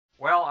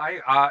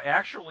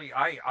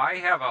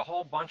I have a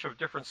whole bunch of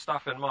different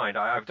stuff in mind.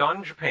 I've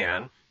done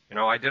Japan.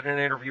 I did an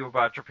interview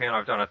about Japan.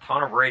 I've done a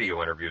ton of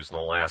radio interviews in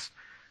the last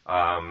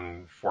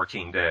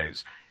 14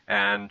 days,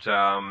 and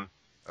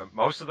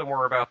most of them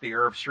were about the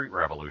Arab street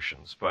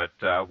revolutions, but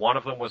one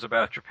of them was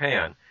about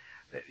Japan.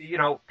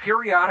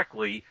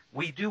 Periodically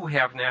we do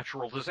have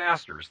natural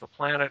disasters. The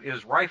planet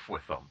is rife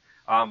with them.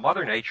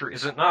 Mother Nature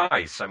isn't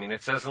nice. I mean,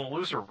 it says in the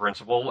Lucifer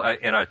Principle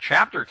in a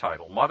chapter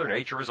title, Mother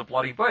Nature is a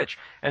bloody bitch.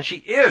 And she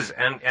is.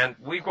 And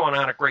we've gone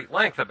on at great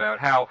length about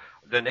how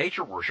the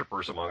nature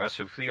worshippers among us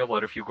who feel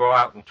that if you go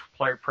out and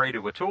pray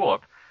to a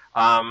tulip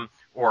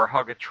or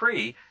hug a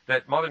tree,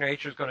 that Mother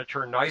Nature is going to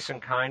turn nice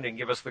and kind and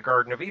give us the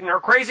Garden of Eden are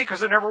crazy because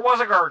there never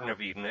was a Garden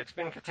of Eden. It's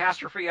been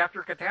catastrophe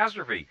after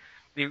catastrophe.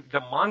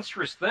 The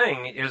monstrous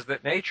thing is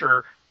that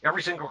nature,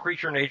 every single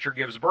creature nature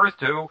gives birth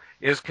to,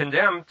 is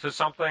condemned to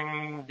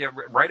something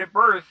right at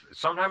birth.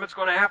 Sometimes it's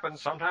going to happen,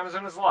 sometimes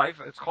in its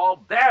life. It's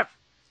called death.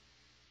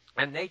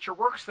 And nature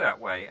works that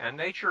way. And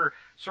nature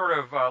sort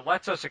of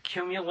lets us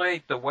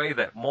accumulate the way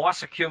that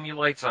moss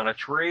accumulates on a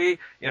tree,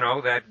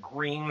 that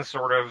green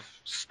sort of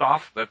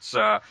stuff that's,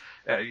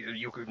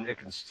 it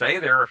can stay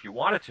there if you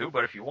wanted to,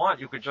 but if you want,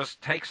 you could just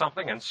take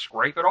something and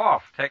scrape it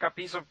off. Take a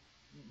piece of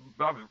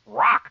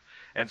rock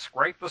and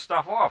scrape the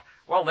stuff off.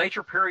 Well,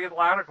 nature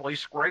periodically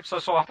scrapes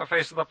us off the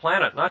face of the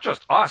planet. Not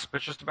just us, but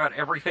just about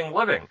everything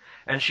living.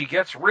 And she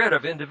gets rid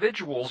of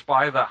individuals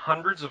by the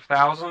hundreds of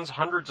thousands,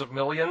 hundreds of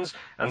millions,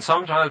 and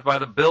sometimes by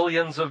the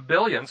billions of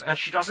billions, and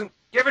she doesn't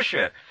give a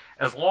shit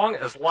as long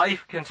as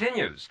life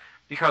continues.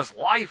 Because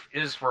life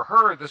is, for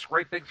her, this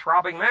great big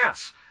throbbing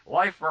mass.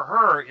 Life for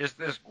her is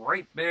this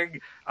great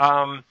big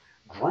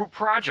group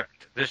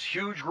project, this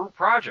huge group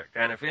project.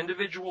 And if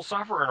individuals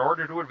suffer in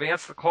order to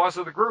advance the cause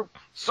of the group,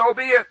 so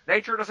be it.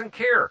 Nature doesn't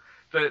care.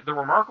 The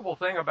remarkable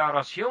thing about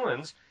us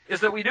humans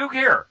is that we do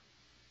care.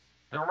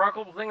 The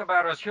remarkable thing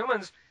about us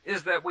humans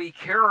is that we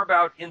care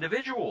about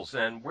individuals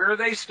and where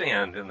they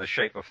stand in the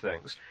shape of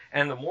things.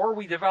 And the more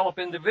we develop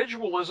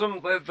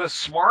individualism, the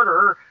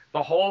smarter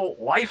the whole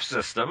life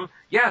system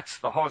gets,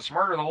 the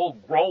smarter the whole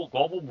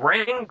global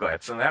brain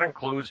gets. And that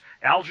includes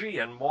algae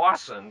and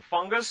moss and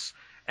fungus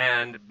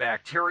and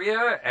bacteria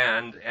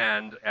and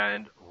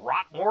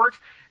rotwort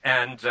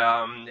and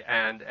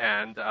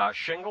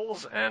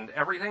shingles and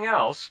everything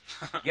else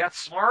gets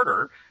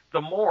smarter, the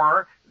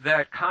more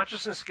that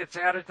consciousness gets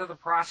added to the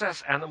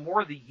process, and the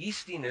more the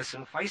yeastiness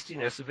and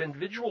feistiness of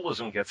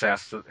individualism gets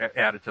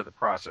added to the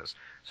process.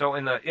 So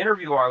in the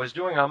interview I was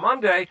doing on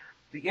Monday,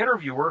 the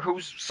interviewer,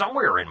 who's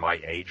somewhere in my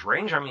age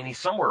range, I mean, he's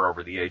somewhere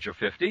over the age of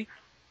 50,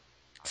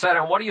 said,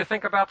 and what do you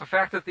think about the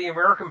fact that the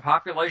American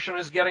population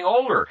is getting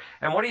older?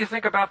 And what do you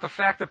think about the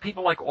fact that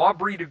people like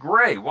Aubrey de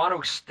Grey want to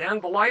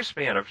extend the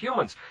lifespan of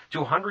humans to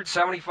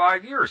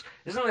 175 years?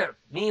 Doesn't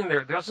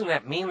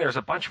that mean there's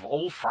a bunch of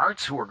old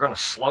farts who are going to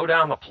slow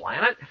down the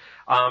planet,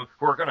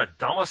 who are going to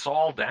dumb us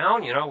all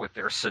down, with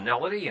their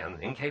senility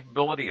and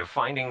incapability of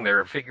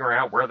figuring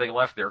out where they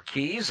left their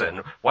keys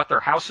and what their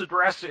house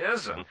address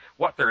is and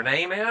what their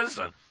name is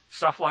and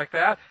stuff like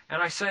that?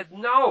 And I said,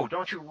 no,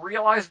 don't you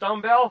realize,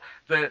 dumbbell,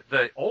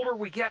 the older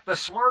we get, the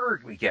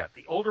smarter we get.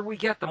 The older we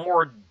get, the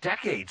more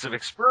decades of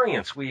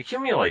experience we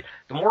accumulate.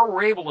 The more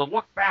we're able to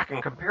look back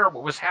and compare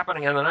what was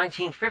happening in the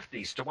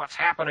 1950s to what's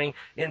happening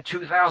in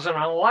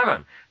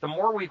 2011. The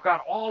more we've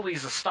got all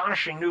these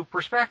astonishing new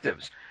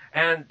perspectives.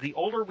 And the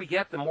older we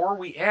get, the more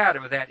we add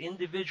of that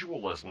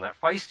individualism, that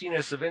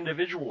feistiness of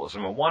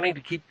individualism and wanting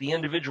to keep the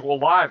individual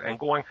alive and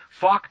going,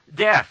 fuck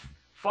death.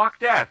 Fuck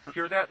death.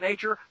 Hear that,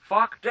 nature?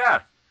 Fuck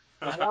death.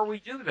 The more we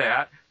do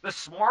that, the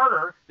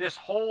smarter this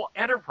whole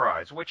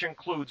enterprise, which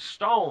includes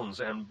stones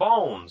and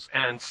bones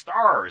and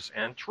stars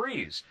and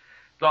trees,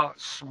 the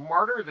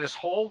smarter this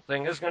whole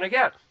thing is going to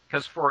get.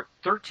 Because for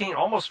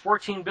almost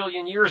 14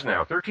 billion years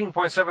now,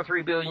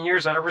 13.73 billion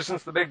years, and ever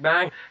since the Big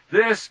Bang,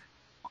 this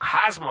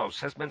cosmos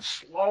has been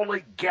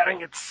slowly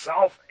getting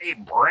itself a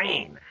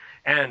brain.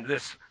 And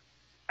this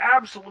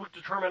absolute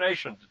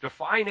determination to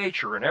defy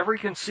nature in every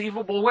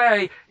conceivable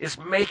way is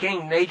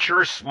making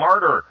nature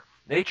smarter.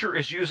 Nature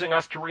is using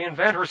us to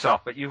reinvent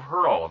herself, but you've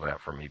heard all of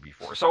that from me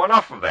before. So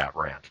enough of that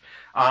rant.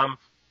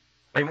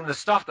 The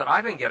stuff that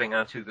I've been getting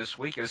onto this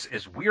week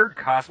is weird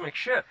cosmic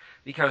shit,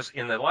 because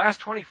in the last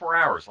 24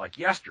 hours, like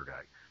yesterday,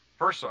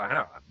 first of all, I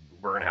know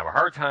we're going to have a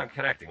hard time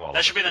connecting all of this.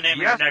 That should be the name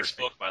of your next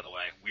book, by the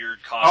way.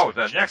 Weird cosmic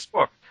shit. Next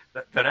book.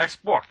 The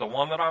next book, the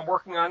one that I'm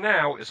working on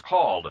now, is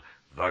called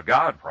The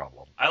God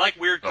Problem. I like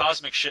weird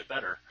cosmic shit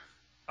better.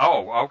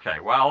 Oh, okay.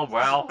 Well,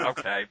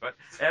 okay. But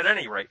at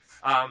any rate,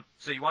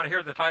 so you want to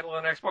hear the title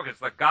of the next book? It's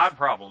The God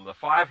Problem, The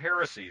Five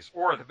Heresies,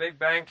 or The Big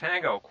Bang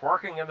Tango,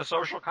 Quarking in the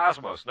Social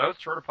Cosmos,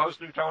 Notes for the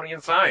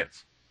Post-Newtonian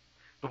Science.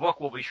 The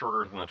book will be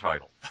shorter than the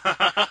title.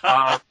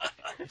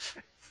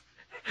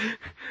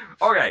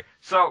 Okay,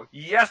 so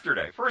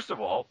yesterday, first of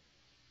all,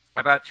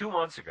 about 3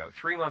 months ago,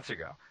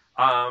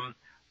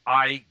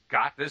 I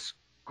got this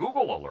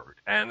Google alert.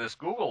 And this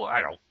Google,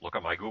 I don't look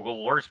at my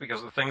Google alerts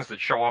because the things that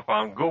show up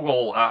on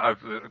Google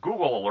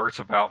alerts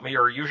about me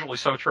are usually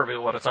so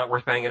trivial that it's not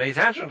worth paying any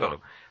attention to them.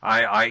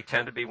 I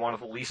tend to be one of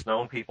the least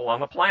known people on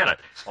the planet.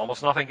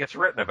 Almost nothing gets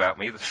written about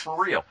me that's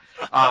for real.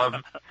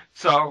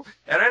 So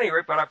at any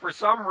rate, but for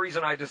some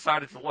reason I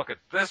decided to look at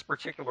this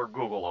particular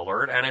Google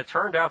alert, and it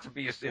turned out to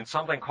be in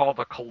something called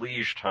the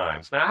College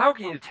Times. Now, how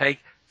can you take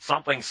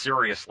something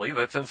seriously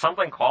that's in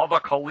something called the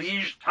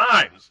College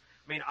Times?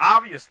 I mean,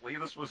 obviously,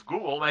 this was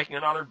Google making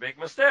another big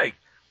mistake.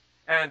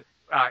 And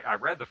I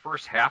read the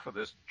first half of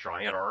this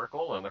giant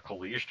article in the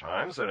College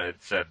Times, and it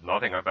said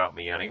nothing about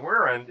me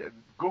anywhere, and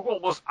Google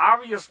was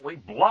obviously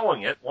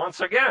blowing it once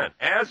again,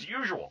 as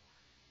usual,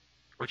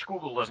 which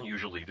Google doesn't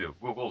usually do.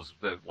 Google's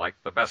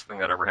the best thing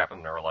that ever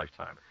happened in our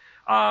lifetime.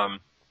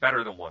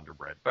 Better than Wonder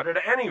Bread. But at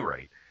any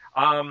rate,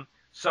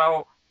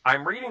 so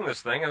I'm reading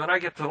this thing, and then I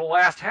get to the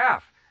last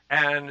half.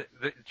 And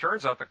it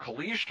turns out the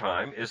College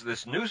Time is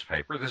this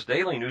newspaper, this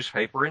daily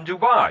newspaper in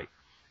Dubai.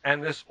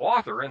 And this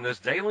author in this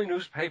daily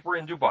newspaper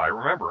in Dubai,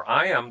 remember,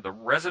 I am the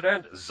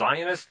resident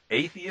Zionist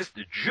atheist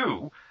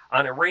Jew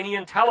on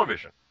Iranian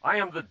television. I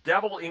am the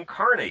devil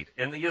incarnate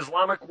in the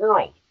Islamic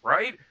world,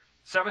 right?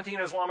 17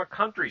 Islamic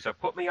countries have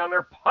put me on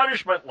their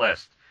punishment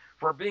list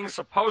for being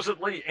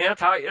supposedly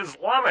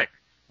anti-Islamic,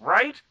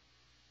 right?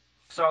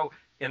 So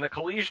in the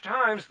College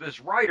Times, this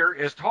writer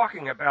is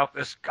talking about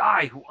this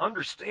guy who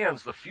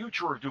understands the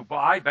future of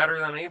Dubai better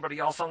than anybody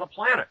else on the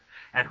planet,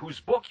 and whose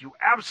book you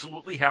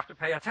absolutely have to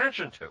pay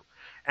attention to.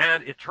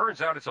 And it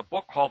turns out it's a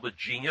book called The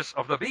Genius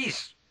of the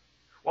Beast.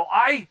 Well,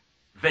 I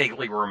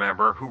vaguely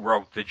remember who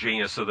wrote The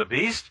Genius of the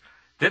Beast.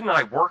 Didn't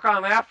I work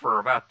on that for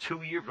about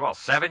 2 years? Well,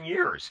 7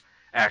 years,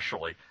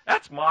 actually.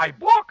 That's my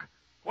book.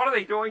 What are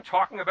they doing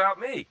talking about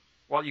me?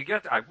 Well,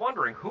 I'm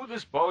wondering who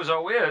this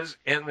bozo is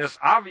in this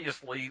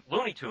obviously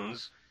Looney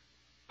Tunes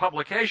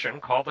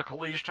publication called the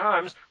College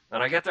Times,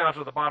 and I get down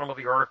to the bottom of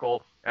the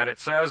article, and it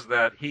says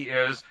that he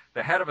is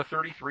the head of a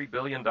 $33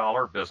 billion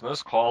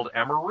business called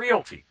Emma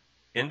Realty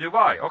in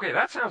Dubai. Okay,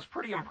 that sounds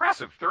pretty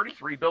impressive.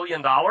 $33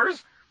 billion?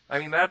 I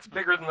mean, that's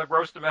bigger than the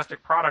gross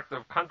domestic product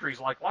of countries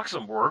like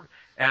Luxembourg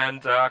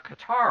and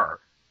Qatar.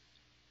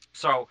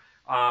 So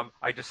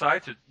I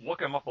decided to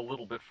look him up a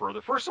little bit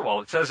further. First of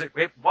all, it says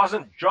it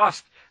wasn't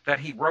just that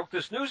he wrote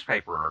this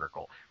newspaper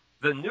article.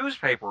 The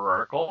newspaper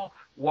article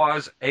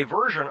was a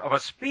version of a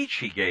speech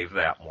he gave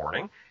that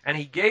morning, and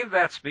he gave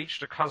that speech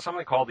to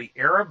something called the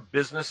Arab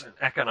Business and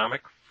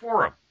Economic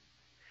Forum.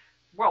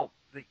 Well,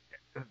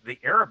 the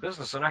Arab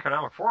Business and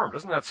Economic Forum,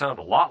 doesn't that sound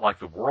a lot like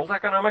the World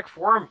Economic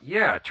Forum?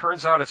 Yeah, it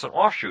turns out it's an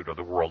offshoot of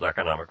the World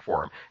Economic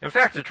Forum. In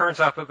fact, it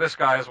turns out that this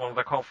guy is one of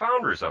the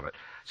co-founders of it.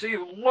 So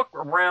you look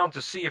around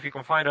to see if you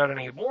can find out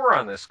any more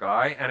on this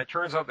guy, and it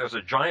turns out there's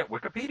a giant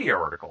Wikipedia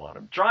article on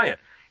him. Giant.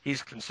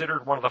 He's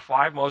considered one of the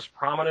 5 most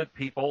prominent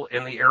people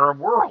in the Arab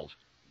world.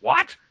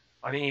 What?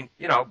 I mean,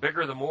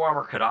 bigger than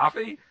Muammar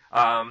Gaddafi?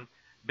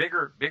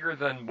 Bigger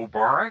than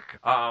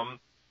Mubarak?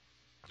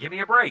 Give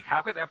me a break.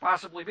 How could that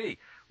possibly be?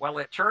 Well,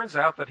 it turns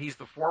out that he's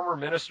the former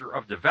Minister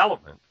of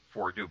Development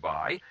for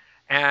Dubai,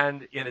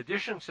 and in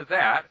addition to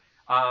that,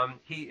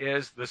 he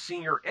is the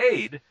senior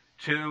aide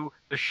to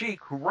the sheikh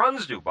who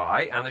runs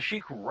Dubai, and the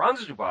sheikh who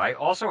runs Dubai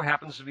also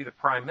happens to be the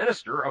Prime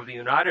Minister of the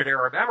United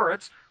Arab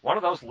Emirates, one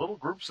of those little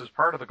groups as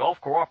part of the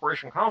Gulf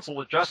Cooperation Council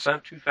that just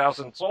sent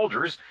 2,000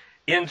 soldiers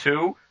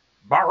into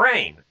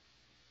Bahrain.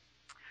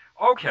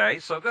 Okay,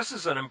 so this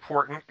is an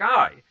important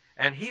guy.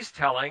 And he's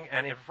telling,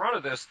 and in front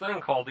of this thing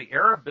called the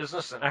Arab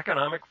Business and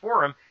Economic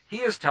Forum, he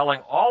is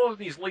telling all of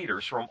these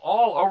leaders from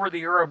all over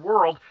the Arab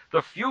world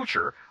the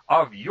future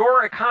of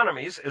your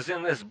economies is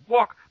in this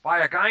book by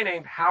a guy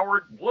named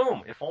Howard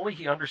Bloom. If only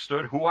he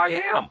understood who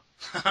I am.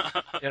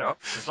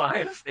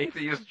 Zionist,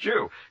 atheist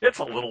Jew. It's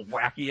a little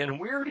wacky and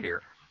weird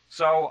here.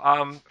 So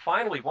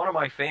finally, one of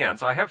my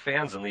fans, I have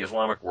fans in the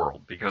Islamic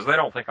world because they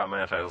don't think I'm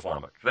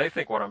anti-Islamic. They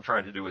think what I'm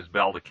trying to do is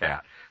bell the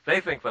cat.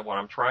 They think that what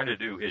I'm trying to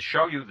do is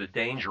show you the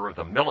danger of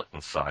the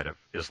militant side of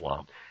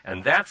Islam.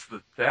 And that's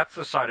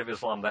the side of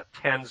Islam that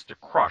tends to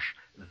crush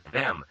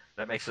them,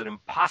 that makes it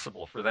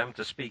impossible for them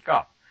to speak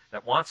up,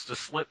 that wants to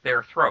slit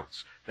their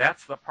throats.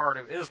 That's the part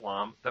of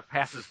Islam that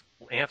passes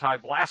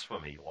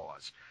anti-blasphemy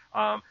laws.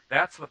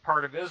 That's the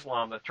part of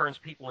Islam that turns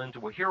people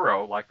into a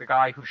hero, like the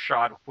guy who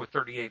shot with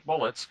 38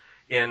 bullets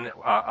in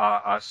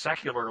a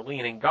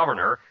secular-leaning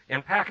governor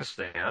in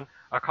Pakistan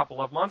a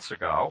couple of months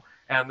ago,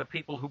 and the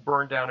people who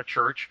burned down a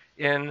church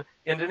in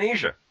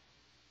Indonesia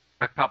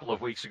a couple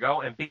of weeks ago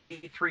and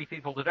beat 3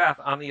 people to death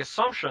on the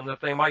assumption that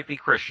they might be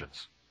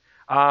Christians.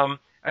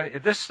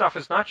 This stuff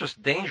is not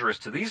just dangerous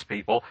to these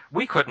people.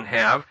 We couldn't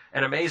have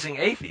an amazing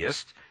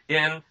atheist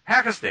in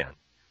Pakistan.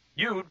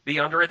 You'd be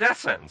under a death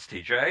sentence,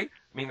 TJ. I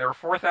mean, there are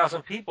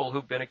 4,000 people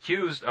who've been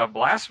accused of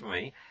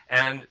blasphemy,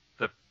 and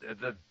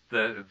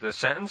the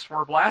sentence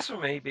for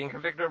blasphemy, being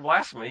convicted of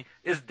blasphemy,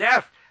 is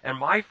death. And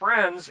my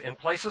friends in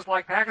places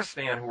like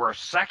Pakistan who are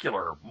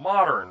secular,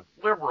 modern,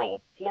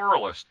 liberal,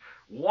 pluralist,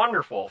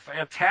 wonderful,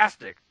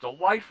 fantastic,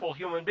 delightful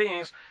human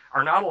beings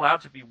are not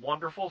allowed to be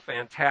wonderful,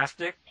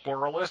 fantastic,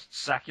 pluralist,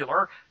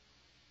 secular,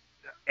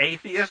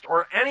 atheist,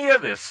 or any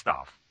of this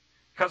stuff.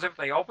 Because if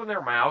they open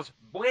their mouths,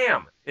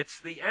 blam, it's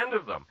the end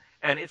of them.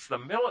 And it's the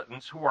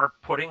militants who are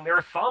putting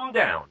their thumb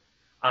down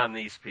on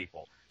these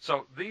people.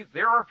 So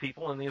there are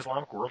people in the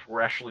Islamic world who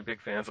are actually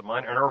big fans of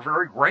mine and are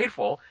very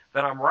grateful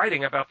that I'm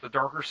writing about the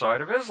darker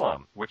side of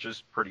Islam, which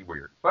is pretty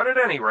weird. But at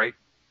any rate,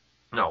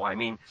 no, I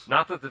mean,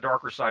 not that the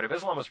darker side of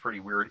Islam is pretty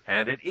weird,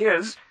 and it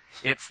is.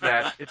 It's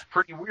that it's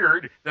pretty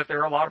weird that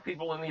there are a lot of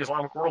people in the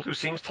Islamic world who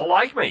seems to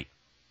like me.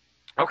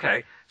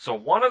 Okay, so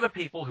one of the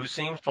people who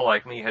seems to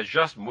like me has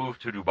just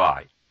moved to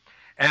Dubai.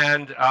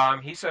 And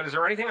he said, is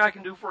there anything I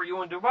can do for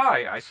you in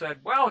Dubai? I said,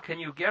 well, can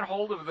you get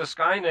hold of this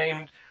guy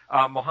named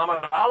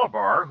Mohammed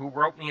Alabar, who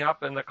wrote me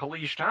up in the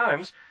Khaleej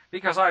Times,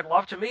 because I'd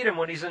love to meet him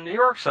when he's in New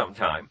York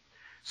sometime.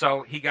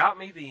 So he got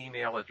me the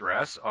email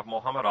address of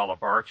Mohammed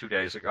Alabar 2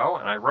 days ago,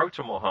 and I wrote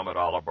to Mohammed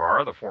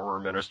Alabar, the former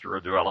Minister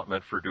of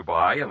Development for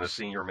Dubai and the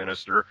senior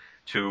minister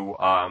to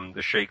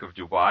the Sheikh of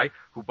Dubai,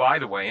 who, by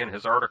the way, in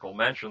his article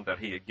mentioned that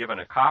he had given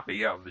a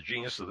copy of The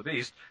Genius of the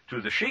Beast to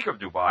the Sheikh of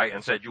Dubai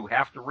and said, you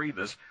have to read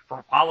this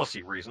for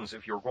policy reasons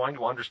if you're going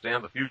to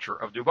understand the future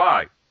of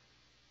Dubai.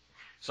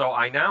 So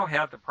I now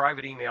had the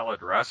private email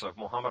address of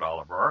Mohammed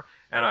Alabar,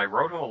 and I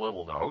wrote him a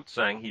little note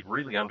saying he'd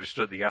really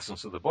understood the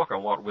essence of the book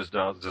and what it was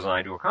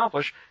designed to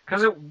accomplish,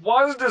 because it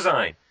was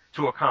designed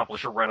to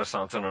accomplish a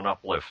renaissance and an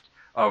uplift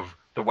of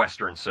the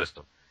Western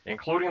system,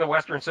 including the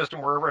Western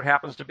system wherever it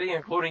happens to be,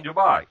 including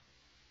Dubai.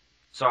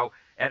 So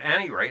at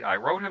any rate, I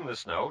wrote him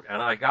this note,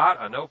 and I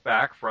got a note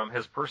back from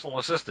his personal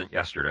assistant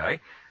yesterday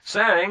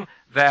saying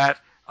that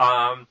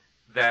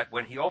that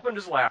when he opened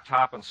his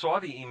laptop and saw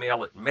the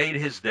email, it made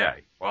his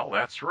day. Well,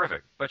 that's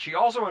terrific. But she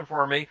also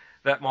informed me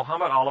that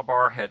Mohammed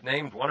Alabar had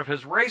named one of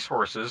his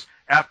racehorses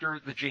after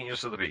the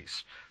Genius of the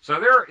Beast. So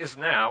there is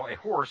now a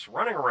horse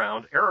running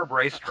around Arab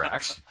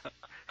racetracks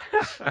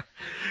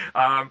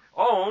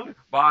owned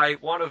by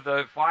one of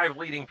the 5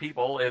 leading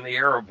people in the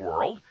Arab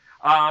world,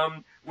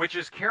 which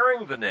is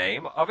carrying the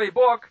name of a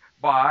book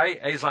by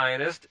a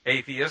Zionist,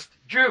 atheist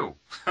Jew.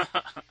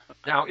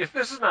 Now, if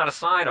this is not a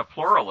sign of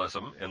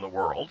pluralism in the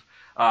world,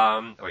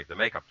 wait, the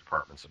makeup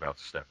department's about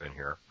to step in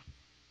here.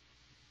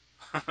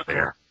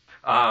 There.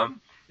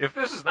 If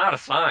this is not a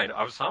sign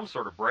of some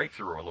sort of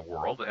breakthrough in the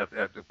world,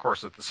 of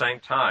course, at the same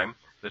time,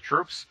 the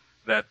troops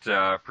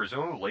that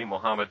presumably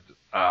Mohammed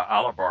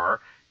Alabar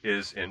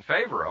is in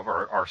favor of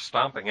are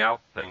stomping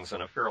out things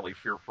in a fairly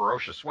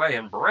ferocious way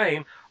in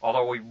Bahrain,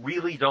 although we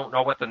really don't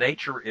know what the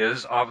nature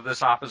is of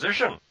this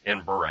opposition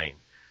in Bahrain.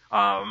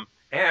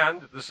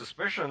 And the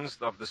suspicions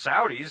of the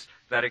Saudis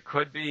that it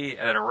could be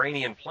an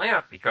Iranian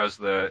plant because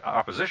the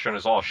opposition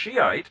is all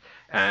Shiite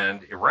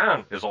and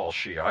Iran is all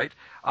Shiite,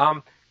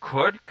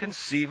 could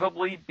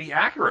conceivably be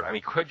accurate. I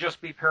mean, could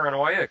just be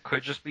paranoia, it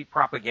could just be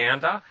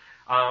propaganda,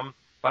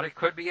 but it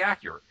could be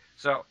accurate.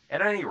 So,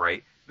 at any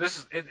rate,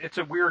 it's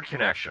a weird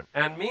connection.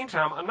 And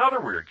meantime, another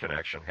weird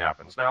connection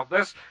happens. Now,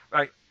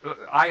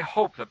 I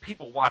hope that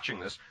people watching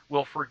this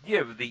will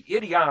forgive the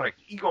idiotic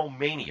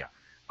egomania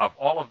of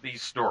all of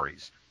these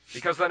stories,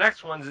 because the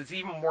next one is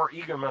even more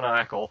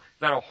egomaniacal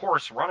than a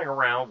horse running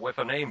around with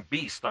a name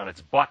Beast on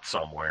its butt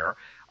somewhere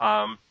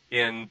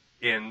in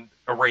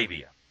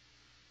Arabia.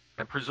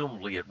 And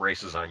presumably it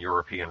races on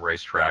European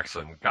racetracks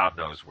and God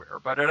knows where.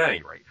 But at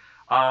any rate,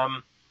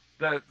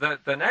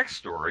 the next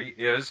story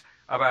is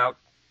about,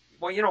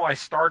 well, you know, I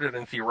started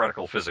in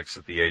theoretical physics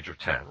at the age of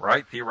 10,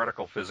 right?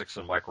 Theoretical physics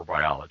and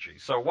microbiology.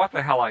 So what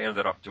the hell I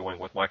ended up doing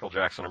with Michael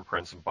Jackson and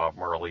Prince and Bob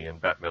Marley and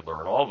Bette Midler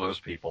and all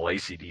those people,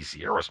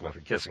 AC/DC, Aerosmith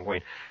and Kissing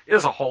Queen,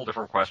 is a whole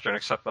different question,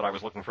 except that I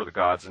was looking for the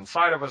gods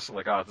inside of us, and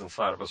the gods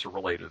inside of us are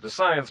related to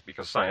science,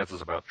 because science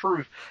is about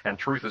truth, and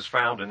truth is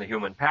found in the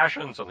human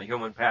passions, and the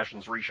human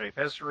passions reshape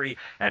history,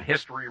 and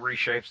history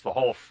reshapes the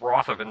whole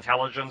froth of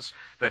intelligence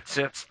that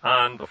sits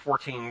on the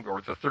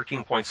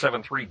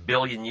 13.73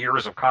 billion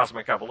years of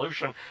cosmic evolution.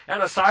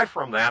 And aside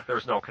from that,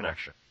 there's no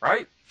connection,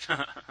 right?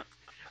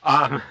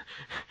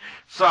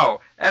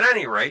 So, at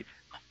any rate,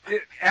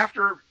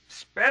 after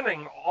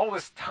spending all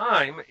this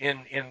time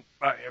in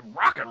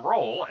rock and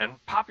roll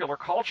and popular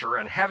culture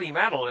and heavy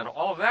metal and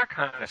all of that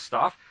kind of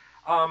stuff,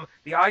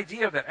 the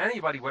idea that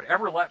anybody would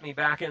ever let me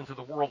back into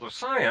the world of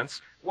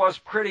science was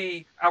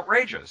pretty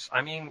outrageous.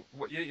 I mean,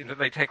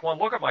 they take one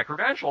look at my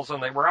credentials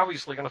and they were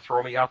obviously going to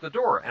throw me out the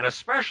door, and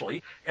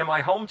especially in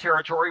my home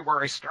territory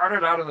where I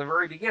started out in the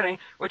very beginning,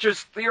 which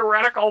is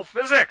theoretical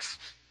physics.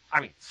 I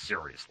mean,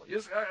 seriously,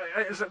 is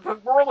the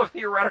world of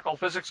theoretical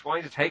physics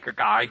going to take a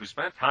guy who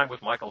spent time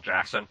with Michael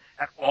Jackson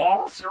at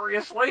all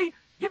seriously?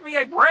 Give me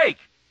a break.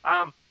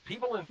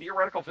 People in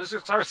theoretical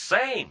physics are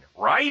sane,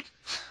 right?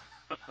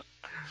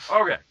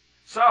 Okay,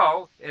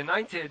 so in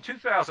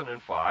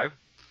 2005,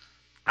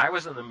 I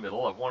was in the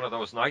middle of one of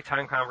those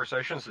nighttime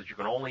conversations that you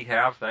can only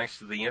have thanks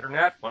to the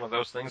internet, one of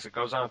those things that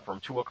goes on from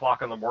 2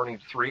 o'clock in the morning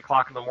to 3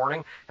 o'clock in the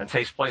morning and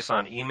takes place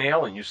on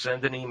email, and you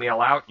send an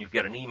email out and you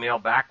get an email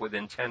back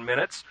within 10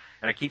 minutes,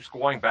 and it keeps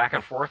going back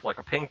and forth like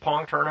a ping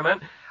pong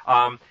tournament.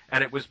 And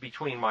it was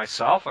between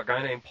myself, a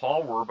guy named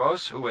Paul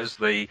Werbos, who is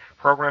the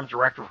program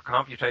director for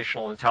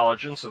computational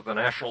intelligence at the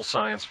National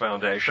Science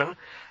Foundation,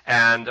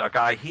 and a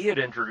guy he had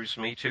introduced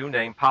me to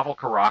named Pavel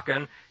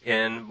Karakin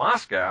in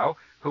Moscow,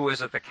 who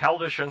is at the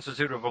Keldysh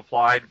Institute of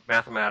Applied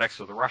Mathematics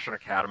of the Russian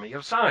Academy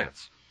of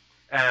Science.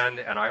 And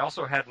I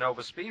also had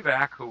Nova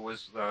Spivak, who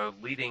was the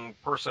leading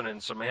person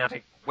in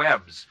semantic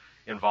webs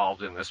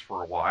involved in this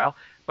for a while.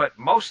 But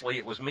mostly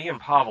it was me and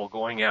Pavel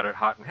going at it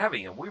hot and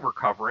heavy, and we were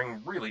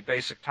covering really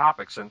basic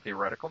topics in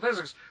theoretical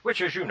physics,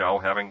 which, as you know,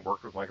 having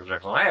worked with Michael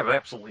Jackson, I have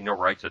absolutely no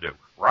right to do.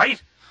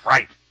 Right?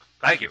 Right.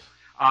 Thank you.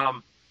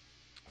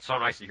 So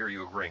nice to hear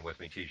you agreeing with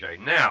me, TJ.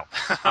 Now,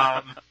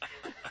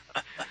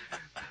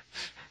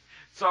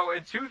 so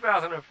in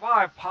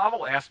 2005,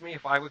 Pavel asked me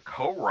if I would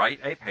co-write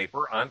a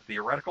paper on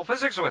theoretical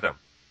physics with him.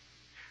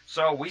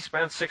 So we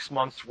spent 6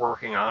 months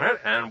working on it,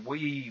 and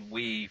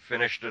we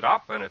finished it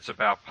up, and it's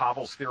about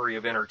Pavel's theory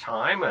of inner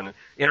time. And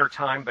inner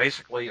time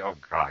basically, oh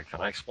God,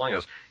 can I explain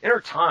this? Inner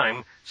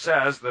time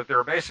says that there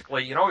are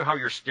basically, you know how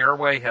your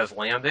stairway has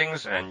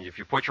landings, and if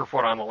you put your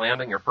foot on the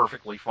landing, you're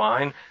perfectly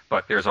fine,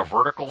 but there's a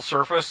vertical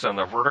surface, and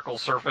the vertical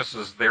surface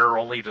is there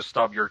only to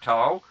stub your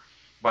toe,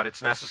 but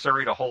it's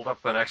necessary to hold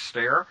up the next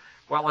stair.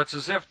 Well, it's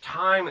as if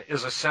time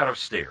is a set of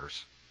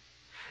stairs.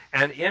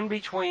 And in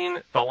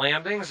between the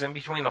landings, in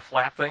between the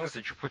flat things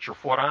that you put your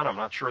foot on, I'm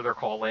not sure they're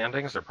called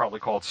landings, they're probably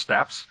called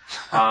steps.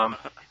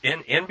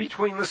 In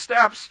between the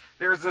steps,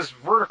 there's this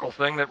vertical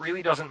thing that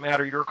really doesn't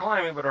matter you're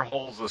climbing, but it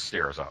holds the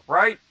stairs up,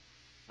 right?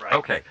 Right.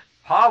 Okay.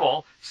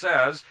 Pavel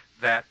says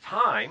that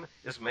time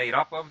is made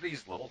up of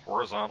these little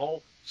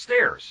horizontal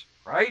stairs,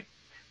 right?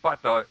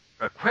 But the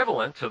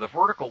equivalent to the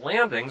vertical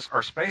landings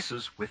are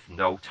spaces with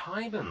no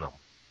time in them.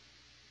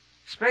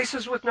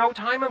 Spaces with no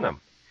time in them.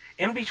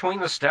 In between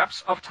the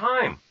steps of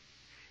time.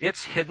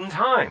 It's hidden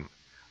time.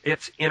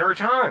 It's inner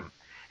time.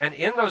 And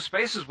in those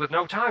spaces with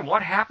no time,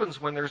 what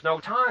happens when there's no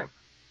time?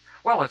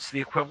 Well, it's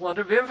the equivalent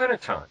of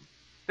infinite time.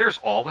 There's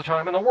all the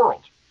time in the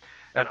world.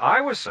 And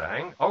I was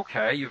saying,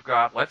 okay,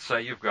 let's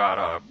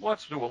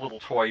do a little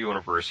toy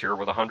universe here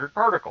with 100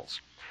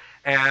 particles.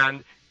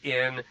 And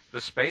in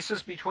the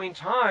spaces between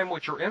time,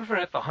 which are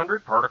infinite, the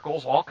 100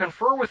 particles all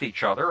confer with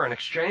each other and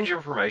exchange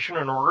information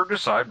in order to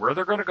decide where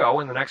they're going to go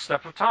in the next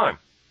step of time.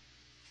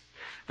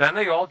 Then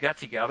they all get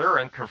together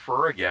and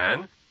confer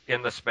again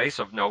in the space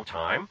of no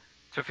time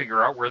to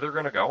figure out where they're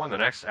going to go in the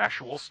next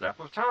actual step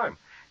of time.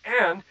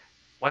 And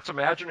let's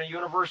imagine a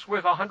universe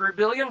with 100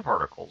 billion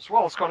particles.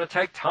 Well, it's going to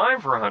take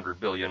time for 100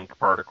 billion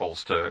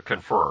particles to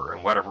confer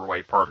in whatever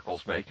way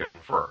particles may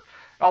confer.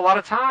 A lot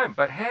of time,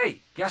 but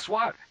hey, guess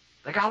what?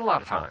 They got a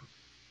lot of time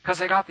because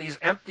they got these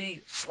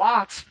empty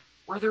slots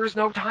where there is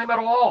no time at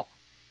all,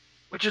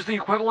 which is the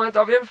equivalent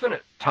of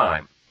infinite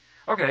time.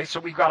 Okay, so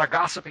we've got a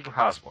gossiping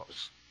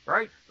cosmos,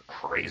 right? A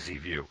crazy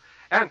view.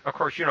 And, of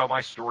course, you know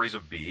my stories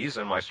of bees,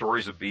 and my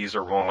stories of bees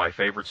are one of my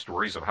favorite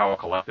stories of how a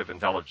collective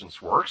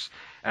intelligence works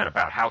and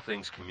about how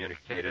things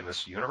communicate in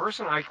this universe.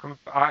 And I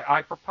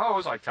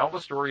tell the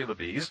story of the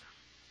bees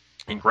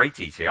in great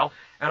detail,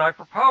 and I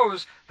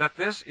propose that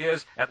this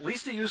is at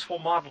least a useful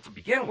model to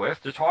begin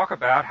with to talk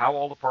about how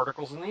all the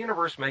particles in the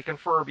universe may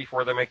confer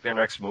before they make their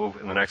next move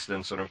in the next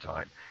instant of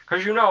time.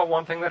 Because you know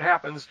one thing that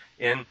happens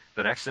in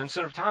the next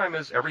instant of time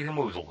is everything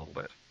moves a little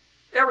bit.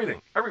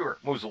 Everything, everywhere,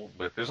 moves a little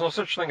bit. There's no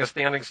such thing as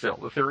standing still.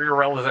 The theory of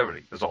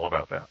relativity is all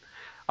about that.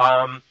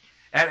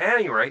 At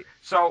any rate,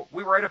 so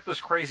we write up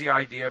this crazy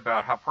idea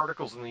about how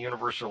particles in the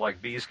universe are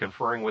like bees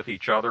conferring with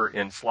each other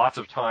in slots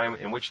of time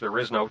in which there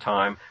is no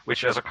time,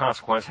 which as a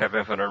consequence have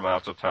infinite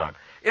amounts of time.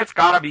 It's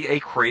got to be a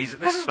crazy...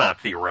 This is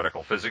not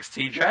theoretical physics,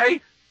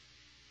 TJ.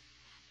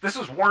 This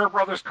is Warner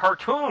Brothers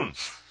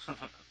cartoons.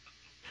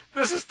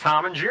 This is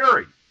Tom and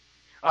Jerry.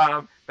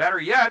 Better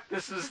yet,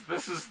 this is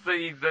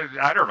the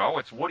I don't know,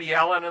 it's Woody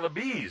Allen and the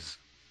bees.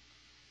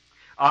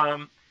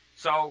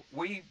 So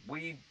we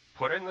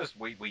put in this,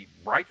 we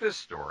write this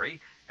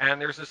story, and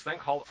there's this thing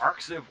called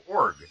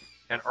arXiv.org.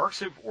 And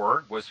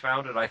arXiv.org was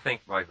founded, I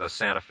think, by the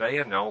Santa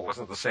Fe, no, it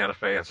wasn't the Santa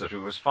Fe Institute,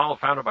 it was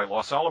founded by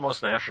Los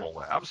Alamos National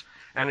Labs,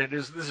 and it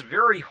is this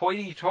very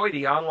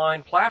hoity-toity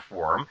online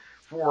platform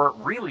for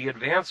really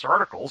advanced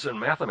articles in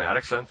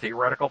mathematics and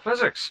theoretical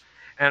physics.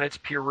 And it's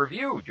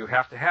peer-reviewed. You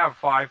have to have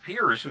 5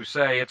 peers who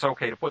say it's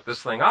okay to put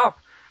this thing up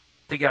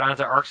to get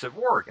onto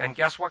arXiv.org. And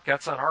guess what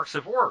gets on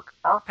arXiv.org?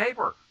 Our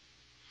paper.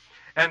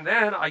 And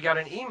then I got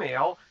an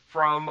email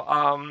from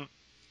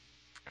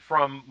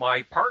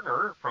my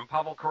partner, from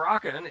Pavel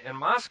Karakin in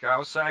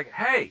Moscow, saying,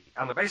 hey,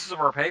 on the basis of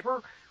our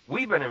paper,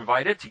 we've been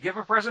invited to give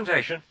a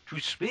presentation to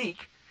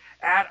speak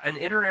at an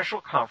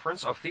international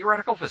conference of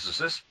theoretical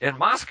physicists in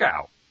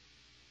Moscow.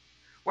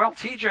 Well,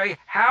 TJ,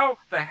 how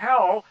the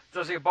hell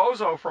does a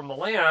bozo from the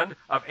land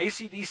of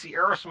AC/DC,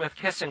 Aerosmith,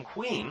 Kiss, and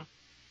Queen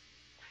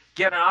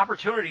get an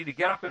opportunity to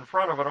get up in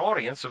front of an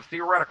audience of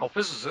theoretical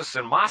physicists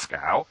in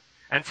Moscow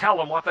and tell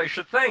them what they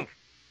should think?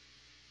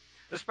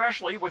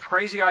 Especially with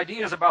crazy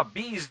ideas about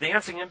bees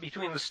dancing in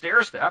between the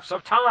stair steps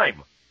of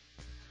time.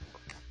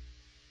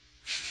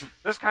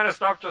 This kind of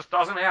stuff just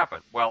doesn't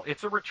happen. Well,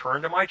 it's a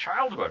return to my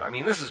childhood. I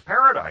mean, this is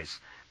paradise,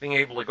 being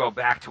able to go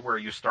back to where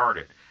you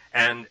started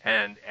and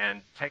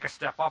take a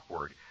step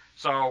upward.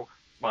 So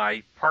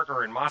my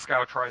partner in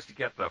Moscow tries to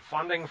get the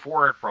funding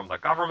for it from the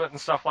government and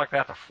stuff like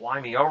that to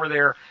fly me over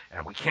there,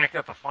 and we can't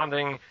get the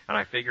funding, and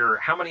I figure,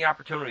 how many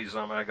opportunities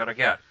am I going to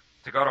get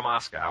to go to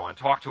Moscow and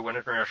talk to an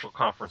international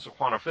conference of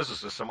quantum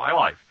physicists in my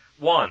life?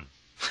 One.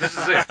 This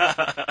is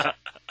it.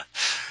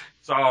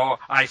 So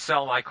I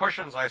sell my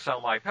cushions, I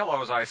sell my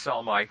pillows, I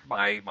sell my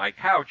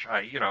couch.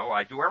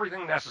 I do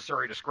everything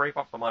necessary to scrape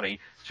up the money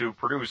to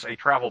produce a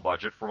travel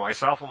budget for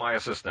myself and my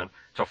assistant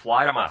to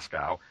fly to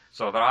Moscow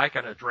so that I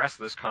can address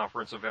this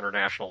conference of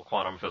international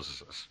quantum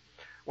physicists.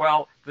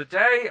 Well, the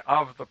day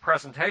of the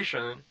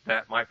presentation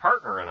that my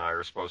partner and I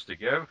are supposed to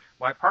give,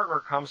 my partner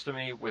comes to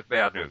me with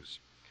bad news.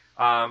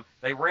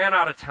 They ran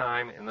out of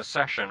time in the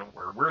session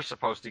where we're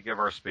supposed to give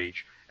our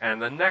speech, and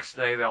the next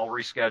day they'll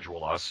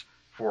reschedule us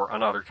for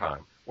another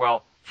time.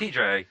 Well,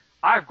 TJ,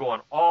 I've gone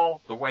all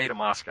the way to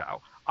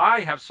Moscow. I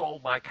have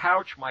sold my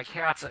couch, my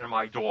cats, and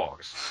my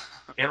dogs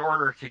in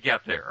order to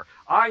get there.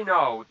 I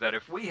know that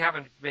if we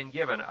haven't been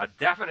given a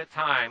definite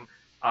time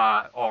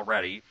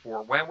already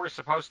for when we're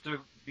supposed to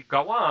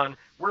go on,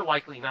 we're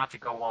likely not to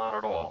go on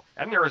at all.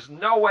 And there is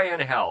no way in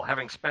hell,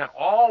 having spent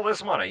all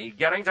this money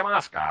getting to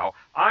Moscow,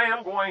 I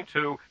am going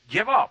to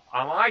give up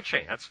on my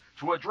chance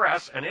to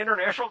address an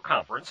international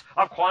conference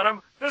of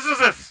quantum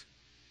physicists.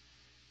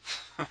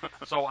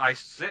 So I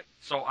sit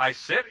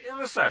in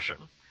the session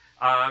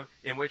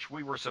in which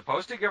we were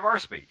supposed to give our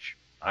speech.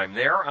 I'm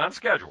there on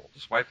schedule,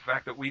 despite the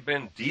fact that we've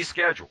been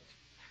descheduled.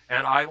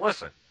 And I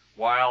listen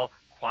while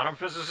quantum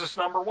physicist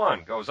number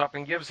 1 goes up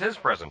and gives his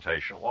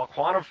presentation, while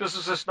quantum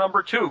physicist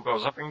number 2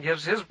 goes up and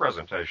gives his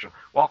presentation,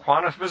 while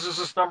quantum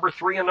physicist number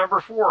 3 and number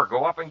 4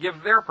 go up and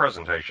give their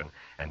presentation.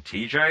 And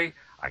TJ,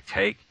 I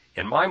take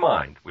in my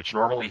mind, which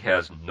normally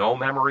has no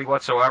memory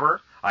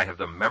whatsoever, I have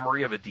the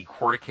memory of a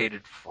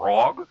decorticated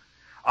frog.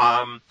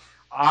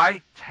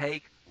 I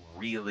take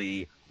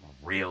really,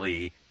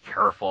 really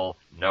careful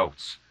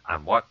notes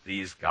on what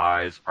these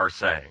guys are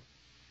saying.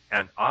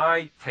 And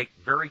I take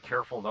very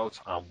careful notes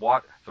on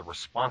what the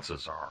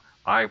responses are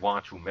I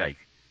want to make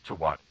to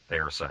what they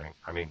are saying.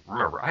 I mean,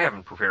 remember, I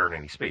haven't prepared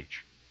any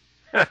speech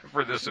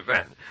for this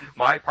event.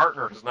 My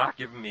partner has not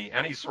given me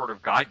any sort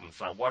of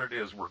guidance on what it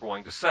is we're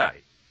going to say.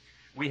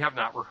 We have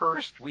not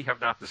rehearsed. We have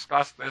not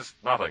discussed this.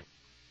 Nothing.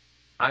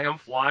 I am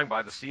flying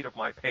by the seat of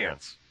my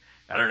pants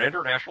at an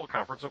international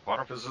conference of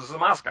quantum physicists in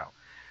Moscow.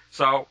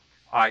 So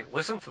I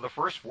listen to the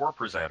first 4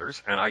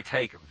 presenters, and I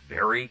take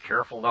very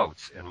careful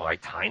notes in my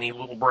tiny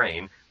little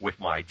brain with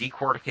my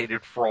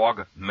decorticated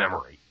frog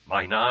memory,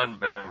 my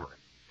non-memory.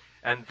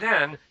 And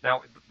then,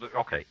 now,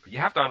 okay, you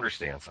have to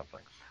understand something.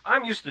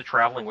 I'm used to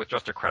traveling with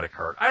just a credit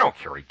card. I don't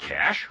carry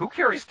cash. Who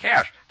carries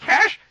cash?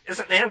 Cash is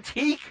an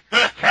antique.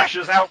 Cash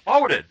is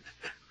outmoded.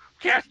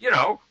 Cash,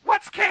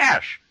 what's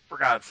cash, for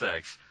God's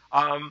sakes?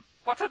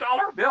 What's a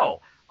dollar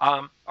bill?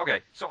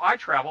 Okay, so I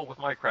travel with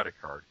my credit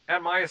card,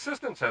 and my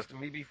assistant says to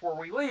me before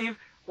we leave,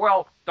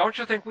 well, don't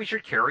you think we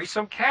should carry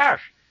some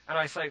cash? And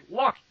I say,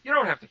 look, you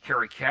don't have to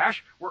carry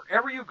cash.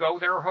 Wherever you go,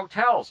 there are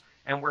hotels,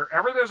 and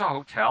wherever there's a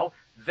hotel,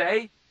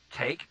 they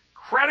take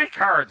credit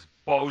cards,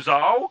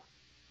 bozo.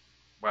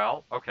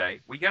 Well, okay,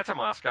 we get to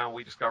Moscow, and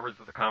we discover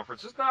that the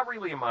conference is not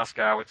really in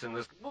Moscow. It's in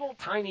this little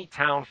tiny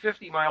town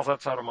 50 miles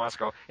outside of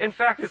Moscow. In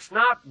fact, it's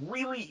not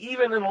really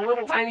even in a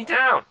little tiny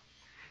town.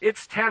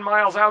 It's 10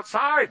 miles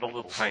outside the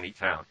little tiny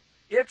town.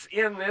 It's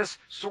in this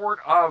sort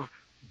of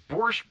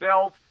Borscht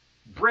Belt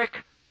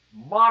brick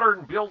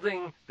modern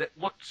building that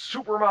looked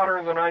super modern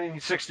in the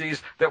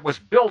 1960s that was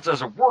built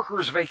as a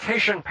workers'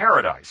 vacation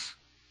paradise.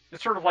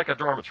 It's sort of like a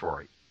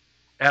dormitory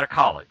at a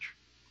college.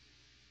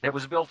 It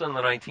was built in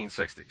the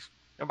 1960s.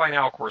 And by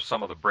now, of course,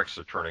 some of the bricks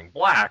are turning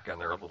black and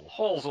there are little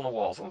holes in the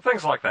walls and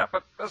things like that.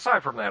 But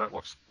aside from that, it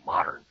looks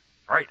modern,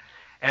 right?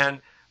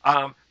 And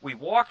we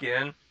walk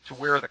in to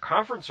where the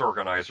conference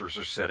organizers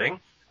are sitting,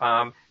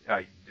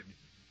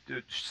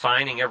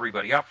 signing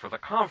everybody up for the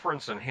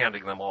conference and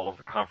handing them all of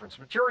the conference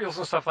materials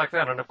and stuff like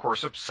that, and of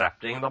course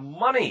accepting the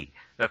money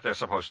that they're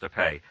supposed to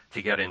pay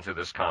to get into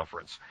this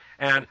conference.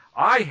 And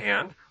I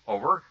hand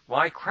over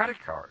my credit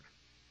card.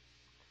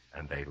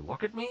 And they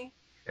look at me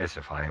as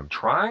if I am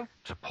trying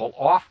to pull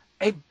off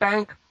a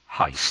bank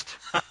heist.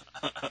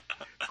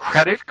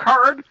 Credit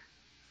card?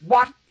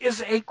 What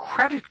is a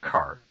credit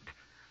card?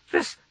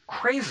 This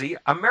crazy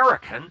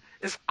American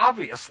is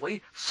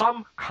obviously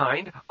some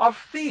kind of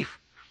thief,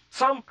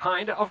 some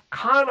kind of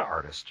con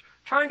artist,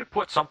 trying to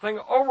put something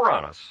over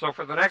on us. So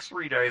for the next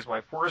 3 days, my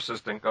poor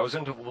assistant goes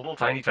into the little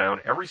tiny town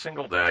every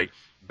single day,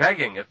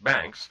 begging at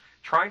banks,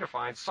 trying to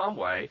find some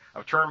way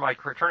of turning my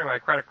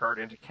credit card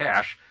into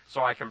cash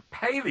so I can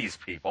pay these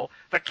people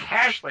the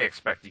cash they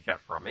expect to get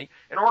from me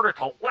in order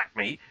to let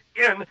me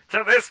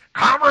into this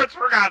conference,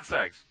 for God's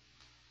sakes.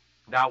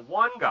 Now,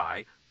 one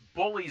guy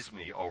bullies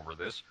me over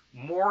this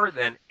more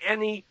than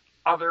any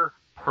other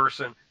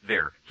person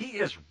there. He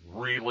is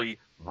really,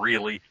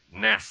 really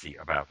nasty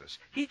about this.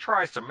 He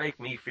tries to make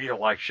me feel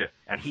like shit,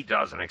 and he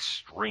does an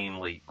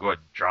extremely good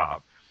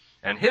job.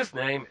 And his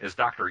name is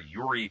Dr.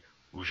 Yuri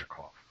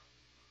Uzhakov.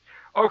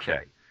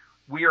 Okay,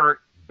 we are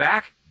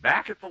back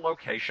at the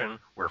location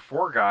where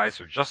four guys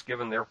have just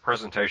given their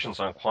presentations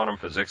on quantum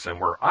physics and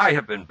where I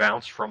have been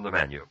bounced from the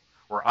menu,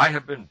 where I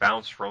have been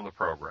bounced from the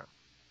program.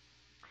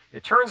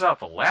 It turns out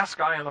the last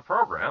guy on the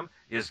program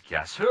is,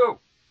 guess who?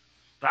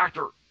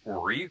 Dr.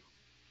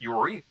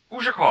 Yuri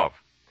Uzhakov.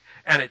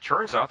 And it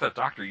turns out that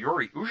Dr.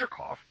 Yuri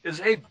Uzhakov is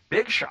a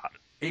big shot,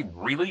 a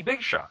really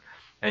big shot.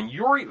 And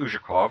Yuri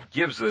Uzhakov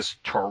gives this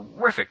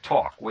terrific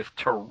talk with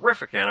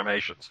terrific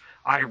animations.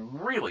 I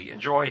really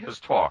enjoy his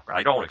talk.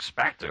 I don't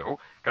expect to,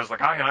 because the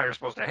guy and I are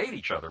supposed to hate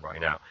each other by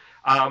now.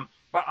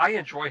 But I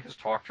enjoy his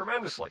talk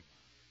tremendously.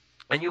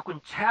 And you can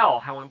tell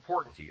how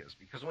important he is,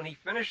 because when he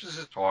finishes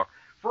his talk,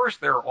 first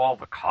there are all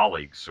the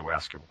colleagues who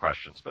ask him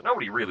questions, but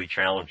nobody really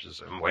challenges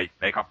him. Wait,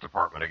 makeup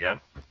department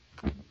again.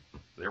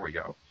 There we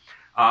go.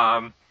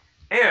 And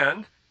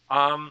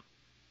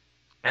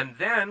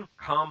then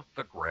come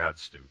the grad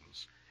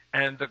students.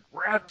 And the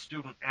grad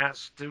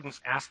students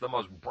ask the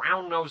most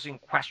brown-nosing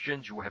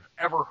questions you have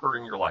ever heard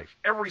in your life.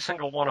 Every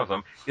single one of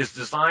them is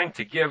designed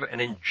to give an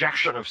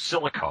injection of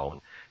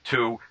silicone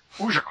to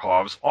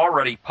Uzhakov's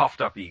already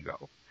puffed-up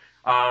ego,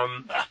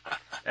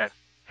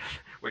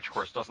 which, of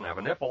course, doesn't have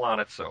a nipple on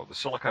it, so the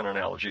silicone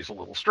analogy is a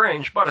little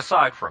strange, but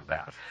aside from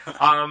that.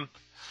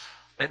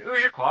 And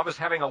Uzhakov is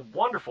having a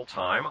wonderful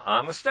time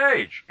on the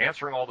stage,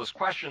 answering all those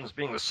questions,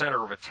 being the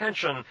center of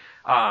attention,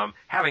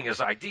 having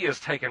his ideas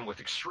taken with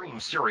extreme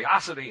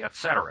seriosity,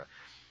 etc.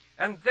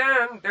 And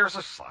then there's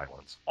a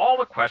silence. All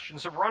the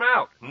questions have run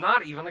out.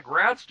 Not even the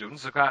grad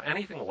students have got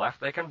anything left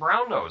they can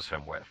brown-nose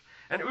him with.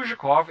 And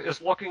Uzhakov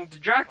is looking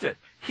dejected.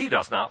 He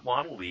does not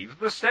want to leave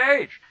the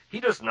stage. He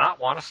does not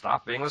want to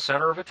stop being the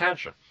center of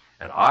attention.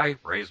 And I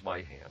raise my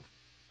hand.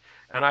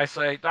 And I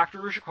say, Dr.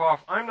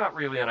 Uzhakov, I'm not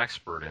really an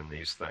expert in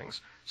these things,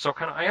 so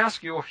can I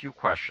ask you a few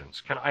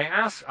questions? Can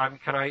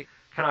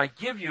I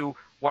give you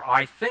what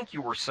I think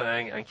you were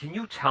saying, and can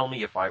you tell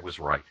me if I was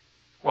right?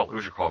 Well,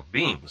 Uzhakov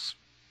beams.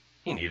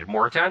 He needed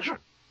more attention.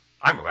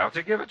 I'm about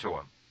to give it to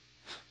him.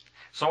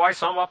 So I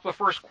sum up the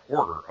first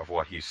quarter of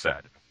what he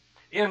said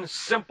in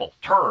simple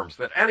terms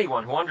that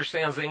anyone who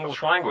understands the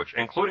English language,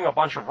 including a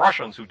bunch of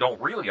Russians who don't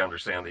really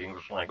understand the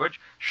English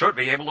language, should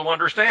be able to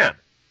understand.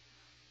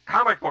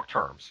 Comic book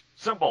terms,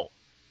 simple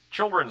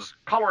children's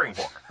coloring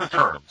book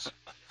terms.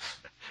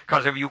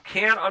 Because if you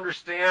can't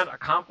understand a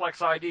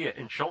complex idea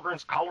in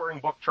children's coloring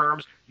book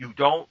terms, you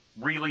don't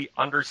really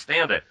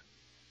understand it,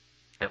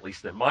 at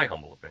least in my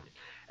humble opinion.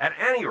 At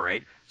any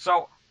rate,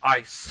 so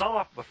I sum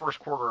up the first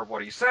quarter of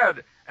what he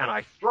said, and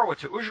I throw it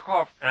to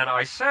Uzhakov, and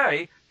I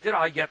say, did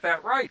I get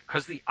that right?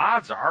 Because the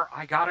odds are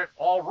I got it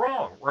all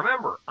wrong.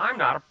 Remember, I'm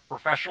not a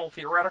professional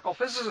theoretical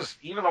physicist,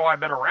 even though I've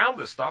been around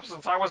this stuff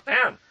since I was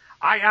 10.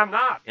 I am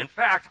not. In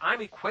fact,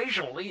 I'm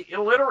equationally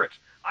illiterate.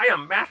 I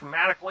am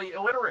mathematically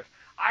illiterate.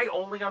 I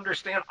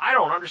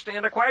don't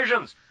understand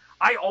equations.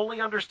 I only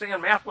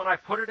understand math when I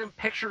put it in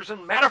pictures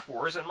and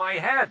metaphors in my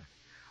head.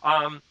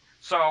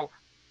 So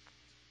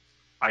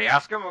I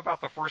ask him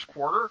about the first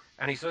quarter,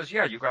 and he says,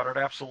 yeah, you got it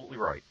absolutely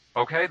right.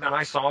 Okay, then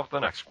I sum up the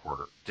next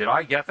quarter. Did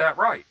I get that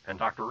right? And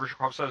Dr.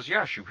 Uzhakov says,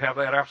 yes, you have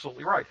that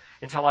absolutely right,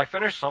 until I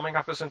finish summing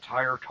up his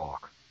entire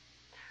talk.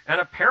 And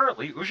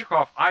apparently,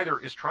 Uzhakov either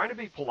is trying to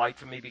be polite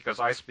to me because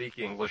I speak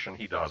English and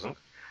he doesn't,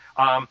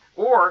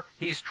 or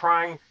he's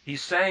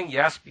saying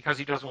yes because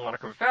he doesn't want to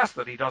confess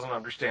that he doesn't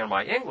understand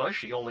my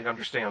English, he only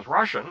understands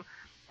Russian,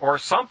 or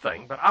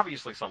something, but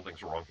obviously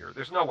something's wrong here.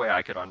 There's no way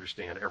I could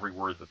understand every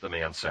word that the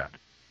man said.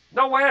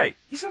 No way!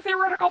 He's a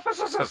theoretical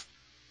physicist!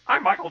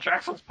 I'm Michael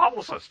Jackson's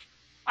publicist.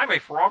 I'm a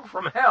frog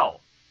from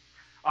hell.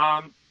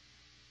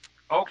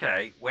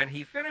 Okay, when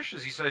he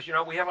finishes, he says,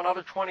 we have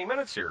another 20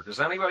 minutes here. Does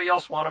anybody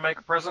else want to make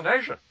a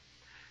presentation?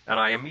 And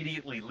I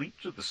immediately leap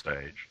to the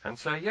stage and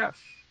say, yes,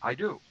 I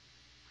do.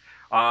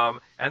 And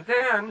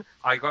then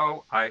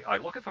I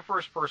look at the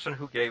first person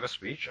who gave a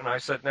speech, and I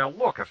said, now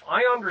look, if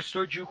I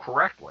understood you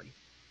correctly,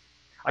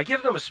 I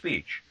give them a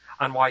speech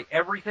on why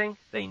everything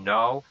they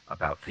know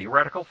about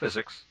theoretical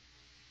physics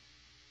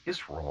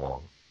is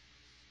wrong.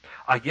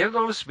 I give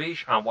them a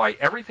speech on why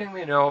everything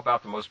they know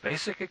about the most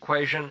basic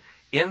equation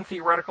in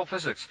theoretical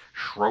physics,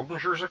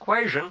 Schrodinger's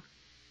equation,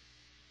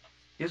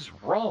 is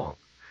wrong.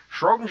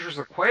 Schrodinger's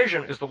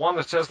equation is the one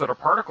that says that a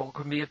particle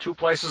can be at two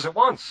places at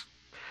once.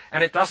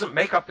 And it doesn't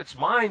make up its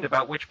mind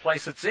about which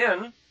place it's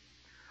in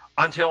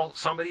until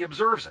somebody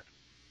observes it,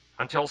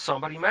 until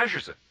somebody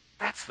measures it.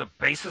 That's the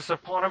basis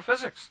of quantum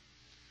physics.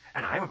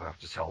 And I'm about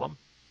to tell them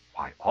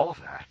why all of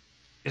that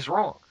is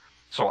wrong.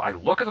 So I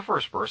look at the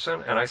first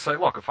person and I say,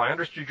 look, if I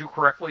understood you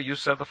correctly, you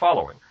said the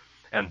following.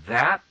 And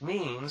that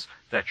means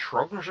that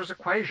Schrodinger's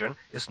equation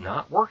is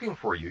not working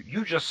for you.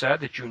 You just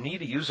said that you need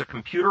to use a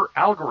computer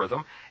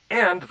algorithm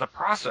and the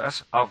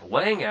process of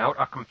laying out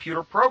a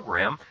computer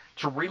program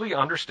to really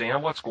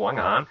understand what's going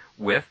on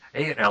with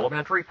an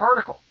elementary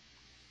particle.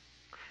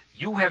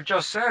 You have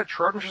just said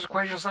Schrodinger's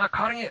equation is not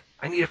cutting it.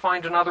 I need to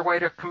find another way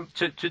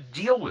to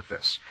deal with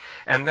this.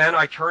 And then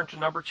I turned to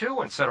number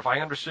 2 and said, if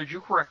I understood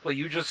you correctly,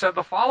 you just said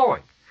the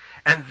following.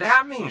 And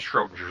that means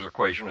Schrodinger's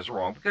equation is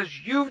wrong because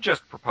you've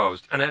just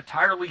proposed an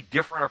entirely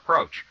different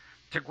approach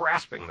to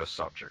grasping this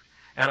subject.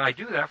 And I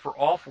do that for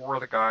all 4 of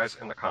the guys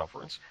in the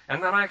conference.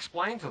 And then I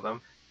explain to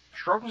them,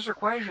 Schrodinger's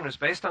equation is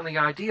based on the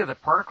idea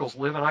that particles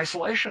live in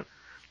isolation,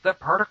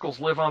 that particles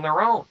live on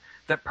their own,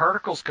 that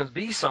particles can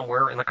be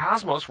somewhere in the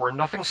cosmos where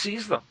nothing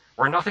sees them,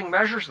 where nothing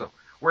measures them,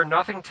 where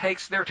nothing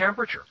takes their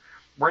temperature,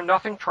 where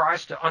nothing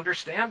tries to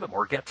understand them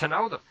or get to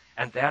know them.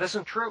 And that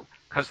isn't true,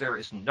 because there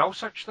is no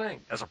such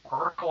thing as a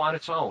particle on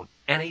its own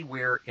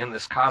anywhere in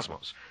this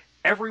cosmos.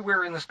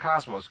 Everywhere in this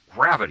cosmos,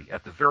 gravity,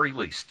 at the very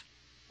least,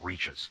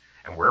 reaches.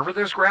 And wherever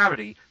there's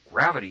gravity,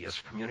 gravity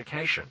is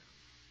communication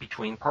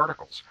between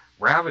particles.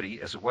 Gravity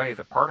is a way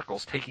that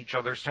particles take each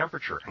other's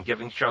temperature and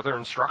give each other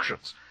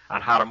instructions on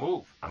how to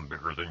move. I'm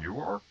bigger than you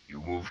are. You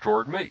move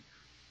toward me.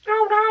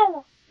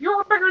 No,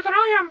 you're bigger than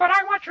I am, but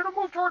I want you to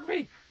move toward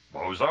me.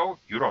 Bozo,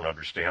 you don't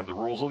understand the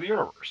rules of the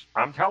universe.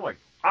 I'm telling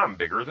you, I'm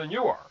bigger than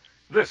you are.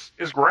 This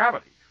is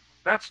gravity.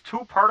 That's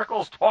 2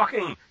 particles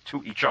talking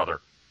to each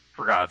other,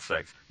 for God's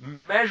sakes,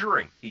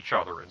 measuring each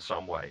other in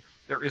some way.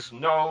 There is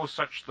no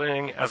such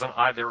thing as an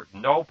island.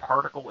 No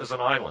particle is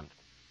an island.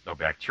 No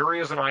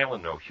bacteria is an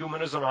island. No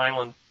human is an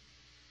island.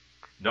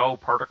 No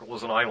particle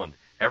is an island.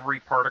 Every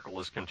particle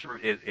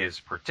is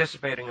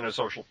participating in a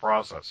social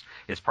process.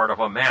 It's part of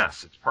a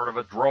mass. It's part of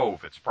a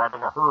drove. It's part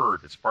of a herd.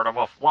 It's part of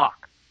a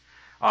flock.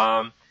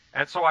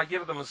 And so I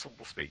give them a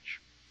simple speech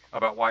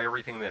about why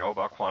everything they know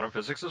about quantum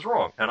physics is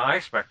wrong. And I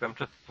expect them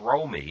to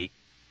throw me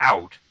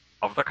out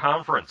of the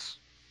conference.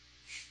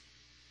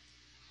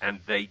 And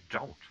they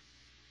don't.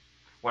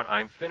 When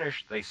I'm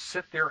finished, they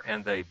sit there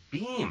and they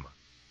beam.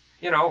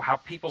 You know, how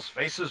people's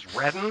faces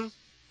redden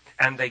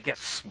and they get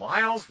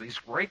smiles, these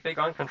great big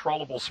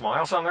uncontrollable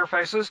smiles on their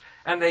faces,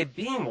 and they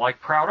beam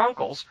like proud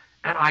uncles,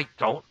 and I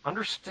don't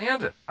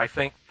understand it. I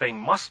think they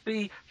must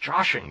be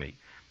joshing me.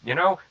 You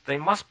know, they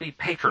must be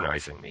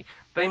patronizing me.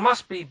 They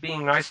must be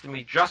being nice to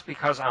me just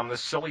because I'm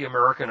this silly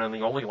American and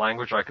the only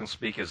language I can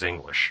speak is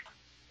English.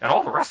 And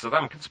all the rest of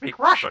them can speak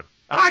Russian,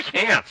 and I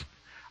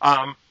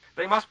can't.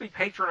 They must be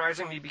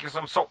patronizing me because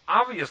I'm so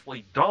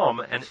obviously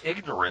dumb and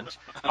ignorant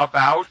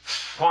about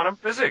quantum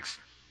physics.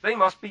 They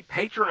must be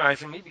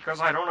patronizing me because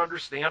I don't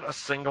understand a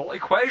single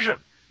equation,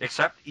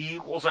 except E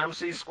equals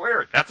mc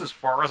squared. That's as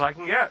far as I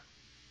can get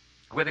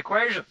with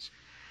equations.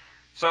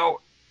 So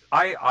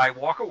I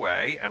walk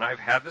away, and I've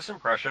had this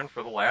impression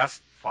for the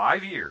last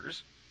 5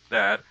 years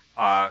that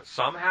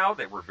somehow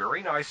they were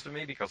very nice to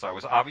me because I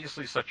was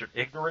obviously such an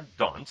ignorant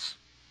dunce,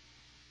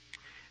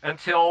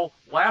 until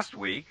last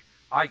week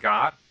I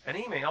got an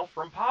email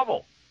from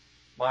Pavel,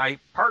 my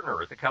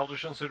partner at the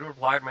Keldysh Institute of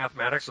Applied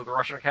Mathematics of the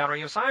Russian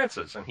Academy of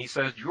Sciences, and he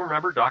says, do you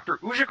remember Dr.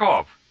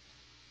 Uzhikov?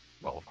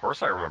 Well, of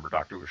course I remember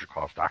Dr.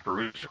 Uzhikov. Dr.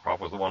 Uzhikov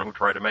was the one who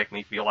tried to make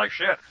me feel like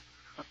shit.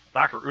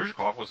 Dr.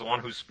 Uzhikov was the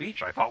one whose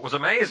speech I thought was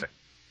amazing.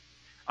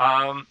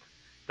 Dr.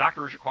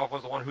 Uzhikov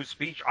was the one whose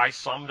speech I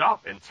summed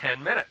up in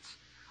 10 minutes.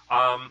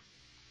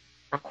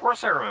 Of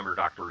course I remember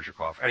Dr.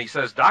 Uzhikov. And he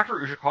says, Dr.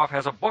 Uzhikov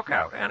has a book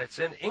out, and it's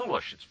in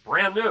English. It's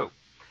brand new.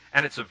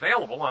 And it's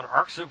available on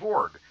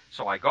Arxiv.org.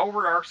 So I go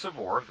over to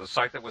Arxiv.org, the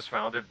site that was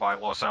founded by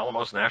Los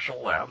Alamos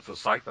National Labs, the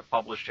site that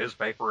published his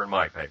paper and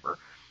my paper,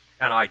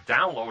 and I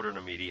download it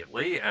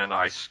immediately, and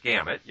I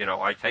scam it. You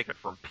know, I take it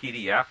from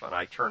PDF, and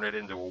I turn it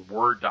into a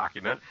Word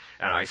document,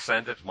 and I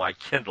send it to my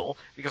Kindle,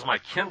 because my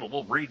Kindle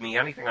will read me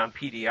anything on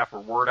PDF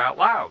or Word out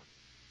loud.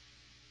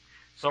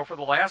 So for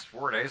the last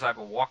 4 days, I've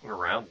been walking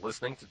around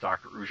listening to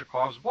Dr.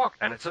 Uzhikov's book,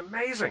 and it's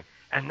amazing.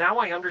 And now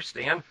I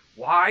understand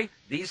why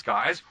these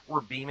guys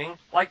were beaming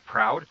like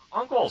proud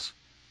uncles.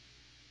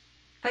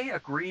 They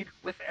agreed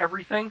with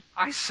everything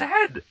I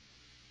said.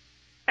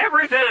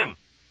 Everything!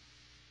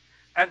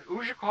 And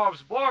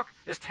Uzhikov's book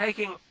is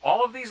taking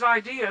all of these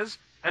ideas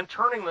and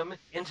turning them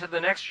into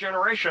the next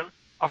generation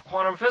of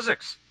quantum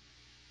physics.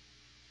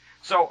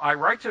 So I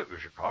write to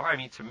Uzhikov. I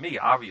mean, to me,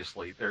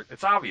 obviously,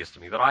 it's obvious to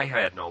me that I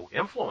had no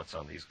influence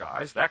on these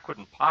guys. That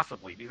couldn't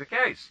possibly be the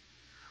case.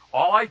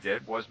 All I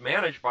did was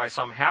manage by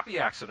some happy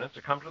accident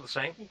to come to the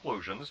same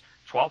conclusions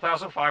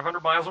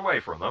 12,500 miles away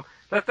from them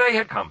that they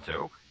had come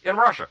to in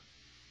Russia.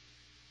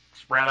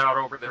 Spread out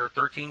over their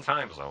 13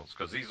 time zones,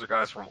 because these are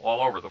guys from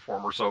all over the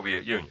former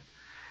Soviet Union.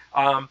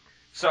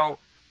 So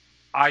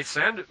I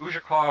send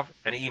Uzhikov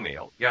an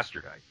email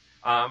yesterday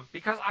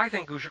because I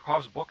think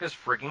Uzhikov's book is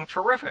frigging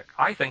terrific.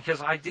 I think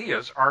his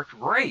ideas are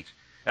great,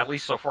 at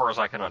least so far as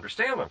I can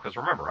understand them, because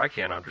remember, I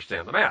can't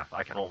understand the math.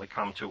 I can only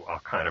come to a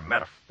kind of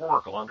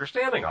metaphorical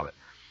understanding of it.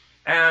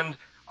 And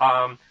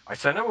I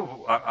send him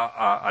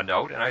a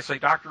note, and I say,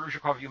 Dr.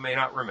 Uzhikov, you may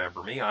not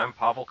remember me. I'm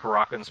Pavel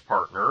Karakin's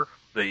partner,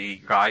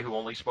 the guy who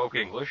only spoke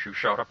English, who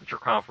showed up at your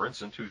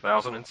conference in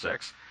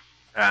 2006,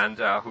 and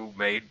who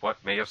made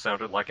what may have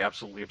sounded like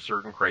absolutely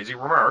absurd and crazy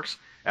remarks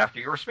after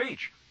your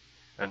speech.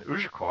 And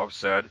Uzhikov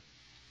said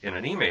in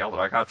an email that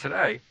I got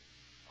today,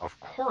 of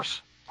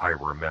course I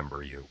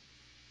remember you.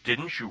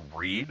 Didn't you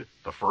read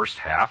the first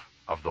half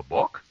of the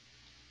book?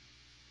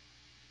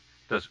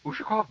 Does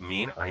Ushakov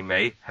mean I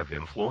may have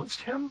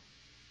influenced him?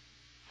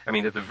 I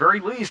mean, at the very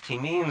least, he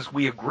means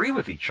we agree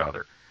with each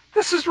other.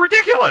 This is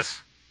ridiculous.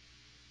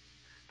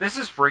 This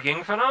is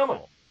frigging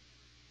phenomenal.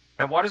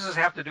 And what does this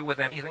have to do with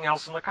anything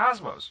else in the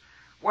cosmos?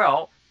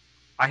 Well,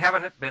 I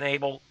haven't been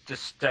able to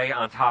stay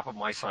on top of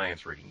my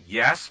science reading.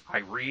 Yes, I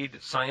read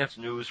science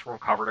news from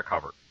cover to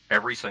cover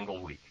every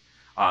single week.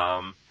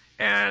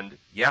 And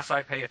yes,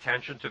 I pay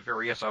attention to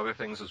various other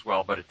things as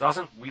well, but it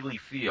doesn't really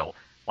feel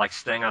like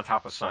staying on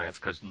top of science,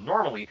 because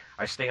normally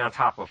I stay on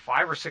top of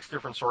 5 or 6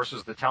 different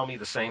sources that tell me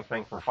the same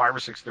thing from 5 or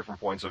 6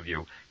 different points of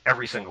view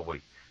every single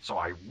week. So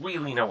I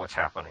really know what's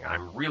happening.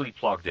 I'm really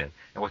plugged in.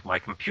 And with my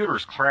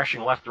computers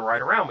crashing left and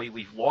right around me,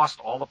 we've lost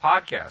all the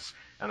podcasts,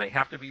 and they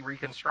have to be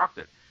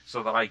reconstructed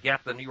so that I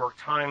get the New York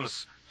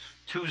Times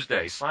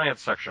Tuesday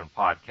Science Section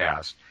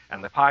podcast,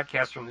 and the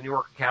podcast from the New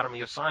York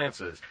Academy of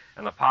Sciences,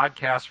 and the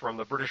podcast from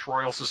the British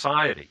Royal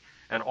Society,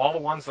 and all the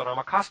ones that I'm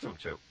accustomed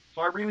to.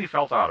 So I really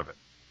felt out of it.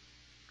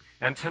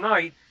 And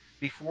tonight,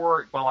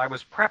 while I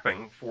was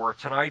prepping for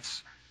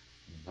tonight's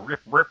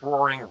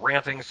rip-roaring,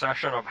 ranting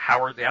session of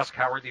Ask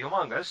Howard the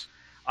Humongous,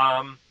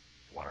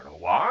 want to know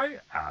why?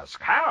 Ask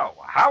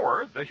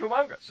Howard the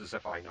Humongous, as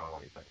if I know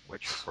anything,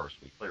 which, of course,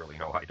 we clearly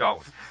know I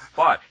don't.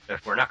 But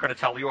if we're not going to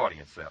tell the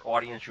audience that.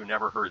 Audience, you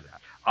never heard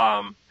that.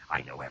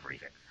 I know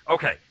everything.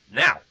 Okay,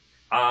 now,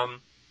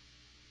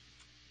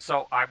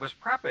 so I was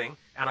prepping,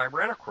 and I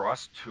ran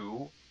across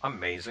 2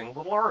 amazing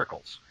little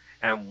articles.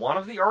 And one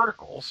of the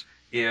articles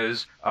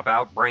is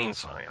about brain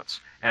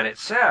science. And it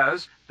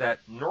says that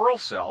neural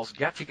cells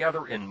get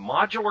together in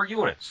modular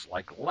units,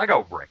 like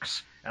Lego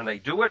bricks, and they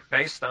do it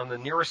based on the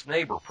nearest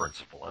neighbor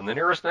principle. And the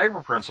nearest neighbor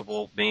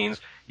principle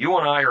means you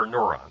and I are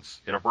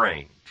neurons in a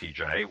brain,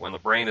 TJ, when the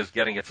brain is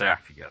getting its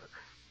act together.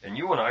 And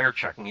you and I are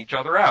checking each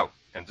other out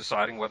and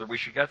deciding whether we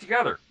should get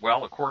together.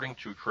 Well, according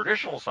to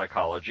traditional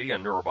psychology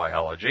and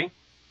neurobiology,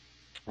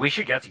 we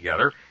should get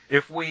together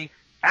if we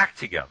act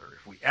together.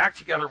 If we act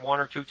together 1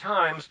 or 2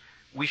 times,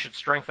 we should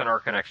strengthen our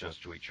connections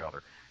to each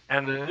other.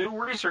 And the new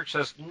research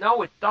says,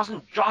 no, it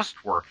doesn't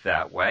just work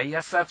that way.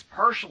 Yes, that's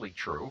partially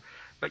true.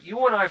 But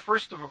you and I,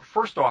 first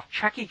off,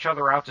 check each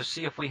other out to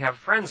see if we have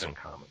friends in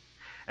common.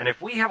 And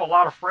if we have a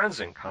lot of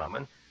friends in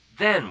common,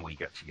 then we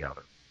get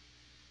together.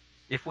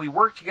 If we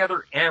work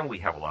together and we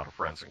have a lot of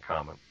friends in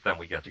common, then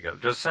we get together.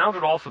 Does it sound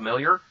at all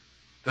familiar?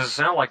 Does it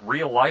sound like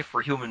real life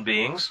for human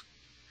beings?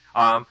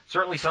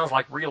 Certainly sounds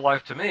like real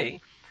life to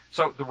me.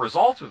 So the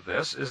result of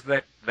this is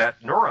that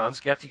neurons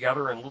get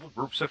together in little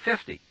groups of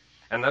 50.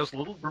 And those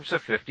little groups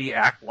of 50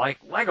 act like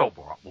Lego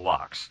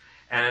blocks.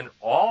 And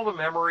all the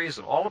memories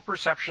and all the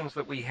perceptions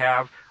that we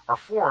have are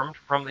formed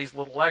from these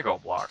little Lego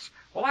blocks.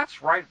 Well,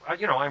 that's right.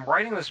 I'm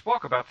writing this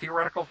book about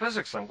theoretical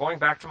physics. I'm going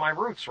back to my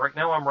roots. Right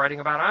now I'm writing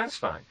about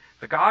Einstein.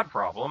 The God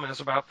problem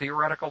is about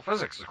theoretical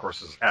physics, of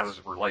course, as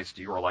it relates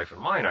to your life and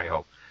mine, I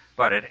hope.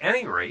 But at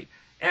any rate,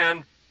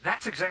 and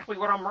that's exactly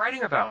what I'm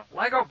writing about,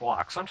 Lego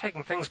blocks. I'm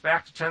taking things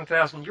back to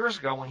 10,000 years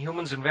ago when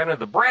humans invented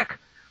the brick,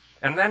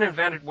 and then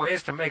invented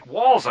ways to make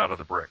walls out of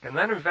the brick, and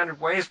then invented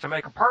ways to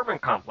make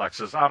apartment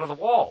complexes out of the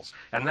walls,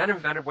 and then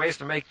invented ways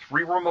to make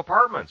 3-room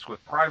apartments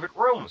with private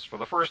rooms for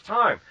the first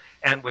time,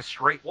 and with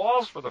straight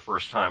walls for the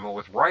first time, and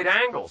with right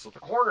angles at the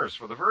corners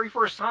for the very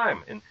first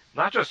time in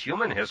not just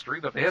human history,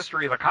 but the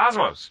history of the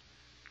cosmos.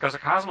 Because the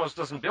cosmos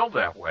doesn't build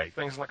that way.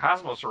 Things in the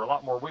cosmos are a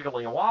lot more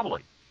wiggly and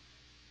wobbly.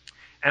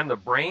 And the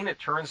brain, it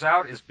turns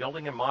out, is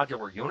building in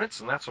modular units,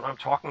 and that's what I'm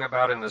talking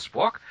about in this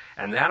book.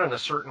 And that, in a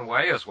certain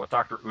way, is what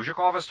Dr.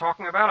 Ushakov is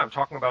talking about. I'm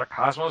talking about a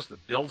cosmos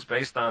that builds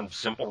based on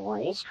simple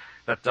rules,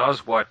 that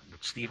does what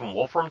Stephen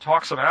Wolfram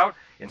talks about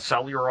in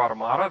Cellular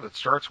Automata, that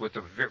starts with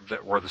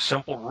the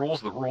simple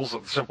rules,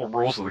 the simple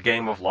rules of the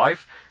game of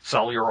life.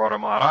 Cellular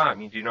Automata. I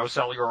mean, do you know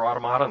Cellular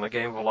Automata in the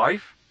game of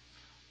life?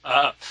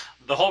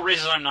 The whole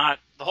reason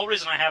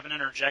I haven't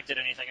interjected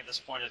anything at this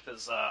point is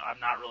because I'm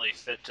not really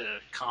fit to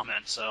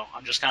comment. So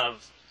I'm just kind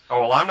of.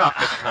 Oh well, I'm not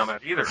fit to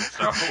comment either.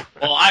 So.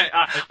 Well,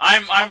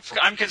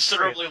 I'm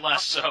considerably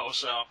less so.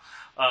 So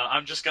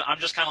I'm just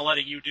kind of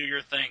letting you do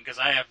your thing because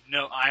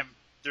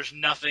there's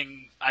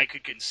nothing I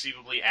could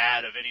conceivably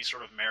add of any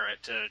sort of merit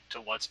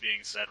to what's being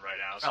said right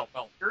now. So.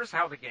 Well, here's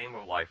how the game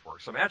of life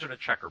works. Imagine a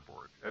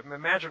checkerboard.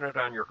 Imagine it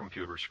on your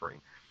computer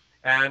screen.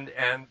 And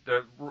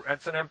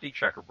it's an empty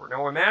checkerboard.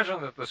 Now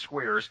imagine that the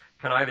squares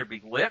can either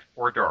be lit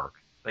or dark.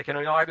 They can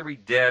either be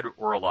dead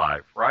or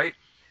alive, right?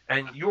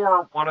 And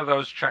you're one of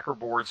those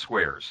checkerboard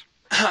squares.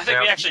 I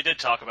think we actually did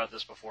talk about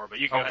this before, but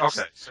you can go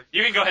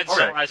ahead and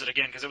summarize it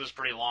again because it was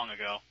pretty long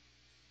ago.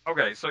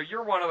 Okay, so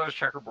you're one of those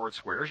checkerboard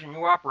squares, and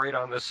you operate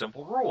on this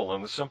simple rule.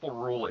 And the simple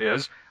rule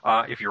is,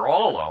 if you're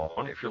all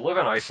alone, if you live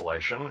in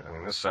isolation, I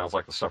mean, this sounds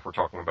like the stuff we're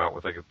talking about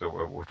with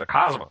the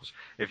cosmos.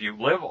 If you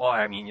live,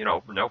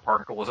 no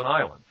particle is an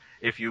island.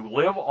 If you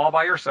live all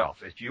by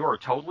yourself, if you are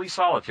totally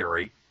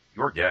solitary,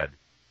 you're dead.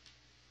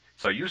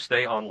 So you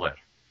stay unlit.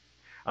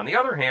 On the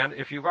other hand,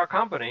 if you've got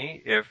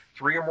company, if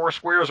 3 or more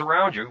squares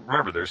around you,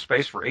 remember there's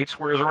space for 8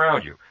 squares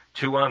around you,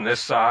 2 on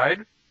this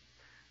side,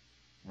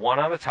 one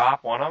on the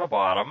top, one on the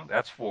bottom,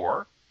 that's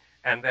 4,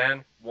 and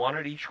then one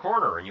at each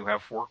corner, and you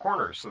have 4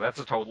 corners, so that's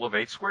a total of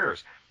 8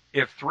 squares.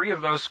 If 3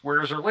 of those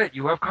squares are lit,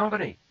 you have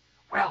company.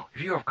 Well,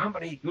 if you have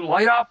company, you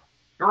light up,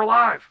 you're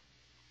alive.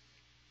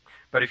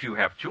 But if you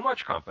have too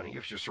much company,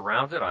 if you're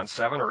surrounded on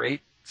 7 or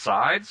 8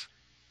 sides,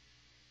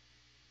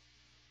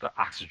 the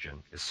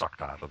oxygen is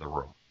sucked out of the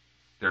room.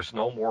 There's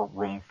no more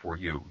room for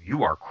you.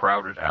 You are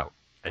crowded out,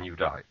 and you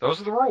die. Those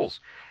are the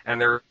rules.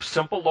 And they're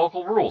simple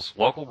local rules.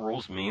 Local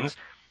rules means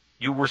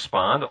you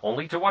respond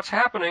only to what's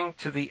happening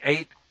to the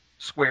 8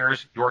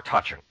 squares you're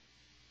touching.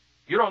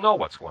 You don't know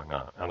what's going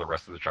on the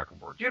rest of the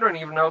checkerboard. You don't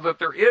even know that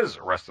there is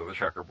a rest of the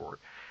checkerboard.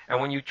 And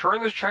when you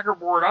turn this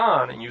checkerboard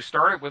on and you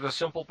start it with a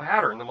simple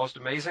pattern, the most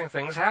amazing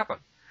things happen.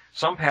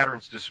 Some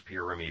patterns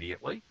disappear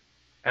immediately,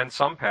 and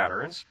some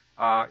patterns,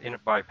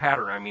 by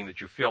pattern I mean that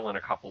you fill in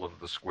a couple of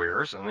the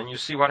squares, and then you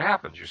see what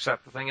happens. You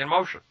set the thing in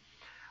motion.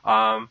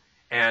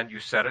 And you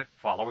set it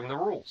following the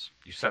rules.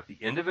 You set the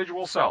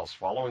individual cells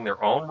following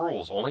their own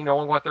rules, only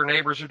knowing what their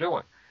neighbors are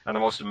doing. And the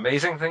most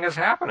amazing thing is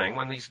happening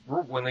when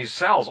these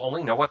cells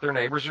only know what their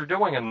neighbors are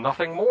doing and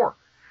nothing more.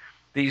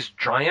 These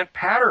giant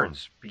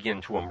patterns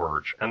begin to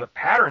emerge, and the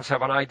patterns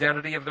have an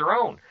identity of their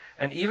own.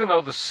 And even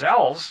though the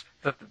cells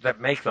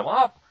that make them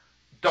up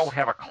don't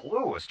have a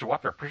clue as to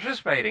what they're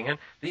participating in,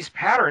 these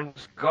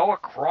patterns go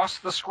across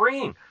the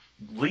screen,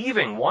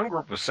 leaving one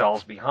group of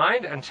cells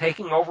behind and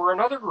taking over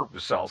another group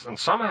of cells, and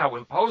somehow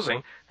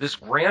imposing this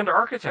grand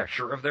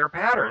architecture of their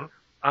pattern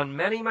on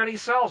many, many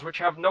cells which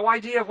have no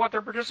idea of what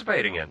they're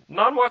participating in.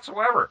 None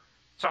whatsoever.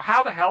 So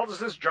how the hell does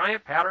this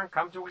giant pattern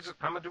come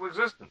into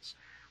existence?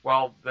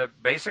 Well, the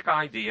basic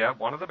idea,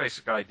 one of the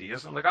basic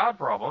ideas in the God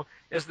problem,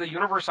 is the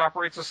universe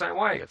operates the same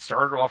way. It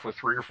started off with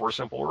 3 or 4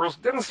 simple rules.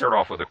 It didn't start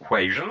off with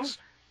equations.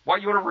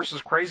 What universe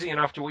is crazy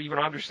enough to even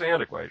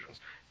understand equations?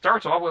 It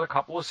starts off with a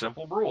couple of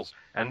simple rules.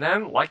 And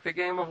then, like the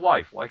game of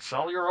life, like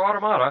cellular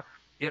automata,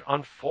 it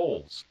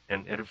unfolds,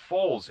 and it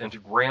folds into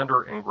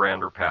grander and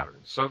grander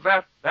patterns. So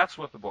that's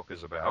what the book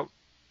is about.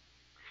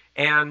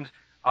 And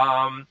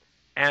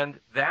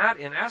that,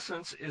 in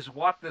essence, is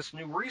what this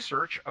new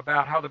research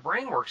about how the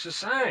brain works is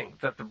saying,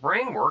 that the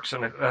brain works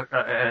and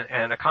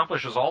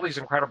accomplishes all these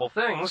incredible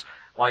things,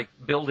 like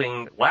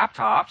building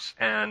laptops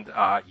and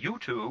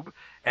YouTube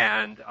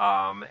and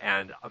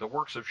the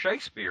works of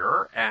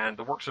Shakespeare and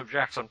the works of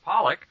Jackson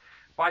Pollock,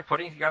 by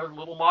putting together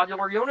little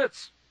modular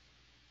units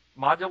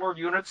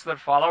that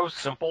follow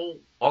simple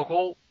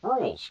local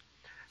rules.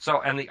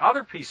 So, and the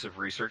other piece of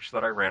research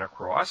that I ran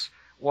across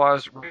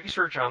was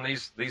research on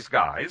these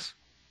guys,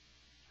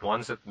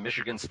 one's at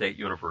Michigan State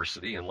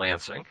University in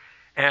Lansing,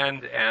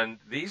 and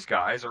these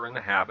guys are in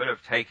the habit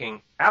of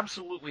taking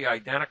absolutely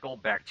identical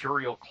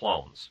bacterial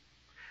clones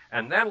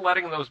and then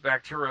letting those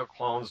bacterial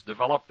clones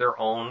develop their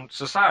own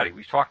society.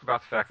 We've talked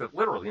about the fact that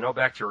literally no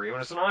bacterium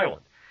is an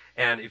island.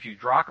 And if you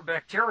drop a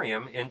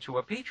bacterium into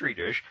a petri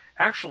dish,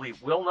 actually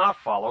it will not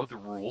follow the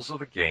rules of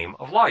the game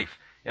of life.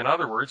 In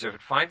other words, if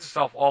it finds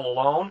itself all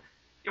alone,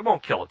 it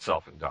won't kill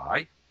itself and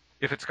die.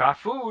 If it's got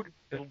food,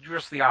 it'll do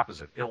just the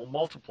opposite. It'll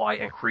multiply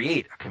and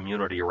create a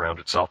community around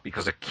itself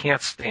because it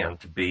can't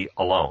stand to be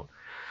alone.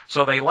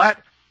 So they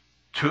let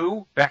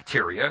 2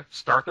 bacteria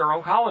start their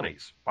own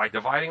colonies by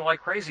dividing like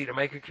crazy to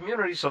make a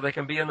community so they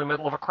can be in the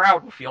middle of a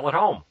crowd and feel at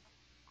home.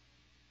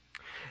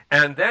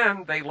 And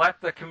then they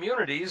let the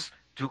communities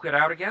duke it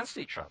out against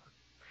each other.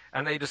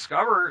 And they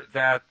discover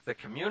that the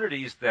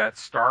communities that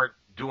start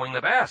doing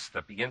the best,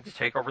 that begin to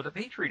take over the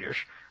petri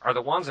dish, are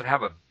the ones that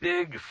have a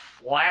big,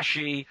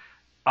 flashy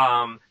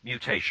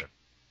mutation,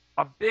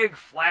 a big,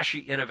 flashy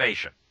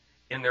innovation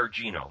in their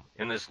genome,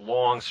 in this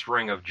long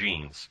string of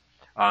genes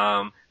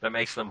that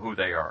makes them who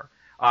they are.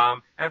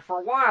 And for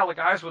a while, the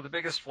guys with the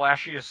biggest,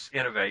 flashiest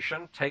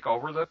innovation take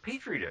over the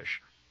petri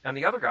dish. And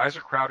the other guys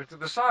are crowded to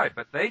the side.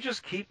 But they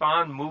just keep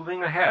on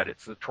moving ahead.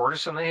 It's the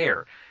tortoise and the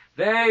hare.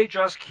 They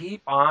just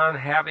keep on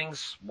having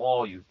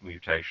small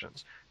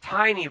mutations,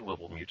 tiny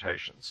little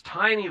mutations,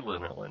 tiny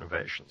little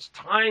innovations,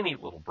 tiny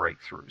little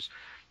breakthroughs.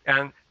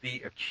 And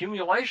the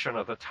accumulation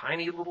of the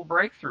tiny little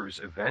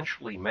breakthroughs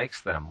eventually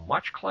makes them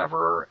much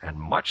cleverer and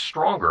much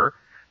stronger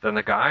than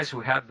the guys who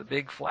had the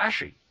big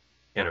flashy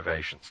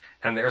innovations.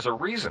 And there's a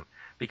reason.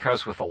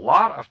 Because with a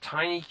lot of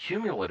tiny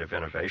cumulative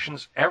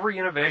innovations, every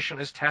innovation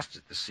is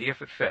tested to see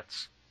if it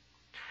fits.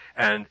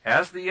 And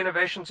as the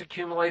innovations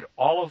accumulate,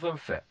 all of them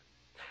fit.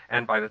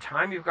 And by the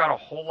time you've got a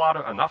whole lot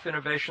of enough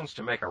innovations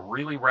to make a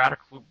really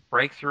radical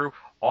breakthrough,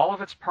 all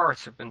of its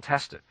parts have been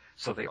tested.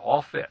 So they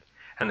all fit.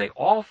 And they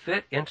all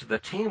fit into the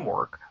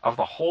teamwork of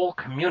the whole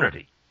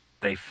community.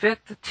 They fit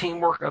the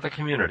teamwork of the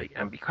community.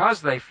 And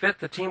because they fit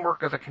the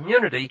teamwork of the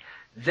community,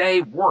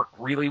 they work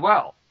really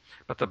well.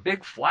 But the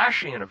big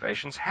flashy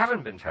innovations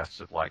haven't been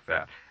tested like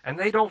that, and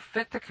they don't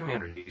fit the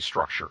community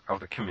structure of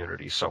the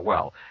community so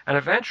well, and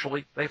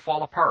eventually they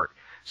fall apart.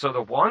 So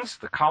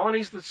the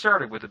colonies that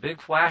started with the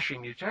big flashy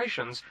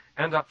mutations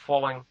end up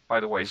falling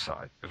by the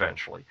wayside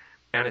eventually,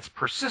 and it's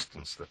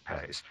persistence that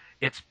pays.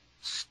 It's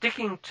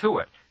sticking to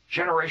it,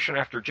 generation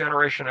after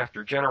generation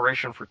after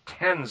generation for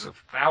tens of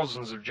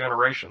thousands of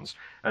generations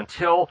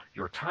until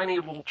your tiny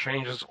little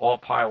changes all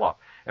pile up.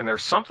 And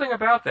there's something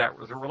about that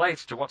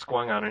relates to what's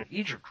going on in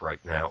Egypt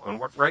right now and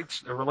what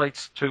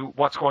relates to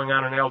what's going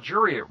on in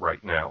Algeria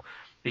right now.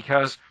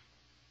 Because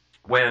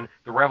when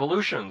the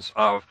revolutions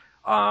of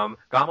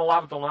Gamal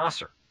Abdel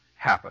Nasser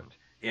happened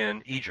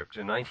in Egypt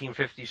in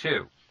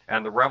 1952,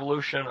 and the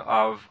revolution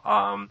of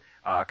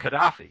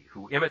Gaddafi,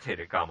 who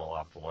imitated Gamal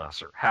Abdel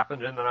Nasser,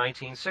 happened in the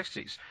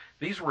 1960s.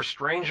 These were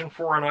strange and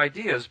foreign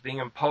ideas being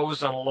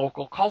imposed on a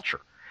local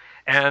culture.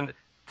 And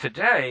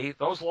today,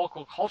 those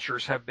local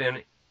cultures have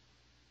been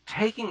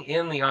taking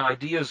in the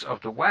ideas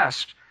of the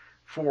West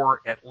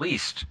for at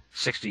least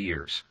 60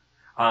 years.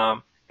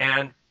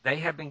 And they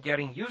have been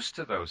getting used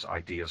to those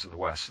ideas of the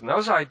West. And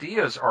those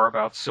ideas are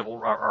about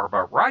are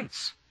about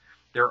rights.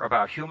 They're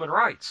about human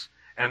rights.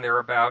 And they're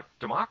about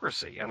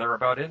democracy. And they're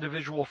about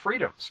individual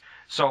freedoms.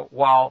 So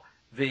while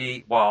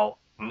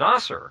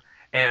Nasser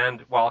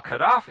and while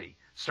Gaddafi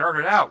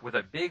started out with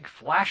a big,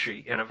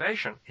 flashy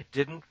innovation, it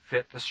didn't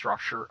fit the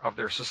structure of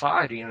their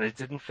society, and it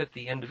didn't fit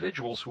the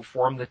individuals who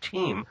formed the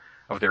team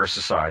of their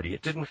society.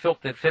 It didn't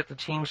fit the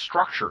team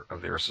structure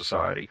of their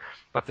society.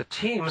 But the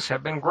teams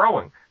have been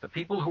growing. The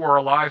people who are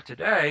alive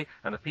today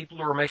and the people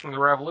who are making the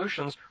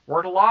revolutions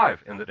weren't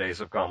alive in the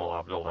days of Gamal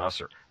Abdel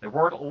Nasser. They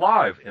weren't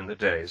alive in the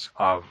days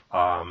of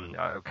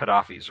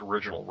Gaddafi's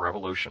original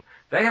revolution.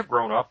 They have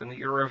grown up in the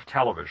era of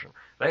television.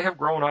 They have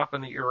grown up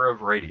in the era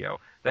of radio.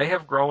 They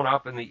have grown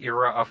up in the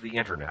era of the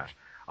internet.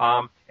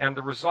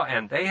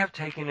 And they have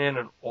taken in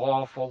an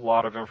awful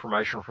lot of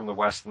information from the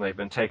West, and they've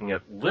been taking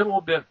it little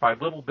bit by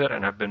little bit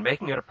and have been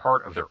making it a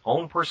part of their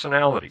own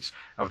personalities,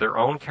 of their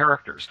own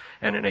characters.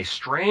 And in a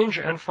strange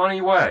and funny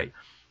way,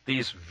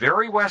 these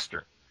very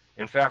Western,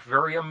 in fact,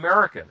 very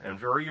American and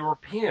very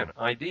European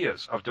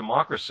ideas of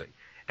democracy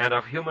and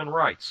of human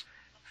rights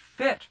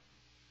fit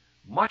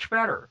much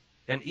better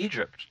in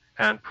Egypt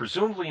and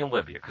presumably in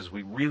Libya, because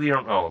we really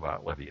don't know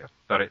about Libya,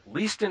 but at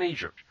least in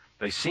Egypt,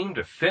 they seem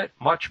to fit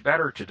much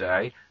better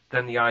today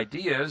than the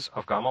ideas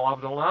of Gamal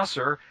Abdel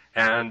Nasser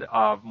and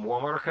of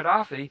Muammar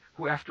Gaddafi,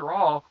 who, after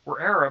all,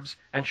 were Arabs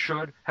and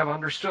should have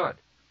understood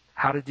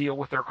how to deal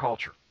with their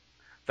culture.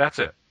 That's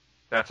it.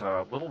 That's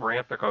a little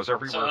rant that goes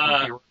everywhere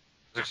from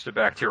physics to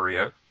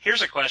bacteria.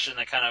 Here's a question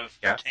that kind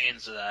of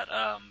pertains to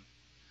that.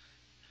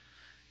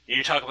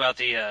 You talk about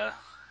the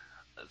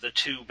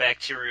two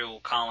bacterial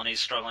colonies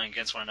struggling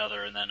against one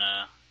another, and then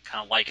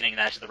kind of likening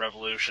that to the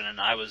revolution, and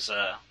I was,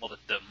 the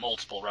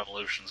multiple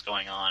revolutions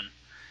going on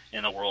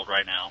in the world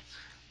right now.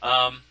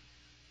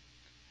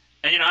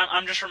 And,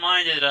 I'm just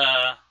reminded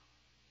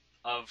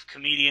of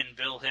comedian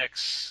Bill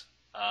Hicks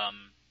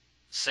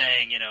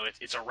saying,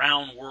 it's a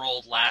round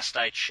world last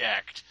I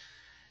checked.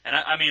 And,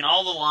 I mean,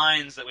 all the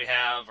lines that we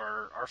have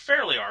are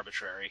fairly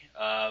arbitrary,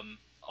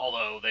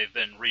 although they've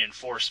been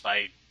reinforced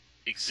by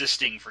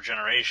existing for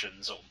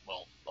generations,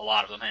 well, a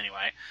lot of them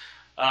anyway.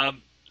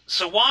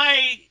 So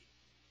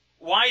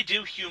why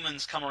do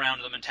humans come around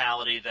to the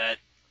mentality that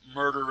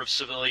murder of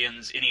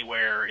civilians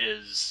anywhere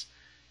is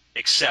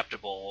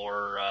acceptable,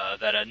 or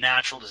that a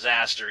natural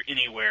disaster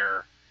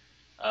anywhere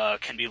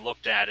can be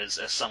looked at as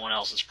someone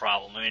else's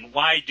problem? I mean,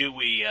 why do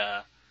we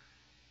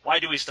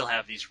still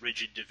have these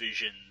rigid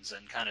divisions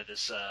and kind of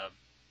this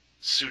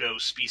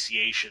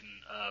pseudo-speciation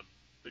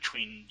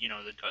between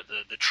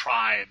the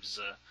tribes?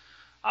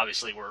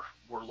 Obviously,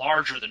 we're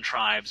larger than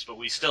tribes, but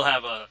we still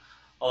have a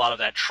lot of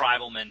that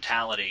tribal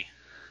mentality.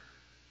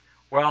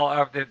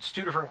 Well, it's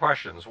two different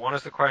questions. One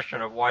is the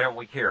question of why don't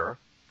we care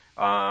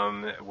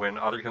when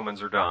other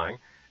humans are dying,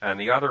 and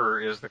the other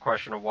is the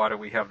question of why do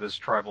we have this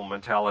tribal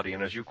mentality,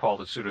 and as you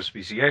called it,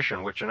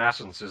 pseudo-speciation, which in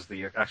essence is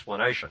the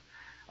explanation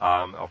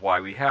of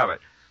why we have it.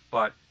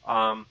 But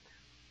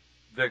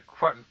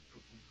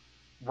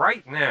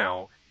right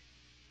now,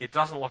 it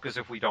doesn't look as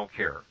if we don't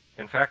care.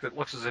 In fact, it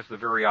looks as if the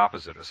very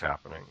opposite is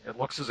happening. It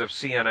looks as if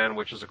CNN,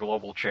 which is a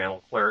global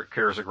channel,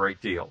 cares a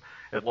great deal.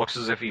 It looks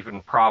as if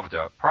even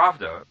Pravda,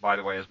 by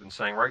the way, has been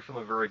saying right from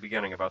the very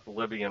beginning about the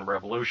Libyan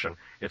revolution,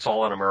 it's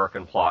all an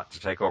American plot to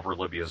take over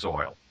Libya's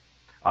oil.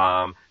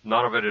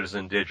 None of it is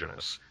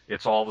indigenous.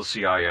 It's all the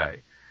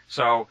CIA.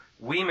 So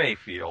we may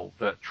feel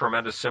the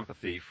tremendous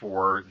sympathy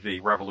for the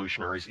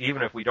revolutionaries,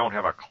 even if we don't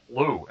have a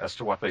clue as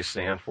to what they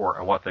stand for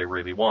and what they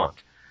really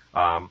want.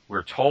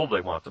 We're told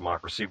they want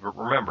democracy, but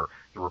remember,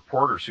 the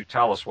reporters who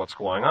tell us what's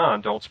going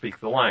on don't speak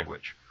the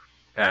language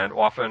and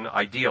often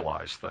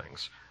idealize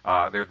things.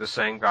 They're the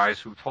same guys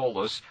who told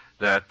us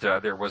that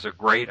there was a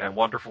great and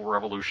wonderful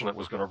revolution that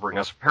was going to bring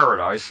us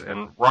paradise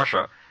in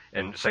Russia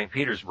in St.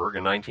 Petersburg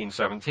in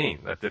 1917.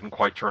 That didn't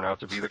quite turn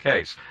out to be the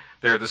case.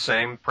 They're the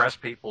same press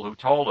people who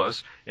told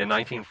us in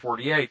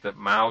 1948 that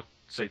Mao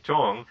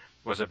Zedong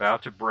was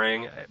about to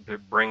bring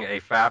a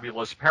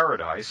fabulous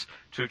paradise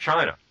to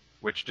China,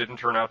 which didn't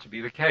turn out to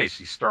be the case.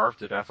 He starved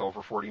to death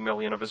over 40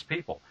 million of his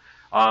people.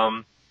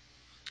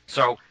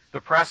 So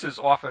the press is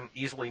often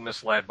easily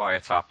misled by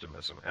its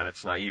optimism and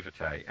its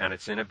naivete and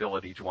its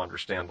inability to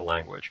understand the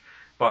language.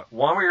 But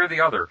one way or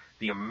the other,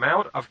 the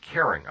amount of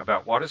caring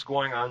about what is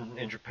going on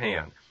in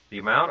Japan the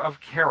amount of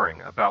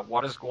caring about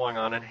what is going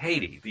on in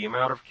Haiti, the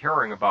amount of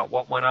caring about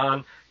what went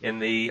on in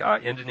the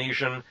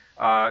Indonesian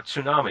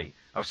tsunami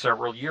of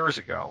several years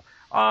ago,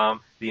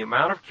 the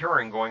amount of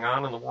caring going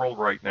on in the world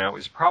right now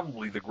is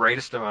probably the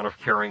greatest amount of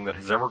caring that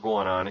has ever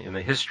gone on in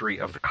the history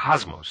of the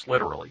cosmos,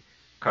 literally.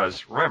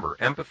 Because remember,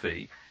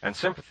 empathy and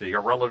sympathy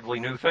are relatively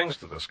new things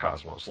to this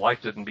cosmos.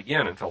 Life didn't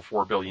begin until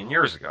 4 billion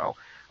years ago.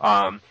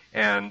 And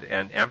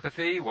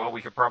empathy, well,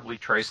 we could probably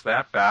trace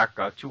that back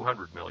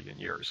 200 million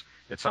years.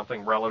 It's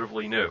something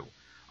relatively new.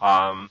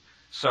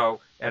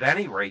 So at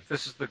any rate,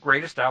 this is the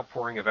greatest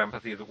outpouring of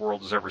empathy the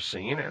world has ever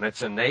seen, and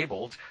it's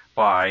enabled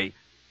by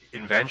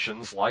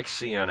inventions like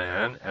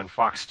CNN and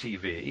Fox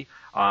TV,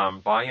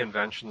 by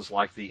inventions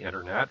like the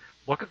Internet.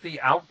 Look at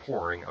the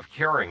outpouring of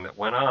caring that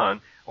went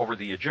on over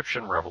the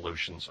Egyptian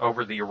revolutions,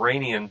 over the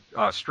Iranian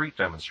street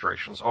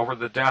demonstrations, over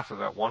the death of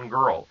that one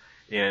girl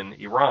in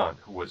Iran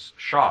who was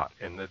shot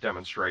in the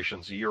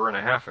demonstrations a year and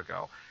a half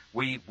ago.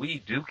 We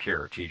do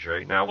care,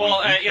 TJ. Now,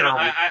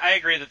 I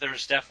agree that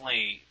there's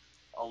definitely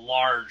a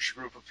large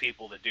group of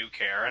people that do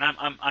care, and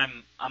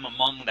I'm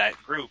among that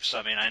group. So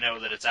I mean, I know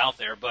that it's out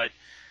there, but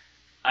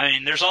I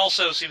mean, there's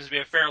also seems to be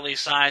a fairly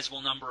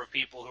sizable number of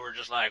people who are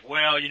just like,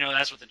 well,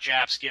 that's what the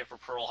Japs get for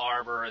Pearl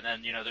Harbor, and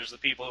then there's the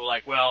people who are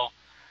like, well,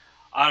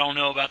 I don't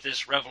know about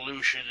this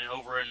revolution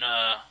over in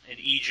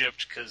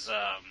Egypt because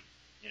I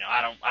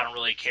don't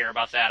really care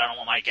about that. I don't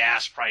want my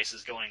gas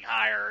prices going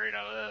higher.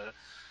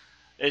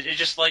 It's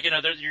just like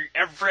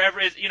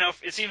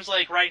it seems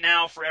like right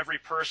now for every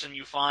person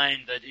you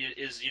find that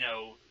is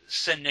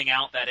sending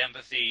out that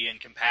empathy and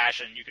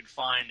compassion, you can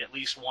find at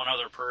least one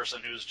other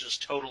person who's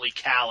just totally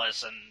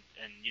callous and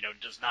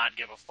does not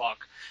give a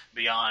fuck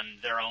beyond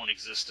their own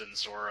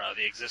existence or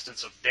the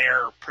existence of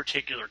their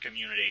particular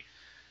community.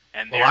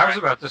 And well, I was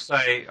about to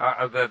say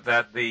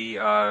that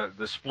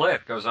the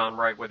split goes on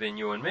right within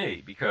you and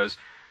me, because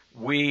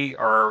we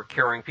are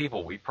caring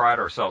people. We pride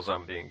ourselves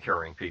on being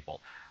caring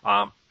people.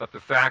 But the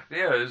fact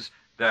is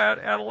that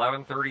at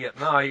 11:30 at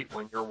night,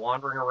 when you're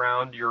wandering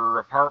around your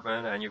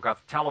apartment and you've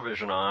got the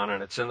television on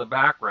and it's in the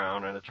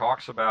background and it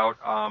talks about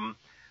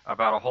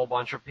a whole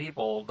bunch of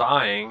people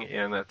dying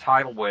in the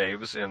tidal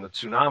waves in the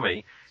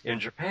tsunami in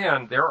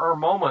Japan, there are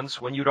moments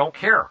when you don't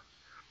care.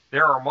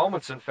 There are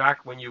moments, in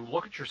fact, when you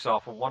look at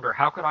yourself and wonder,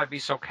 how could I be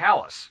so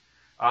callous?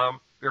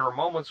 There are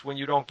moments when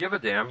you don't give a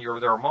damn.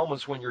 There are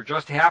moments when you're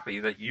just happy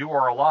that you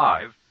are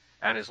alive,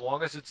 and as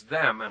long as it's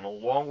them and a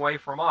long way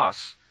from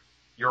us,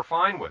 you're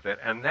fine with it.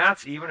 And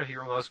that's even if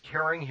you're the most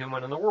caring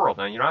human in the world.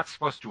 Now, you're not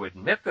supposed to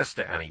admit this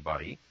to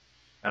anybody,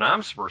 and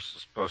I'm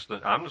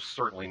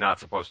certainly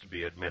not supposed to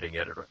be admitting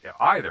it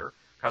either,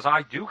 because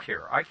I do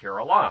care. I care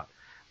a lot.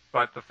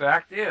 But the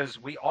fact is,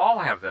 we all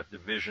have that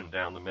division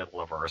down the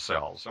middle of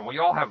ourselves, and we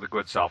all have the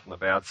good self and the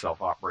bad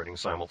self operating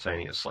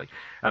simultaneously.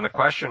 And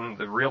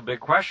the real big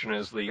question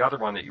is the other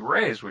one that you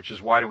raised, which is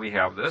why do we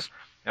have this,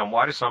 and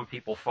why do some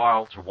people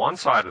fall to one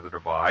side of the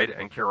divide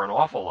and care an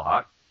awful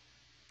lot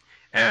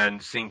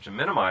and seem to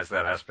minimize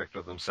that aspect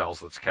of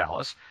themselves that's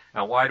callous,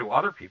 and why do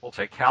other people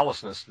take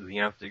callousness to the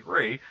nth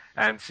degree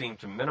and seem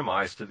to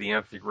minimize to the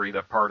nth degree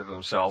that part of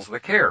themselves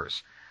that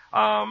cares?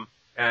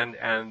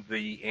 And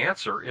the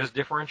answer is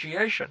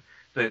differentiation.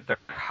 The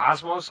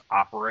cosmos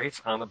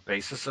operates on the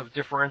basis of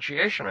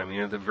differentiation. I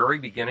mean, at the very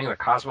beginning, the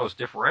cosmos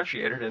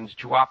differentiated into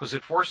two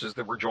opposite forces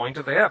that were joined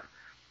to the hip,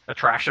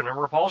 attraction and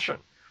repulsion.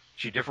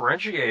 She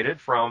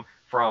differentiated from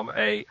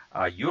a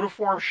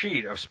uniform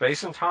sheet of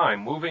space and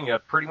time moving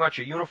at pretty much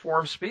a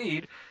uniform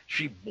speed.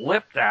 She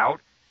blipped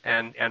out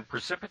and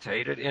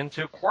precipitated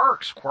into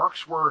quarks.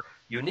 Quarks were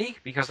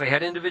unique because they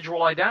had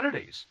individual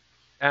identities.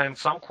 And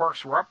some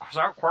quarks were up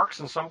quarks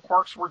and some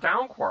quarks were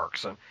down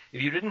quarks. And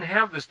if you didn't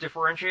have this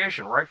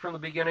differentiation right from the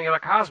beginning of the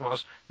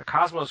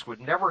cosmos would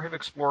never have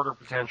explored her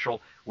potential,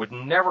 would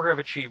never have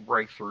achieved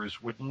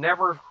breakthroughs, would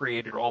never have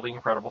created all the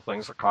incredible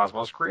things the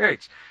cosmos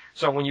creates.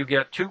 So when you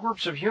get two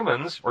groups of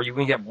humans, or you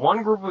can get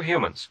one group of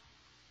humans,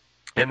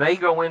 and they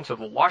go into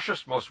the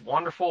luscious, most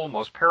wonderful,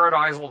 most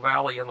paradisal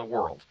valley in the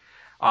world,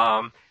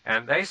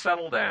 and they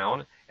settle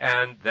down,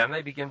 and then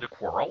they begin to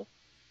quarrel,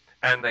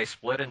 and they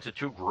split into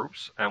two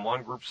groups, and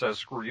one group says,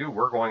 screw you,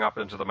 we're going up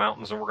into the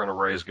mountains and we're going to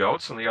raise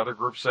goats, and the other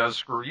group says,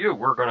 screw you,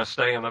 we're going to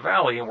stay in the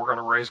valley and we're going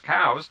to raise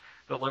cows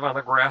that live on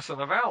the grass in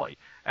the valley.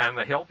 And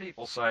the hill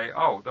people say,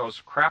 oh, those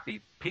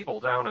crappy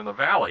people down in the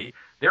valley,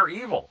 they're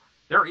evil.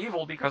 They're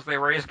evil because they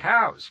raise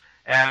cows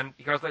and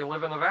because they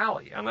live in the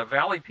valley. And the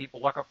valley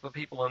people look up the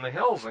people in the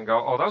hills and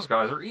go, oh, those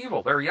guys are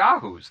evil. They're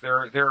yahoos.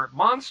 They're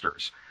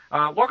monsters.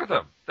 Look at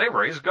them. They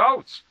raise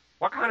goats.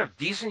 What kind of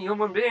decent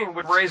human being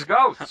would raise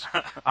goats?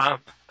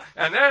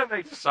 And then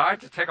they decide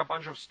to take a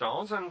bunch of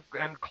stones and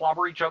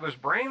clobber each other's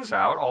brains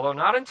out, although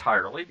not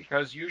entirely,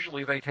 because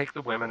usually they take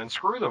the women and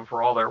screw them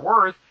for all they're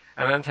worth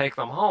and then take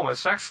them home as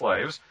sex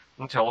slaves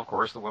until, of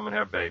course, the women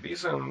have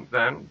babies, and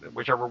then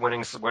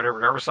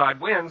whichever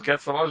side wins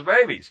gets the most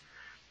babies.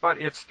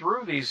 But it's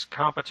through these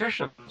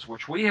competitions,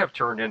 which we have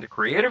turned into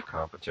creative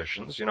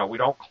competitions. We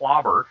don't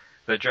clobber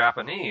the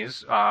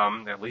Japanese,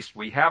 at least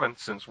we haven't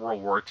since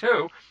World War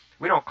II.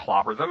 We don't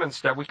clobber them.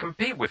 Instead, we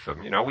compete with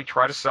them. We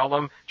try to sell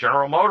them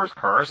General Motors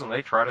cars, and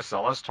they try to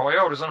sell us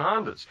Toyotas and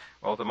Hondas.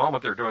 Well, at the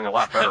moment, they're doing a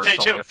lot better. They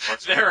do.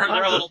 They're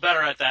a little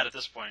better at that at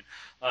this point.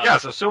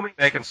 Yes, assuming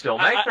they can still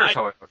make their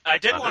Toyotas. I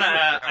did want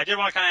to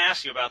kind of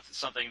ask you about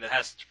something that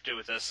has to do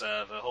with this,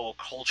 the whole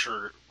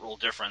cultural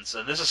difference.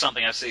 And this is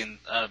something I've seen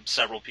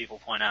several people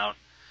point out.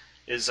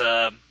 Is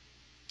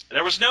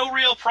there was no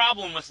real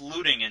problem with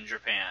looting in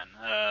Japan.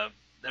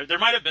 There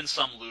might have been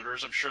some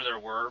looters, I'm sure there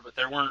were, but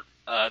there weren't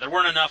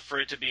enough for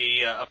it to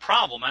be a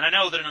problem. And I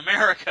know that in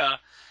America,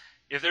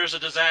 if there's a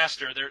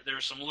disaster,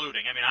 there's some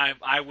looting. I mean,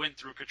 I went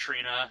through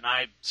Katrina and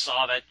I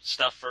saw that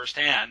stuff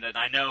firsthand, and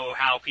I know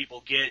how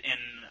people get in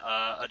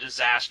a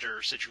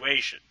disaster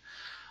situation.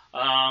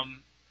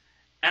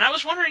 And I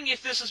was wondering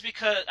if this is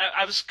because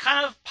I was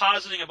kind of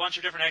positing a bunch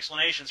of different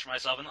explanations for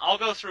myself, and I'll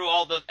go through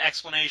all the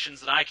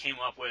explanations that I came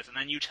up with, and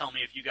then you tell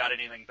me if you got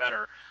anything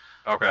better.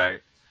 Okay.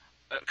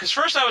 Because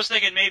first I was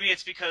thinking maybe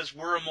it's because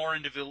we're more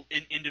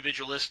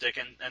individualistic,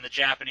 and the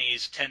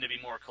Japanese tend to be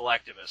more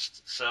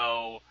collectivist.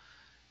 So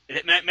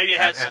maybe it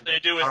has something to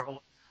do with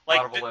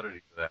like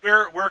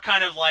we're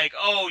kind of like,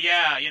 oh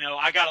yeah,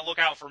 I got to look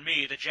out for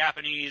me. The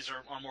Japanese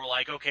are more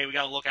like, okay, we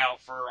got to look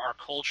out for our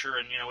culture,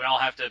 and we all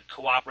have to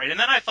cooperate. And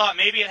then I thought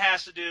maybe it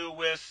has to do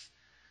with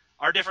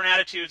our different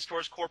attitudes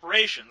towards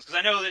corporations, because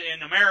I know that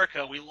in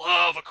America we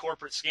love a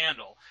corporate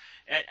scandal.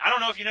 I don't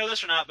know if you know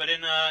this or not, but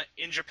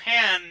in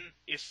Japan,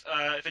 if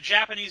a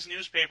Japanese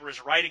newspaper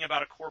is writing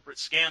about a corporate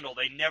scandal,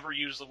 they never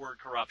use the word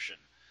corruption.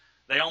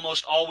 They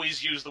almost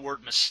always use the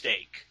word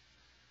mistake.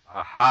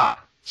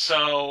 Aha.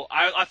 So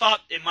I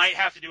thought it might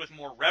have to do with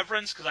more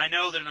reverence, because I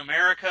know that in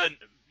America,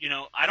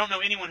 I don't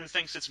know anyone who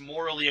thinks it's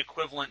morally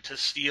equivalent to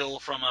steal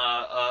from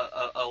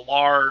a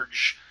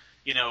large,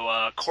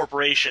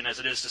 corporation as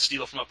it is to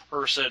steal from a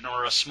person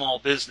or a small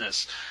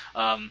business.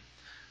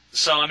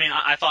 So, I mean,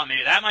 I thought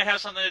maybe that might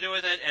have something to do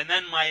with it. And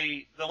then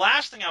the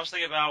last thing I was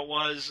thinking about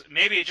was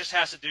maybe it just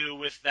has to do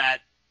with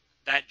that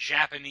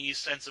Japanese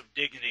sense of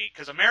dignity.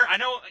 Because I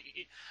know,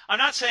 I'm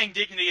not saying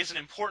dignity isn't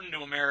important to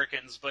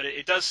Americans, but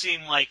it does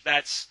seem like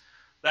that's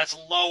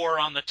lower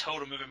on the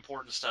totem of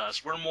importance to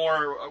us. We're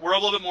a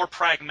little bit more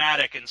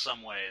pragmatic in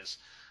some ways.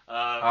 In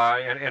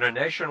a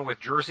nation with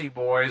Jersey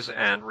Boys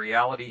and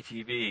reality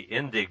TV,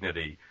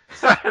 indignity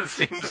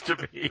seems to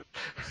be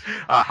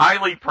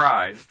highly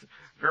prized.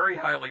 Very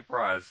highly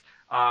prized.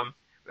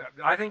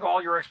 I think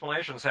all your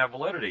explanations have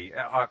validity.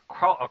 A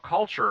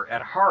culture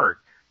at heart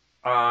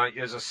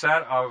is a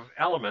set of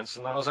elements,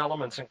 and those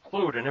elements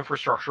include an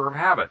infrastructure of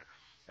habit.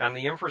 And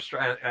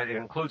it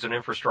includes an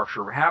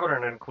infrastructure of habit,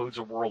 and it includes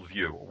a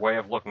worldview, a way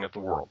of looking at the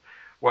world.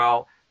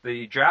 Well,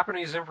 the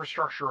Japanese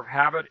infrastructure of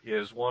habit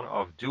is one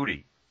of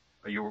duty.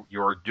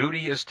 Your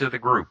duty is to the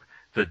group.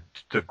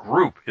 The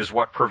group is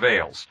what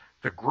prevails.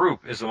 The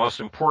group is the most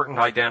important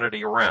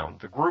identity around.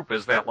 The group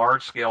is that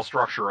large-scale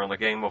structure on the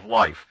game of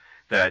life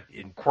that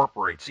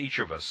incorporates each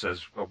of us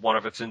as one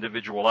of its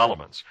individual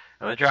elements.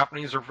 And the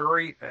Japanese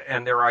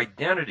and their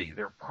identity,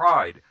 their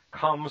pride,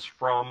 comes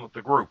from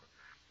the group.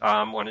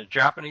 When a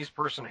Japanese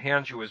person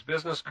hands you his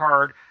business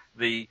card,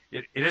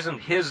 it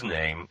isn't his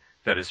name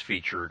that is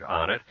featured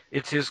on it.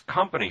 It's his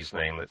company's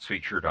name that's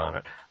featured on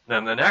it.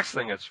 Then the next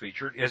thing that's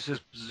featured is his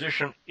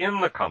position in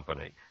the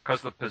company,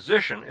 because the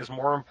position is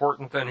more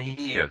important than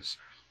he is.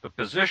 The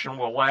position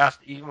will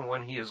last even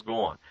when he is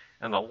gone.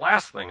 And the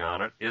last thing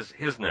on it is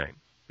his name,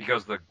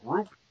 because the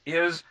group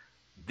is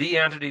the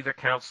entity that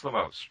counts the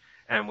most.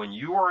 And when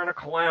you are in a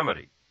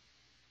calamity,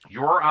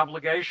 your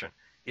obligation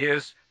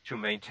is to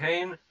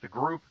maintain the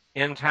group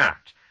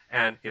intact.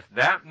 And if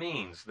that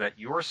means that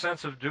your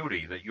sense of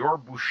duty, that your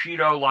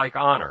Bushido-like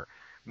honor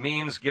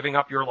means giving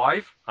up your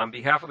life on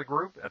behalf of the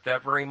group at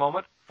that very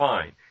moment,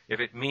 fine.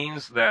 If it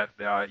means that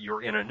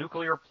you're in a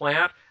nuclear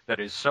plant that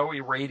is so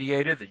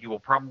irradiated that you will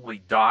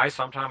probably die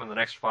sometime in the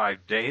next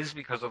 5 days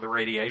because of the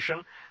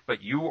radiation,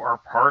 but you are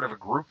part of a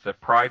group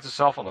that prides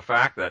itself on the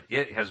fact that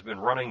it has been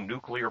running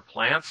nuclear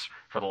plants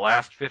for the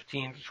last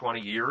 15 to 20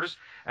 years,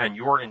 and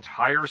your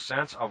entire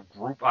sense of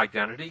group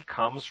identity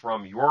comes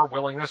from your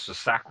willingness to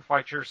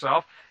sacrifice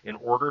yourself in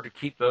order to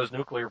keep those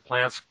nuclear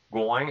plants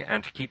going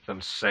and to keep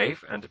them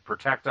safe and to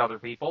protect other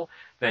people,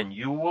 then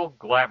you will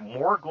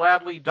more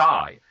gladly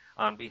die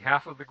on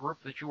behalf of the group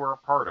that you are a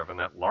part of and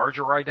that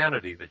larger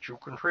identity that you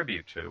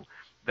contribute to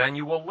than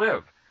you will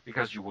live,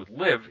 because you would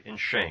live in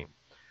shame.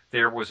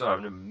 There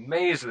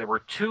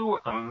were two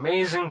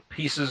amazing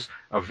pieces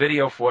of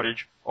video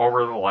footage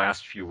over the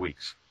last few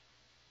weeks.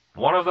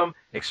 One of them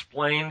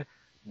explained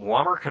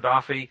Muammar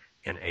Gaddafi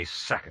in a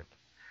second.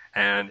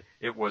 And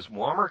it was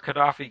Muammar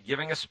Gaddafi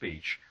giving a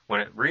speech when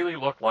it really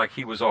looked like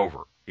he was over.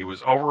 He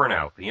was over and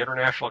out. The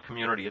international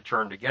community had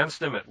turned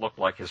against him. It looked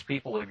like his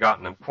people had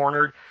gotten him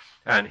cornered.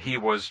 And he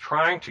was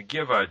trying to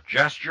give a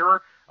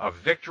gesture, a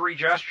victory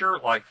gesture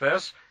like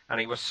this. And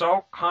he was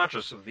so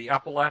conscious of the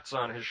epaulets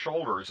on his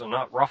shoulders and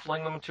not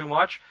ruffling them too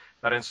much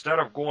that instead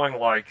of going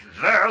like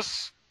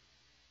this,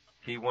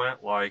 he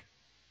went like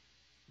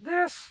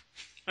this.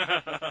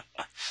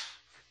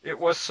 It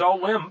was so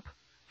limp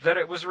that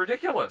it was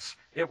ridiculous.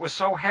 It was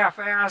so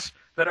half-assed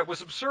that it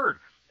was absurd.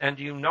 And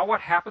do you know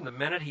what happened the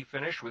minute he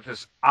finished with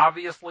this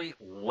obviously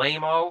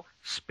lame-o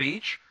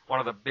speech, one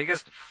of the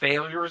biggest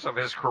failures of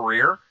his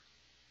career?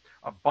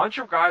 A bunch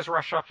of guys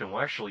rushed up to him.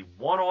 Well, actually,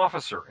 one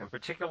officer in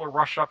particular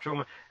rushed up to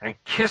him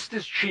and kissed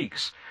his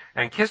cheeks,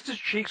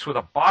 with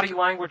a body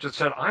language that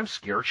said, I'm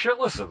scared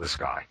shitless of this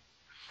guy.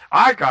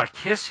 I got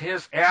to kiss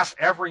his ass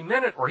every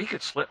minute or he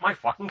could slit my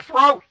fucking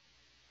throat.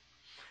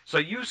 So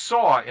you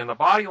saw in the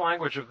body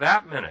language of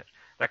that minute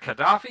that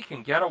Gaddafi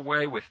can get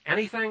away with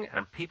anything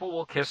and people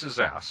will kiss his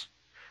ass.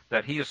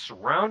 That he is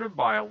surrounded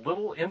by a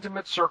little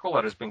intimate circle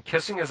that has been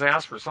kissing his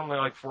ass for something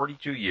like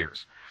 42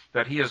 years.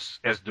 That he is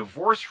as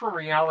divorced from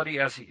reality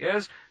as he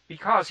is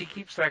because he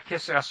keeps that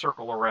kiss-ass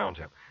circle around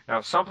him.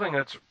 Now, something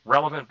that's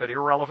relevant but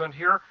irrelevant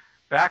here,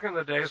 back in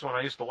the days when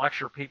I used to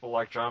lecture people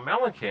like John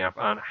Mellencamp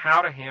on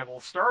how to handle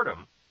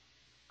stardom,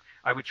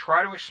 I would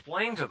try to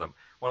explain to them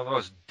one of the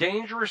most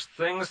dangerous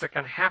things that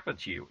can happen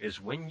to you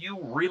is when you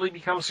really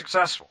become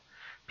successful.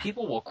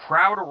 People will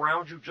crowd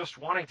around you just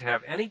wanting to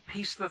have any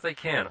piece that they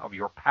can of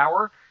your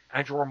power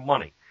and your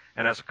money.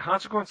 And as a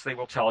consequence, they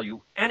will tell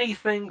you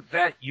anything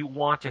that you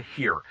want to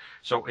hear.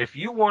 So if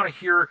you want to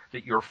hear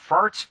that your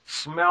farts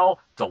smell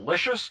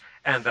delicious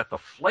and that the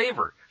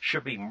flavor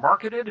should be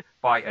marketed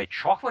by a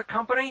chocolate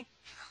company,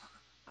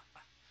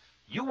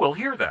 you will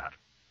hear that.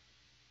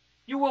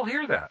 You will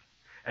hear that.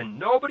 And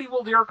nobody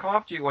will dare come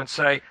up to you and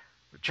say,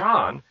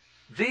 John,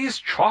 these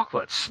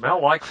chocolates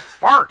smell like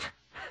fart.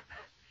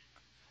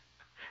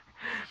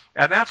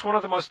 And that's one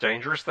of the most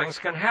dangerous things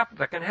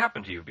that can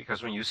happen to you,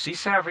 because when you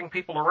cease having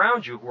people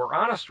around you who are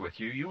honest with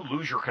you, you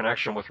lose your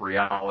connection with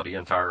reality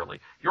entirely.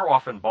 You're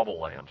off in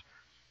bubble land.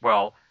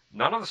 Well,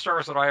 none of the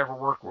stars that I ever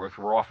worked with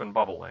were off in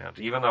bubble land.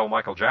 Even though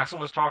Michael Jackson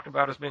was talked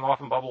about as being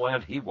off in bubble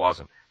land, he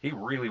wasn't. He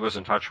really was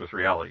in touch with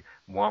reality.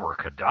 Muammar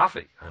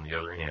Gaddafi, on the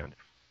other hand,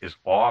 is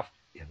off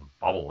in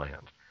bubble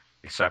land.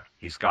 Except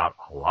he's got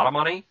a lot of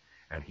money,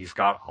 and he's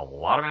got a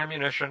lot of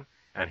ammunition,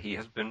 and he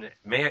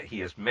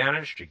has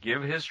managed to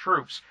give his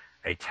troops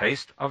a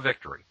taste of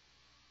victory.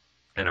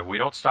 And if we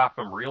don't stop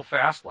him real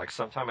fast, like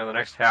sometime in the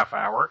next half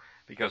hour,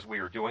 because we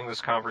are doing this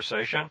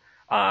conversation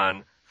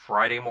on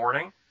Friday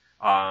morning,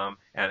 and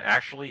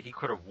actually he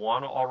could have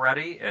won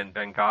already in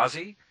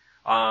Benghazi,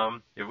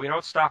 if we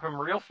don't stop him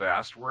real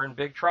fast, we're in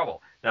big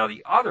trouble. Now,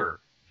 the other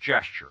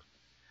gesture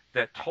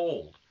that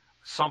told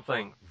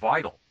something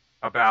vital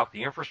about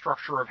the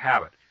infrastructure of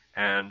habit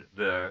and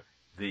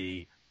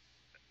the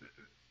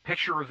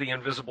picture of the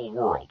invisible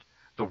world,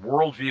 the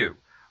worldview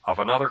of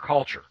another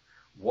culture,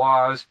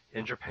 was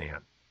in Japan.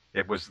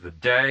 It was the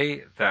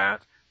day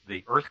that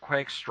the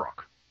earthquake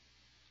struck,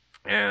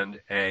 and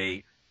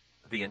the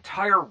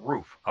entire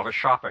roof of a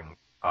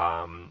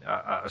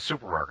a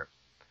supermarket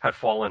had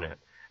fallen in,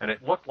 and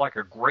it looked like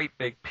a great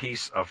big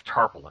piece of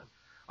tarpaulin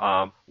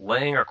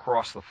laying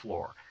across the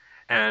floor.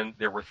 And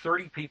there were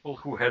 30 people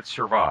who had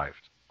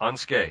survived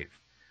unscathed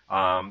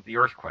the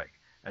earthquake.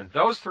 And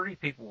those 30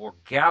 people were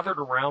gathered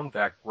around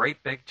that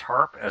great big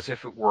tarp as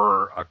if it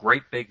were a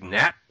great big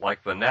net,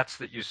 like the nets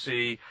that you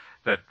see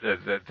that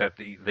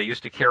they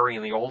used to carry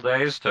in the old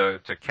days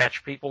to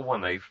catch people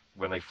when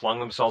they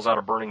flung themselves out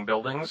of burning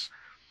buildings.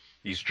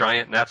 These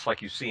giant nets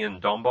like you see in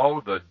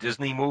Dumbo, the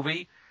Disney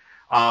movie.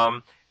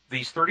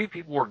 These 30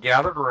 people were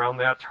gathered around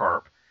that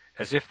tarp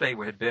as if they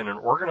had been an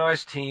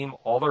organized team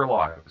all their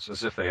lives,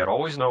 as if they had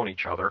always known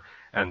each other,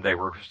 and they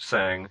were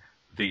saying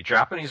the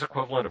Japanese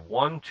equivalent of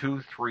 1,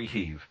 2, 3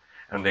 heave.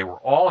 And they were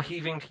all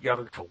heaving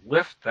together to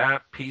lift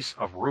that piece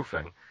of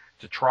roofing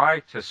to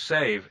try to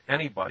save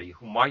anybody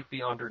who might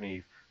be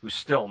underneath, who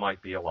still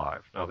might be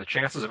alive. Now, the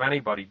chances of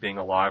anybody being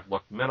alive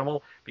looked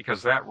minimal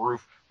because that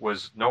roof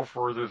was no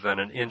further than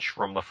an inch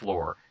from the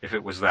floor, if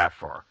it was that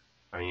far.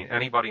 I mean,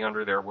 anybody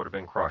under there would have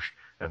been crushed,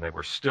 and they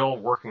were still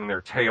working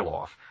their tail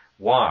off.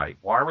 Why?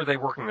 Why were they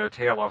working their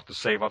tail off to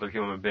save other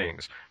human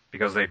beings?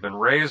 Because they've been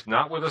raised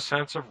not with a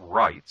sense of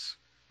rights,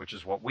 which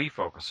is what we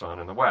focus on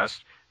in the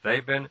West.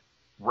 They've been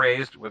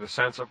raised with a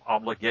sense of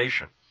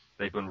obligation.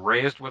 They've been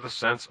raised with a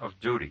sense of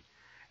duty.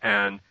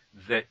 And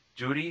that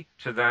duty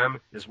to them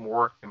is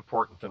more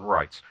important than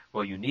rights.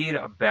 Well, you need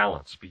a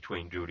balance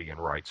between duty and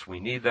rights. We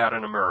need that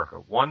in America.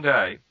 One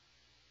day,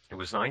 it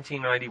was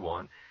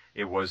 1991,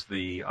 it was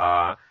the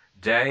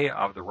day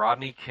of the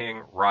Rodney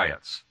King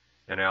riots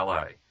in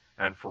L.A.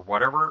 And for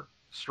whatever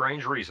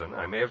strange reason,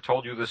 I may have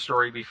told you this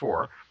story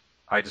before,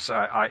 I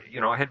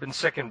had been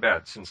sick in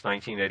bed since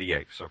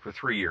 1988, so for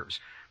 3 years.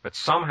 But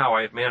somehow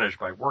I had managed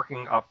by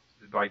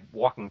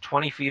walking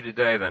 20 feet a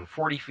day, then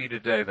 40 feet a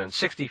day, then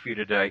 60 feet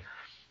a day,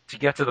 to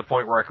get to the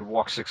point where I could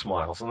walk 6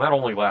 miles. And that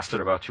only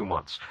lasted about 2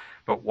 months.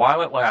 But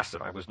while it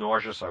lasted, I was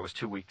nauseous, I was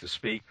too weak to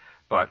speak.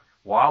 But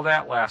while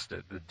that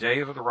lasted, the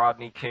day of the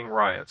Rodney King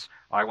riots,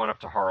 I went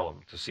up to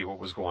Harlem to see what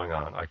was going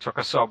on. I took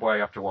a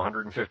subway up to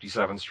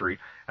 157th Street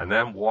and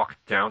then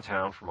walked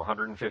downtown from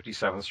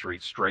 157th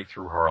Street straight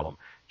through Harlem,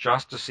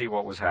 just to see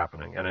what was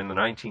happening. And in the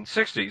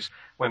 1960s,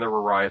 when there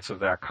were riots of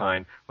that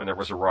kind, when there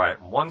was a riot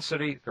in one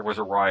city, there was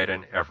a riot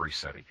in every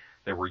city.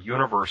 They were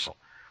universal.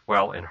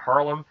 Well, in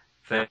Harlem,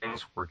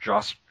 things were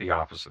just the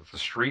opposite. The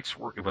streets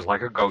were, it was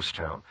like a ghost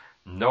town.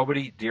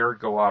 Nobody dared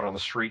go out on the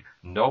street.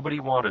 Nobody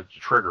wanted to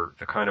trigger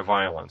the kind of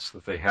violence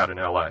that they had in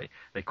LA.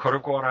 They could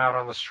have gone out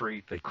on the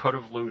street. They could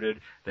have looted.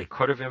 They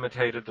could have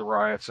imitated the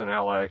riots in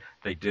LA.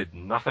 They did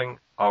nothing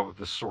of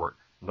the sort.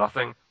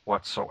 Nothing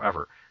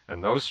whatsoever.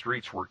 And those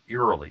streets were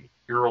eerily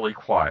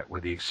quiet,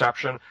 with the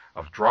exception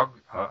of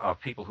of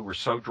people who were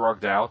so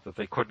drugged out that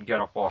they couldn't get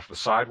up off the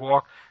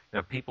sidewalk,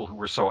 and people who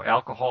were so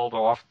out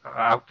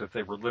that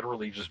they were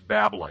literally just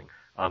babbling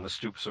on the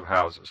stoops of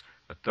houses.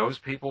 But those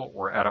people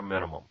were at a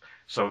minimum.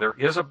 So there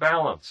is a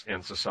balance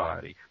in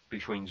society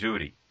between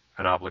duty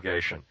and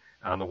obligation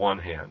on the one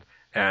hand,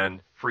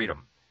 and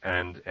freedom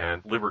and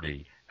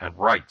liberty and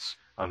rights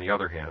on the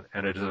other hand.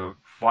 And it is a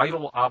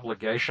vital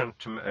obligation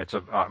it's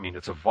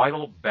a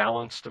vital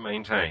balance to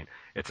maintain.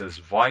 It's as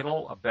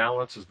vital a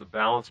balance as the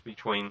balance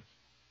between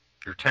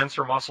your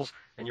tensor muscles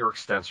and your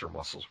extensor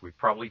muscles. We've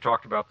probably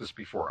talked about this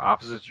before.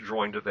 Opposites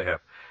joined at the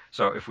hip.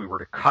 So if we were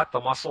to cut the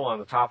muscle on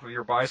the top of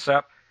your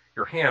bicep,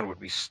 your hand would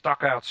be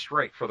stuck out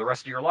straight for the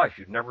rest of your life.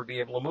 You'd never be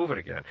able to move it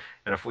again.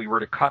 And if we were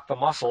to cut the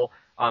muscle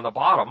on the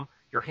bottom,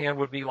 your hand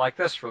would be like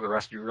this for the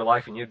rest of your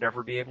life, and you'd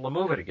never be able to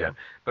move it again.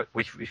 But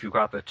if you've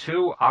got the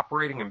two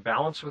operating in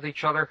balance with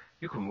each other,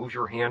 you can move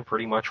your hand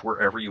pretty much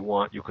wherever you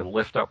want. You can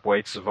lift up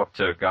weights of up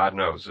to God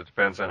knows. It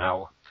depends on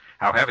how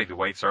heavy the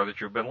weights are that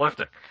you've been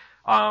lifting.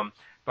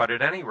 But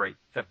at any rate,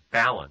 the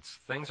balance.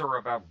 Things are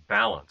about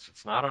balance.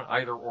 It's not an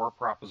either-or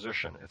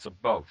proposition. It's a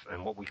both.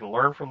 And what we can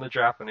learn from the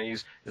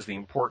Japanese is the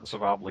importance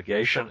of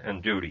obligation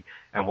and duty.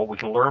 And what we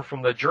can learn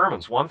from the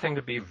Germans, one thing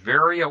to be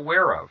very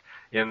aware of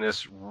in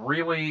this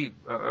really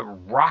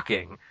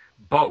rocking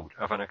boat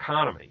of an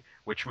economy,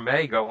 which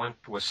may go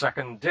into a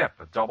second dip,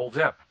 a double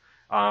dip,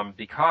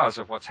 because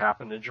of what's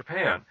happened in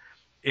Japan.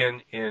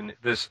 In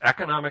this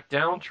economic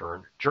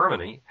downturn,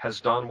 Germany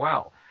has done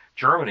well.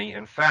 Germany,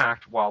 in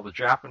fact, while the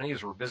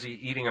Japanese were busy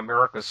eating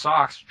America's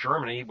socks,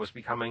 Germany was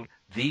becoming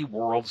the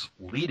world's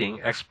leading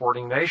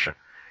exporting nation,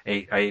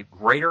 a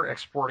greater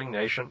exporting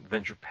nation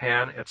than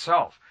Japan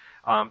itself.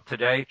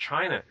 Today,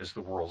 China is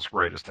the world's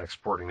greatest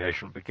exporting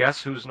nation, but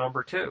guess who's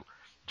number two?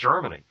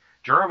 Germany.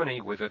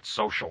 Germany, with its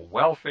social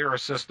welfare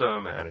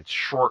system and its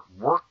short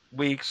work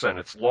weeks and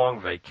its long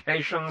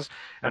vacations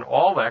and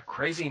all that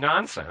crazy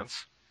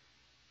nonsense,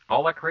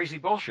 all that crazy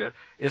bullshit,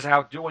 is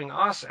outdoing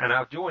us and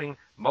outdoing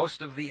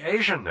most of the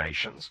Asian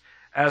nations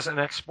as an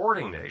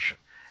exporting nation.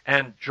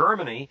 And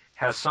Germany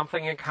has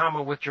something in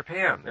common with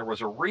Japan. There was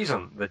a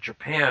reason that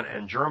Japan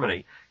and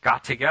Germany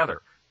got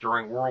together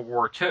during World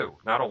War II.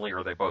 Not only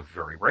are they both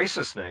very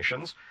racist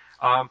nations,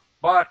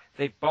 but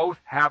they both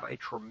have a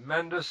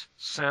tremendous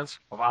sense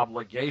of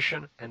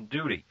obligation and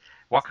duty.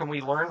 What can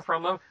we learn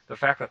from them? The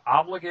fact that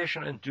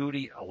obligation and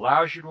duty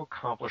allows you to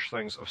accomplish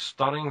things of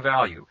stunning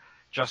value.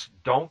 Just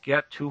don't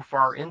get too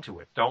far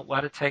into it. Don't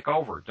let it take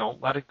over. Don't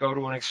let it go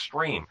to an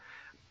extreme.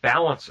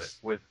 Balance it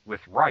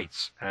with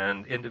rights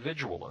and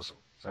individualism.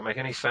 Does that make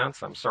any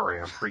sense? I'm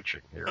sorry, I'm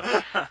preaching here.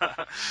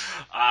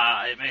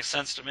 It makes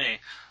sense to me.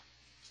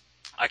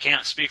 I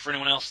can't speak for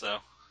anyone else, though.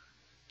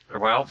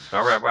 Well,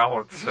 all right,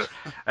 well,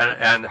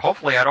 and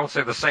hopefully I don't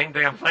say the same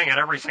damn thing in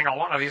every single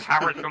one of these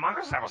Howard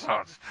Humongous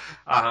episodes.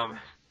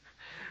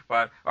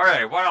 But, all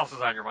right, what else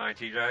is on your mind,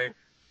 TJ?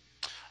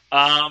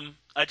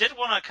 I did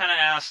want to kind of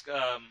ask.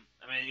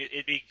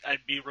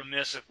 I'd be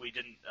remiss if we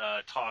didn't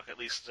talk at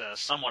least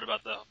somewhat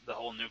about the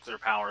whole nuclear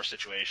power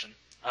situation.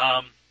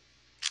 I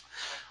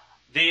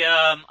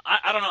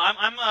don't know.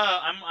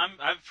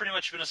 I've pretty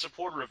much been a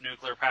supporter of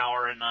nuclear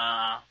power, and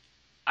I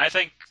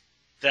think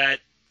that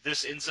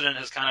this incident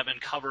has kind of been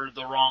covered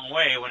the wrong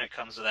way when it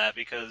comes to that,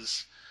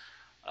 because,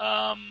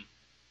 for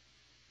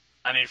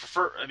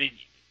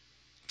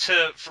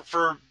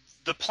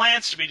the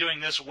plants to be doing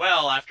this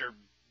well after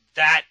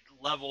that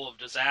level of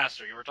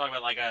disaster. You were talking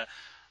about like a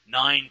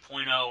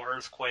 9.0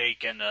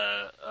 earthquake and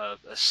a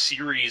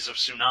series of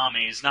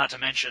tsunamis, not to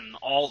mention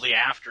all the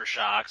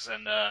aftershocks,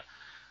 and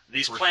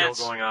these plants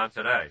still going on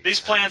today. These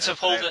plants have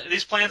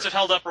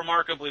held up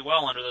remarkably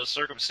well under those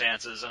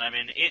circumstances, and I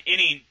mean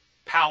any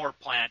power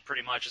plant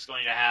pretty much is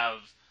going to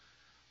have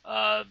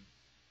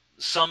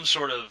some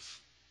sort of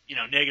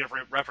negative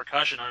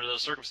repercussion under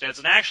those circumstances.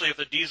 And actually, if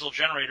the diesel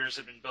generators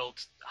had been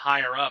built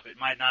higher up, it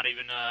might not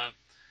even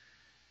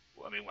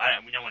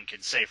no one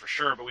can say for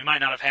sure, but we might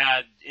not have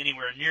had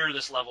anywhere near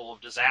this level of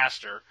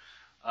disaster.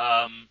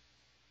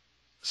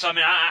 So I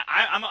mean,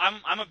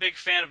 I'm a big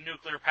fan of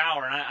nuclear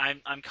power,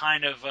 and I'm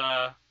kind of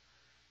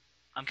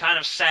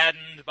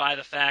saddened by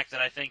the fact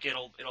that I think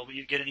it'll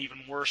get an even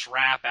worse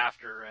rap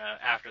after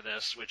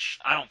this, which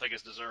I don't think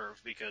is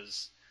deserved,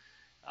 because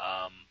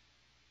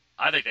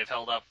I think they've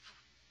held up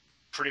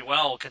pretty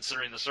well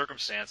considering the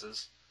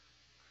circumstances.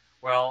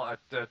 Well,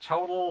 the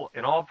total,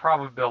 in all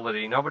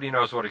probability, nobody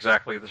knows what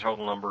exactly the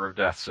total number of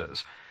deaths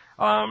is.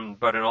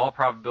 But in all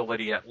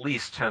probability, at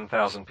least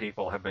 10,000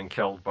 people have been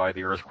killed by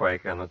the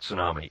earthquake and the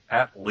tsunami.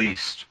 At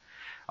least.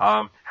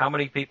 How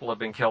many people have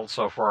been killed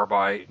so far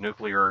by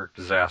nuclear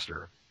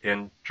disaster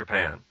in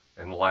Japan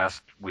in the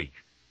last week?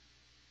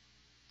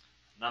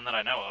 None that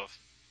I know of.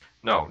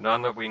 No,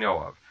 none that we know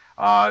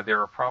of.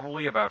 There are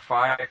probably about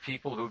 5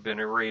 people who've been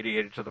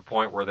irradiated to the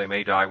point where they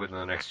may die within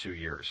the next 2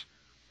 years.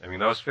 I mean,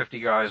 those 50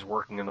 guys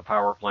working in the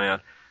power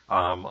plant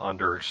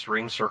under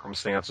extreme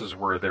circumstances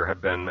where there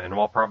have been, in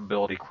all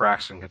probability,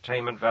 cracks in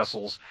containment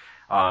vessels,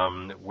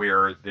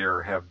 where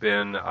there have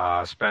been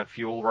spent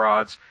fuel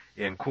rods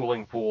in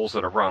cooling pools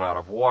that have run out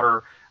of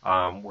water,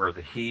 where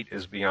the heat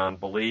is beyond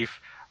belief.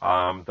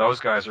 Those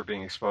guys are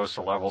being exposed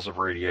to levels of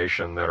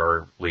radiation that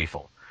are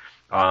lethal.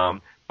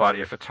 But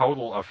if a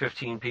total of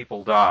 15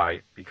 people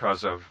die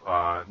because of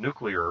the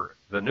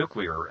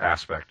nuclear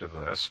aspect of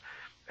this,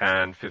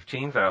 and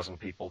 15,000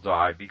 people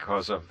die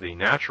because of the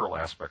natural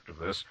aspect of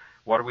this,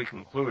 what do we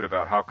conclude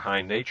about how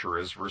kind nature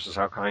is versus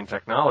how kind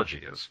technology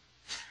is?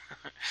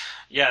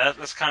 Yeah,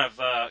 that's kind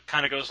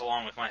of goes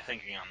along with my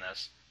thinking on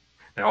this.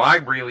 Now, I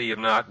really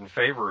am not in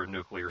favor of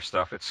nuclear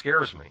stuff. It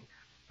scares me.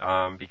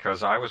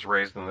 Because I was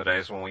raised in the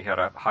days when we had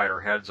to hide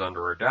our heads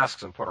under our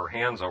desks and put our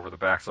hands over the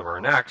backs of our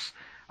necks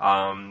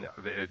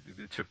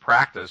to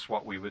practice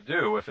what we would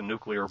do if a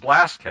nuclear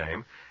blast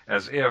came,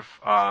 as if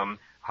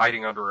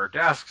hiding under our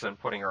desks and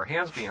putting our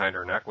hands behind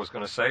our neck was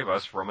going to save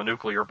us from a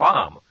nuclear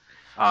bomb.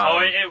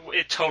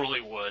 It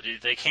totally would.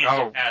 They can't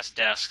get past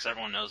desks.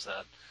 Everyone knows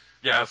that.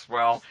 Yes,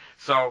 well,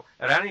 so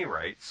at any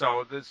rate,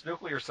 so this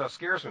nuclear stuff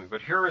scares me.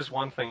 But here is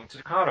one thing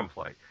to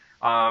contemplate.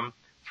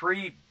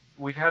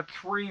 We've had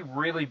 3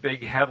 really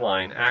big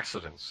headline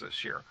accidents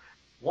this year.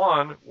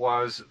 One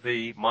was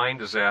the mine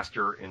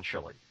disaster in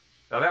Chile.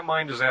 Now, that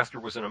mine disaster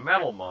was in a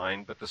metal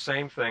mine, but the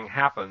same thing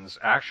happens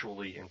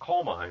actually in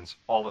coal mines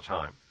all the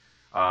time.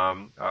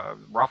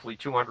 Roughly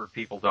 200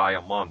 people die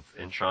a month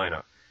in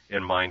China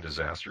in mine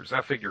disasters.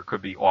 That figure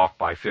could be off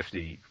by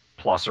 50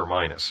 plus or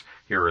minus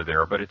here or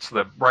there, but it's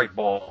the right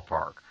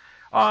ballpark.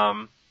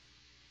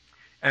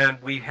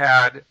 And we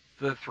had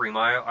the 3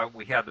 Mile,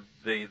 we had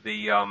the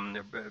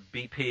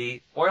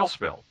BP oil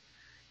spill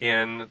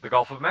in the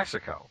Gulf of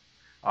Mexico,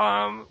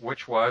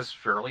 which was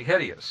fairly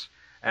hideous.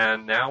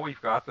 And now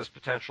we've got this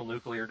potential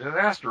nuclear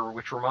disaster,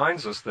 which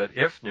reminds us that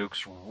if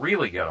nukes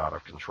really get out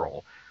of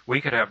control,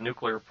 we could have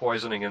nuclear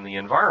poisoning in the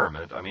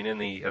environment, I mean in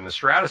the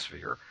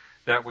stratosphere,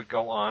 that would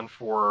go on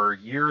for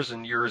years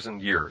and years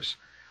and years,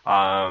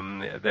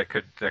 that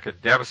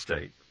could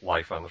devastate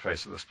life on the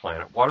face of this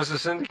planet. What does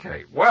this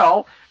indicate?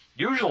 Well,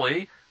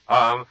 usually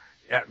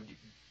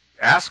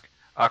ask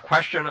a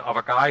question of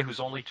a guy whose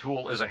only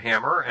tool is a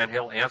hammer, and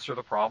he'll answer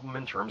the problem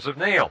in terms of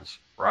nails,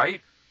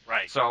 right?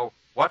 Right. So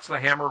what's the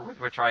hammer with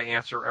which I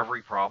answer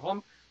every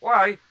problem?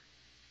 Why,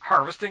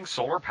 harvesting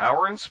solar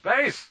power in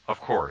space,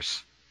 of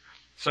course.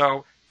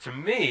 So to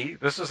me,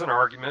 this is an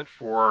argument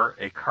for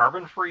a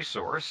carbon-free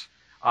source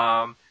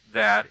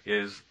that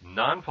is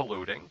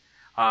non-polluting,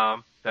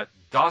 that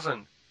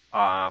doesn't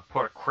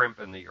put a crimp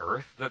in the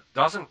earth, that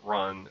doesn't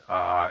run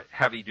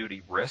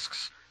heavy-duty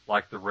risks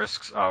like the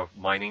risks of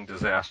mining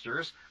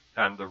disasters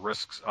and the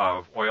risks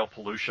of oil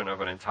pollution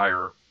of an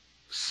entire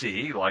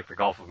sea like the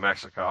Gulf of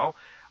Mexico,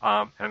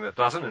 and that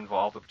doesn't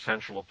involve the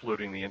potential of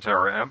polluting the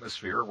entire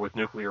atmosphere with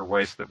nuclear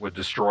waste that would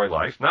destroy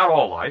life. Not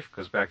all life,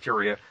 because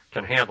bacteria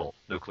can handle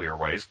nuclear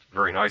waste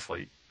very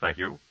nicely. Thank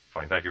you.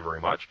 Fine, thank you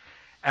very much.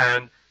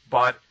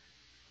 But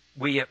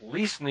we at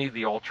least need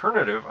the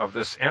alternative of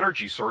this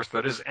energy source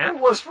that is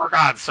endless, for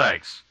God's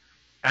sakes,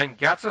 and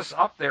gets us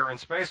up there in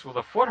space with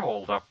a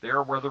foothold up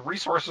there where the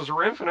resources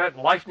are infinite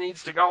and life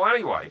needs to go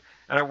anyway.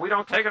 And if we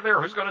don't take it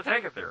there, who's going to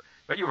take it there?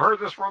 But you've heard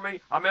this from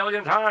me a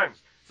million times.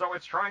 So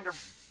it's trying to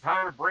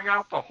bring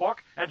out the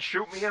hook and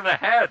shoot me in the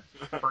head,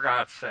 for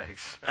God's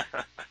sakes.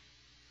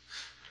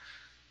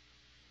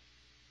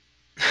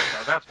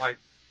 So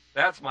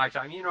that's my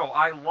time. You know,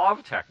 I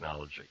love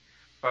technology,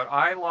 but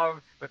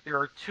there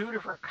are 2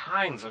 different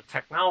kinds of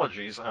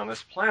technologies on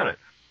this planet.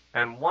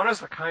 And one is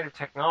the kind of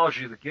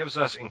technology that gives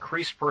us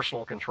increased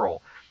personal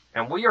control.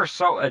 And we are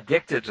so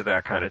addicted to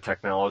that kind of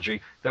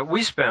technology that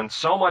we spend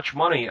so much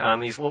money on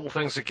these little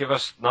things that give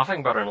us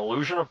nothing but an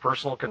illusion of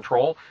personal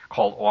control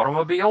called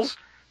automobiles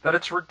that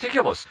it's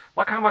ridiculous.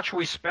 Look how much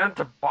we spend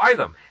to buy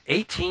them.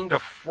 $18,000 to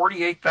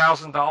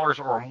 $48,000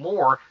 or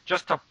more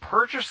just to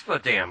purchase the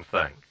damn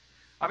thing.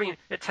 I mean,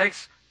 it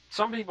takes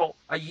some people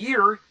a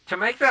year to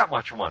make that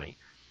much money.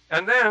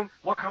 And then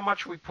look how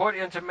much we put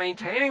into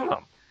maintaining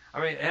them. I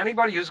mean,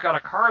 anybody who's got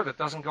a car that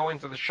doesn't go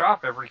into the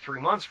shop every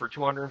 3 months for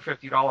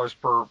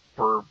 $250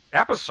 per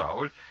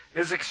episode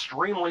is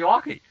extremely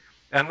lucky.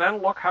 And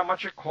then look how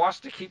much it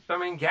costs to keep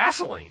them in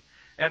gasoline.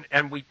 And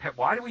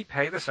why do we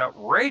pay this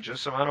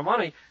outrageous amount of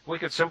money? We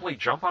could simply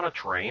jump on a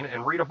train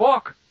and read a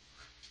book,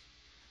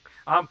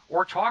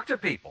 or talk to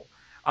people,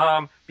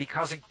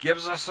 because it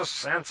gives us a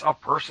sense of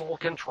personal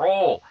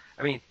control.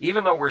 I mean,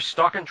 even though we're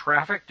stuck in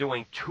traffic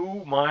doing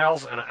 2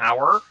 miles an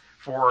hour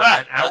for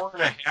an hour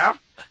and a half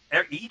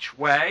each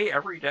way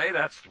every day,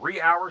 that's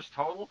 3 hours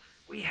total.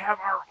 We have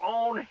our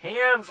own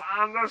hands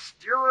on the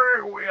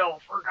steering wheel,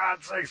 for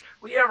God's sakes.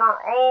 We have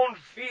our own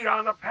feet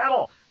on the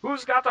pedal.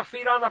 Who's got the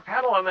feet on the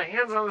pedal and the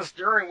hands on the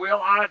steering wheel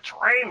on a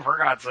train, for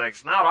God's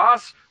sakes? Not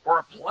us. Or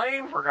a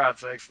plane, for God's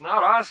sakes.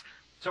 Not us.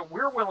 So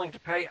we're willing to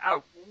pay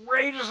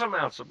outrageous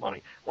amounts of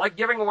money, like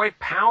giving away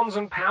pounds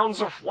and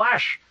pounds of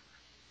flesh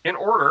in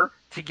order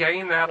to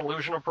gain that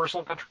illusion of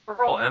personal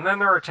control. And then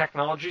there are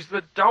technologies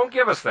that don't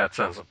give us that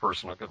sense of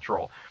personal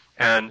control.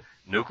 And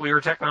nuclear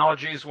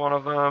technology is one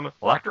of them.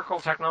 Electrical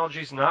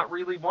technology is not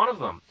really one of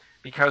them,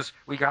 because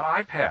we got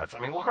iPads. I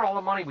mean, look at all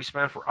the money we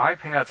spend for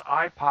iPads,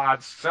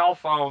 iPods, cell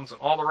phones,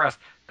 and all the rest.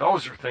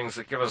 Those are things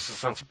that give us a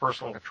sense of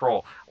personal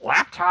control.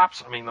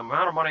 Laptops, I mean, the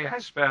amount of money I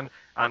spend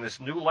on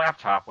this new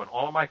laptop when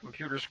all of my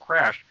computers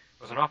crashed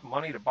was enough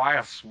money to buy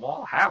a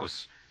small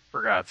house,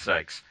 for God's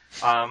sakes.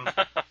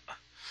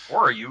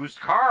 Or a used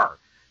car,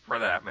 for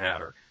that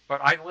matter.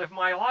 But I live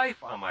my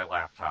life on my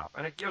laptop,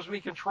 and it gives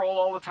me control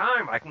all the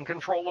time. I can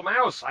control the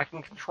mouse. I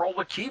can control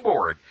the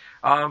keyboard.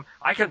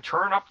 I can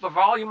turn up the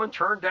volume and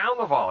turn down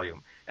the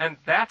volume. And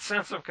that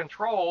sense of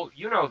control,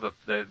 you know,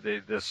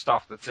 the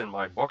stuff that's in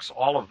my books,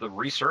 all of the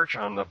research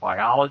on the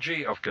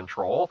biology of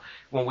control.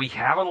 When we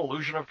have an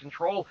illusion of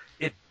control,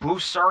 it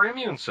boosts our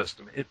immune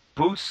system. It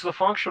boosts the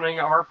functioning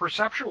of our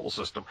perceptual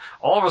system.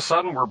 All of a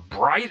sudden, we're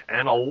bright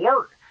and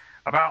alert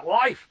about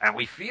life, and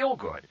we feel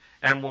good.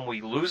 And when we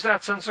lose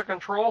that sense of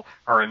control,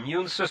 our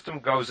immune system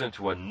goes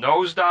into a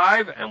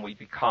nosedive, and we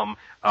become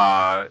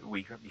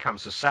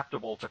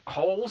susceptible to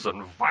colds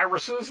and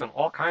viruses and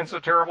all kinds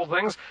of terrible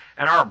things,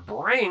 and our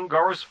brain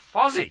goes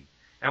fuzzy,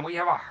 and we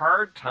have a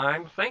hard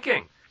time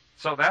thinking.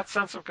 So that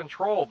sense of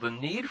control, the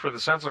need for the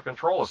sense of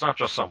control, is not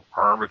just some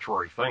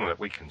arbitrary thing that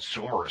we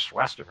consumerist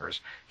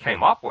Westerners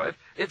came up with.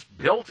 It's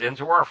built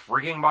into our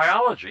freaking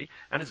biology,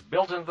 and it's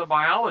built into the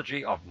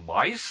biology of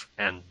mice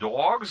and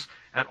dogs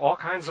and all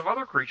kinds of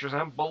other creatures.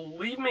 And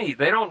believe me,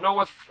 they don't know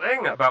a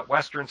thing about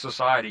Western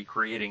society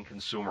creating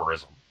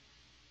consumerism.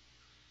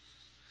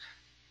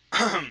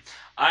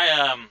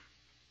 I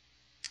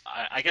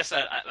guess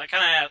that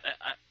kind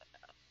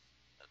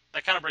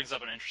of brings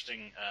up an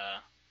interesting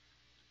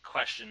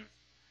question.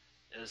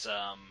 Is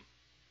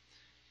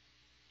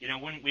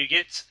when we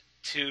get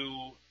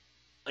to,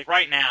 like,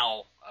 right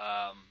now,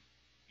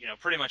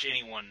 pretty much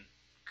anyone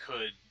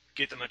could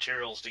get the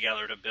materials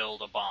together to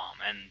build a bomb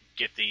and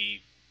get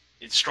the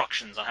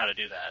instructions on how to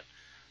do that.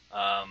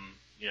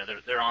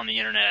 They're on the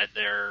internet.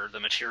 The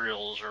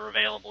materials are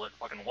available at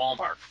fucking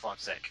Walmart, for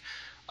fuck's sake.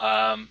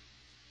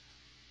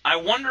 I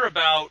wonder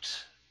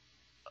about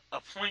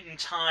a point in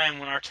time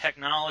when our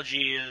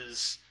technology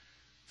is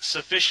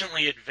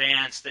sufficiently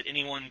advanced that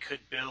anyone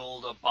could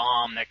build a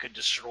bomb that could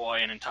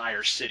destroy an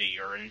entire city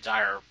or an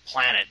entire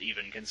planet,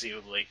 even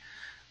conceivably.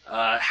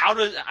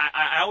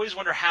 I always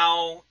wonder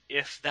how,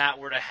 if that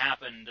were to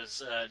happen,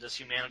 does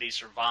humanity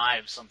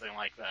survive something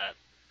like that?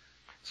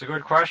 It's a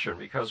good question,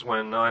 because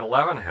when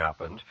 9/11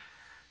 happened,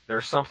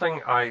 there's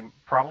something I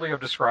probably have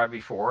described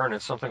before, and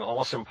it's something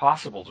almost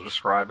impossible to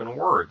describe in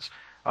words.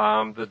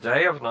 The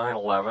day of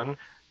 9/11,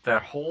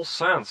 that whole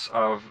sense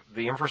of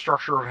the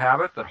infrastructure of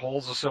habit that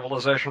holds a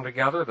civilization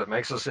together, that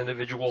makes us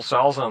individual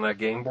cells on that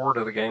game board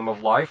of the game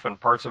of life and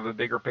parts of a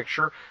bigger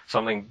picture,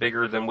 something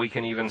bigger than we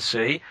can even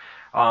see,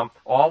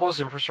 all those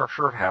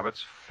infrastructure of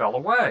habits fell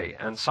away.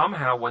 And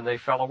somehow when they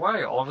fell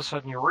away, all of a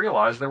sudden you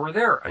realize they were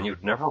there, and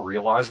you'd never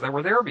realized they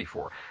were there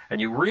before. And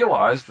you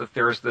realize that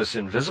there's this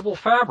invisible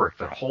fabric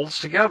that holds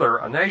together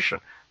a nation,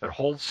 that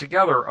holds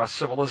together a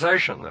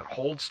civilization, that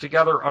holds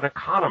together an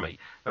economy,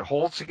 that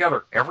holds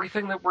together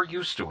everything that we're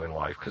used to in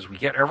life, because we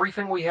get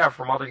everything we have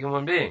from other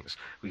human beings.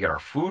 We get our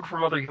food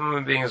from other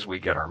human beings, we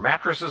get our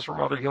mattresses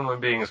from other human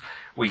beings,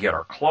 we get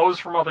our clothes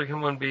from other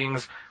human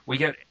beings, we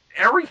get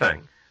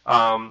everything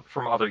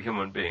from other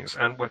human beings.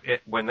 And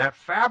when that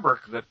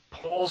fabric that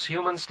pulls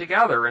humans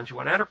together into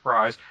an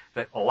enterprise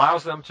that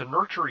allows them to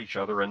nurture each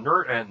other and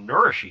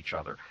nourish each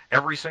other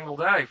every single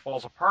day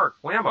falls apart,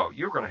 whammo,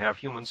 you're going to have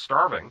humans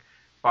starving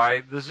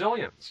by the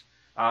zillions,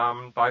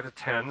 by the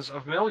tens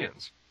of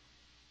millions.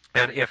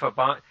 And if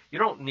you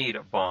don't need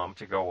a bomb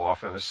to go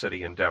off in a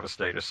city and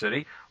devastate a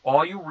city.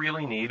 All you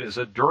really need is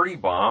a dirty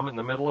bomb in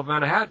the middle of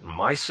Manhattan,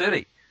 my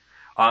city,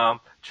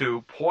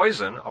 to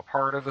poison a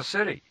part of the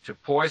city, to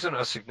poison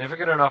a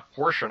significant enough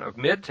portion of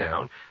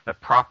Midtown that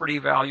property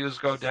values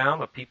go down,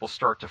 that people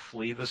start to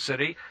flee the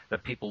city,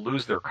 that people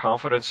lose their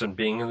confidence in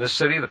being in this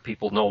city, that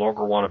people no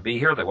longer want to be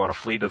here, they want to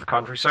flee to the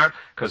countryside.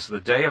 Because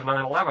the day of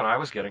 9/11, I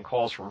was getting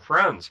calls from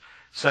friends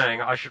saying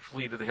I should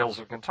flee to the hills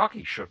of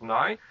Kentucky, shouldn't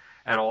I?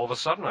 And all of a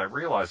sudden I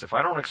realized if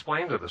I don't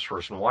explain to this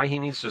person why he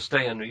needs to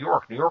stay in New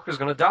York is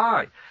going to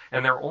die.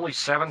 And there are only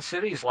 7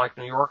 cities like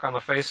New York on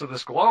the face of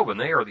this globe, and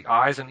they are the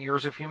eyes and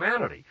ears of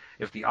humanity.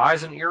 If the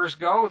eyes and ears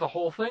go, the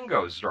whole thing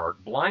goes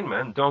dark. Blind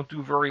men don't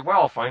do very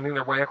well finding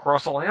their way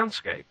across a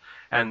landscape.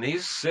 And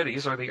these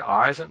cities are the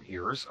eyes and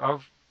ears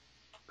of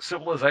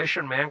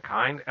civilization,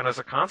 mankind, and as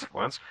a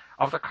consequence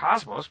of the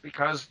cosmos,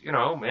 because,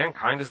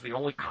 mankind is the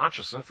only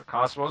consciousness the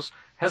cosmos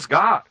has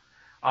got.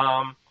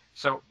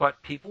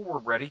 But people were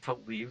ready to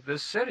leave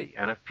this city.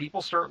 And if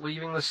people start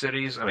leaving the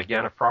cities, and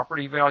again, if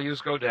property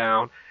values go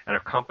down, and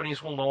if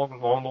companies will no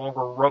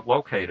longer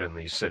locate in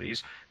these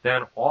cities,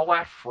 then all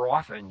that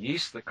froth and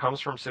yeast that comes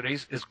from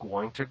cities is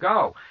going to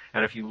go.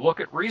 And if you look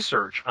at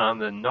research on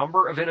the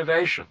number of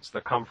innovations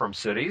that come from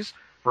cities,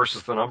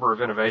 versus the number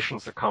of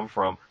innovations that come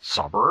from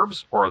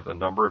suburbs or the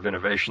number of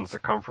innovations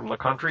that come from the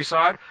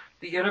countryside,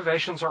 the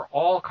innovations are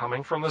all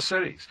coming from the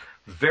cities.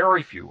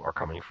 Very few are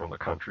coming from the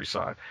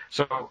countryside.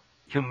 So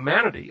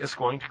humanity is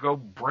going to go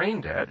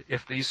brain dead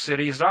if these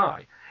cities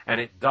die. And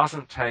it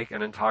doesn't take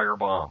an entire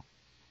bomb.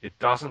 It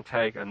doesn't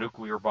take a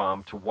nuclear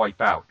bomb to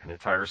wipe out an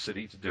entire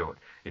city to do it.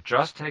 It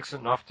just takes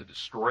enough to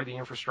destroy the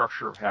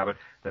infrastructure of habit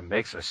that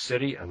makes a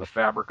city and the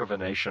fabric of a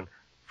nation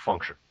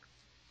function.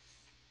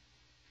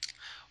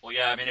 Well,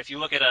 yeah, I mean, if you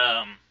look at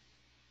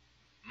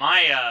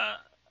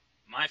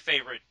my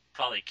favorite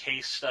probably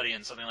case study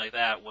and something like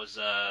that was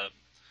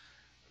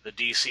the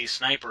DC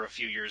sniper a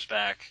few years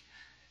back,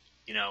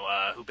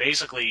 who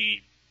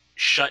basically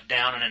shut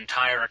down an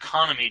entire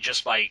economy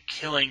just by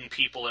killing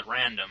people at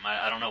random.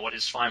 I don't know what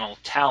his final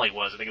tally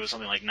was. I think it was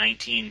something like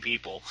 19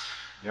 people.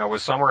 Yeah, it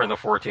was somewhere in the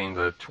 14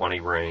 to 20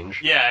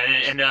 range. Yeah,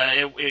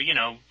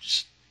 and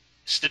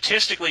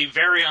statistically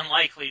very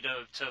unlikely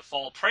to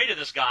fall prey to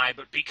this guy,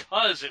 but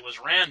because it was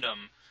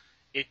random,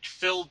 it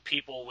filled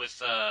people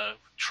with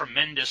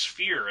tremendous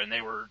fear, and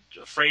they were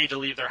afraid to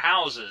leave their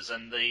houses,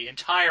 and the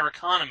entire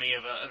economy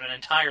of an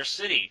entire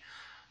city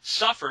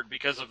suffered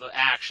because of the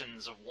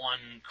actions of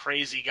one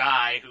crazy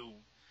guy who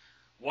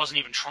wasn't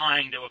even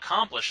trying to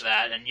accomplish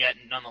that, and yet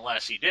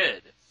nonetheless he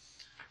did.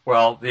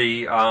 Well,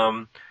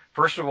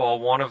 first of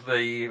all, one of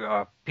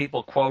the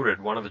people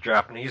quoted, one of the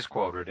Japanese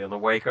quoted in the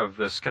wake of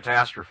this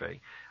catastrophe,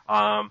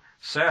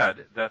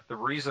 said that the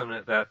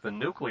reason that the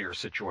nuclear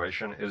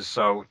situation is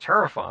so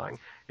terrifying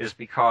is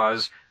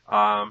because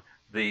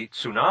the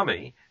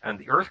tsunami and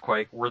the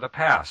earthquake were the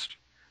past,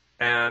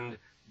 and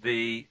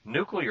the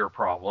nuclear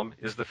problem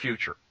is the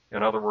future.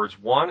 In other words,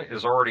 one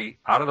is already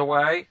out of the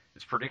way,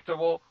 it's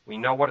predictable, we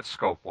know what its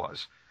scope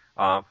was.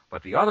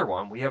 But the other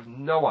one, we have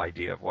no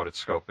idea of what its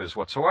scope is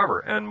whatsoever.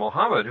 And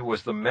Muhammad, who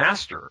was the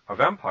master of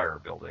empire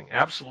building,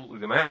 absolutely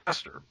the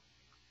master,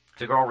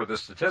 to go over the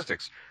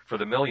statistics for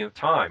the millionth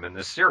time in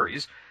this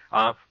series,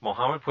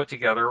 Muhammad put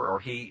together, or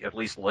he at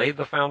least laid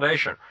the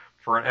foundation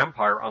for an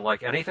empire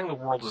unlike anything the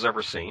world has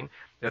ever seen.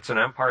 It's an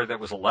empire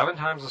that was 11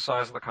 times the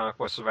size of the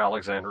conquests of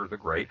Alexander the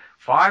Great,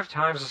 5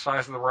 times the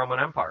size of the Roman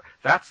Empire.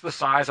 That's the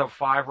size of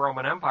 5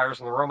 Roman empires,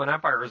 and the Roman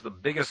Empire is the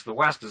biggest the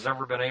West has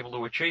ever been able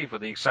to achieve,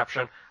 with the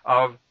exception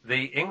of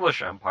the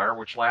English Empire,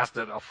 which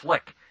lasted a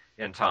flick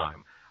in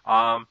time.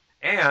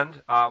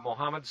 And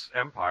Muhammad's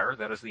empire,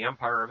 that is the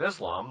empire of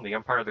Islam, the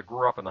empire that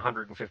grew up in the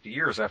 150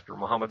 years after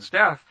Muhammad's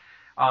death,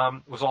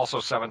 was also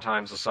 7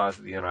 times the size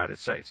of the United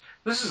States.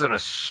 This is an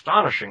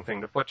astonishing thing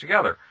to put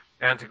together.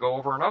 And to go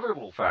over another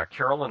little fact,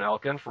 Carolyn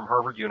Elkin from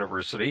Harvard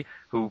University,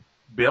 who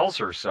bills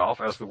herself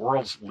as the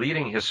world's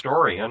leading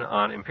historian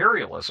on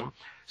imperialism,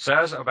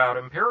 says about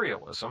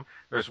imperialism,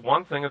 there's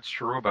one thing that's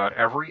true about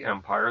every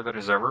empire that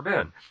has ever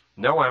been.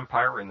 No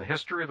empire in the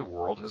history of the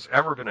world has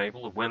ever been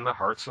able to win the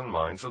hearts and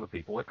minds of the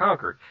people it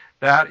conquered.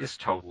 That is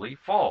totally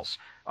false.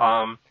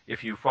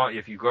 If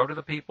you go to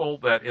the people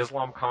that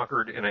Islam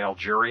conquered in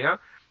Algeria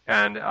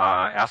and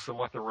ask them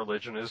what their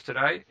religion is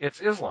today,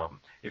 it's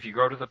Islam. If you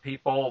go to the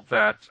people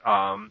that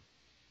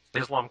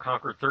Islam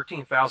conquered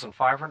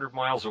 13,500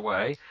 miles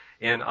away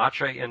in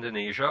Aceh,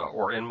 Indonesia,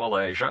 or in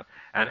Malaysia,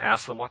 and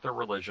ask them what their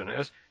religion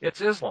is, it's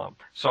Islam.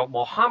 So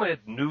Muhammad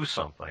knew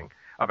something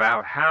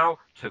about how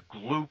to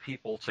glue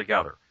people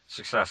together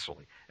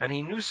successfully. And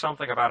he knew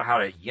something about how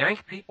to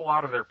yank people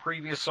out of their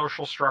previous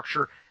social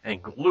structure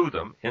and glue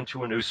them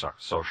into a new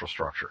social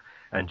structure.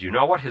 And do you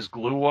know what his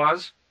glue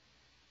was?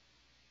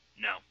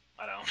 No,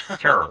 I don't.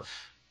 Terror.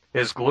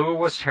 His glue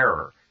was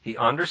terror. He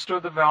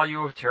understood the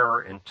value of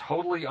terror in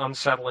totally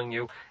unsettling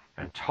you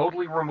and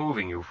totally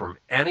removing you from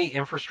any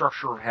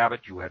infrastructure of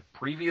habit you had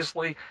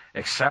previously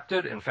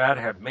accepted, in fact,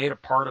 had made a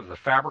part of the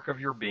fabric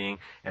of your being,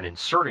 and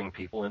inserting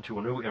people into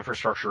a new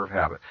infrastructure of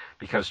habit.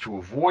 Because to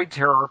avoid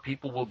terror,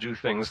 people will do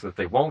things that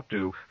they won't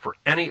do for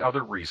any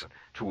other reason.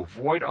 To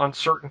avoid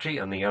uncertainty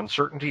and the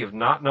uncertainty of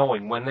not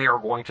knowing when they are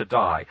going to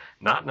die,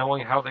 not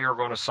knowing how they are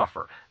going to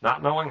suffer,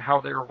 not knowing how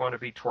they are going to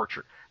be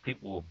tortured.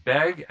 People will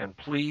beg and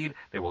plead,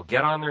 they will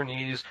get on their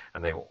knees,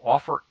 and they will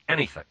offer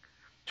anything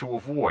to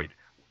avoid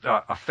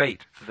a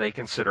fate that they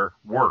consider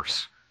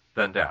worse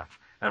than death.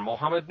 And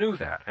Muhammad knew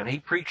that, and he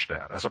preached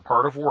that as a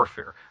part of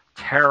warfare.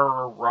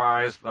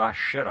 Terrorize the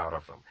shit out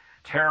of them.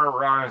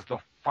 Terrorize the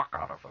fuck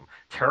out of them.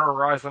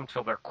 Terrorize them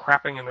till they're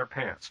crapping in their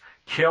pants.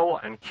 Kill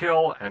and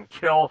kill and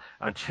kill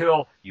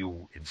until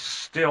you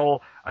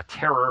instill a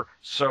terror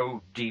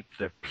so deep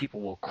that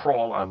people will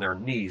crawl on their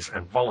knees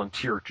and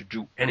volunteer to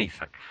do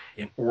anything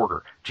in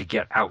order to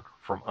get out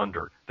from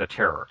under the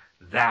terror.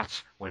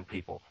 That's when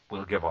people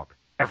will give up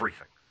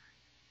everything.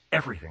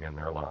 Everything in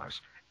their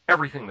lives,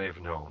 everything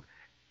they've known,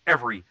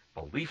 every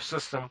belief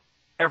system,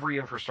 every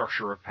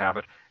infrastructure of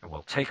habit, and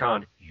will take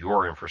on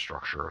your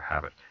infrastructure of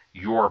habit,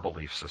 your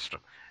belief system,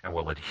 and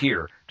will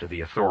adhere to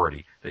the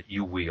authority that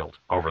you wield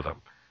over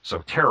them. So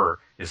terror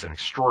is an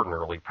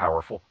extraordinarily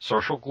powerful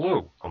social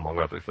glue, among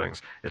other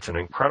things. It's an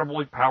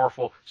incredibly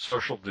powerful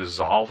social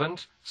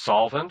solvent,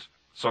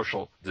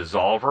 social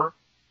dissolver.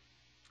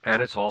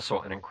 And it's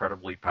also an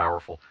incredibly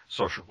powerful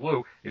social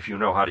glue if you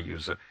know how to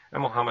use it.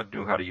 And Muhammad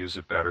knew how to use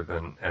it better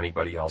than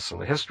anybody else in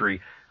the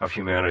history of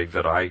humanity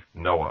that I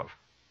know of.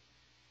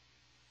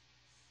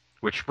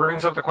 Which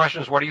brings up the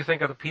questions, what do you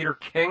think of the Peter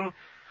King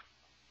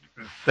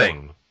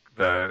thing?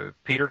 The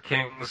Peter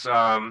King's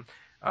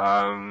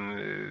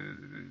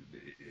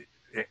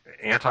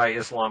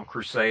anti-Islam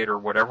crusade or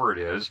whatever it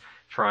is,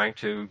 trying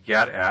to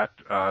get at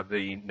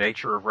the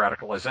nature of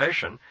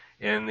radicalization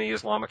in the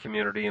Islamic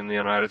community in the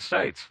United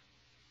States.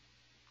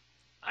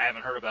 I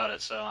haven't heard about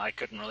it, so I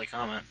couldn't really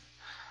comment.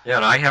 Yeah,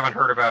 and I haven't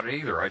heard about it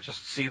either. I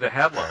just see the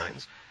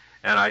headlines,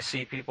 and I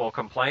see people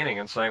complaining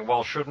and saying,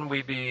 "Well, shouldn't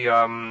we be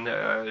looking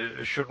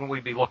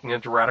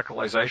into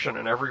radicalization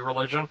in every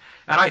religion?"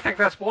 And I think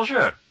that's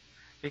bullshit,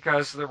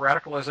 because the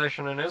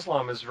radicalization in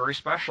Islam is very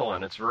special,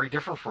 and it's very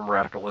different from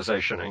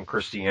radicalization in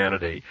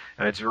Christianity,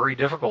 and it's very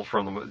different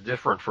from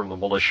the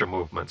militia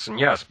movements. And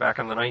yes, back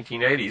in the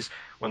 1980s,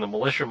 when the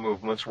militia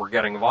movements were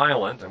getting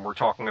violent, and we're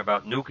talking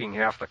about nuking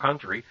half the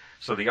country,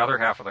 so the other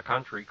half of the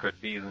country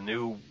could be the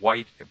new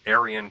white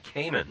Aryan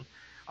Canaan,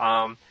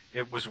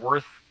 it was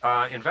worth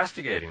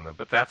investigating them.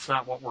 But that's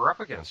not what we're up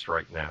against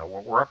right now.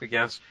 What we're up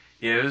against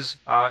is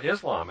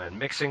Islam, and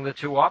mixing the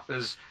two up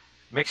is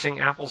mixing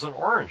apples and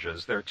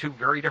oranges. They're two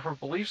very different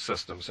belief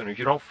systems, and if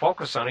you don't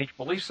focus on each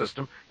belief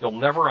system, you'll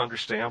never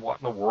understand what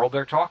in the world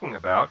they're talking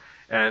about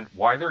and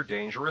why they're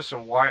dangerous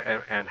and why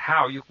and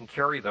how you can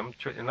carry them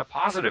in the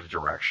positive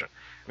direction.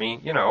 I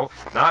mean,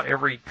 not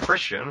every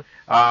Christian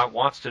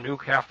wants to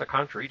nuke half the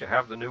country to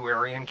have the new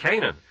Aryan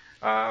Canaan.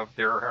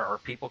 There are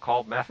people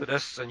called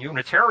Methodists and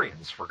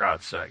Unitarians, for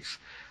God's sakes.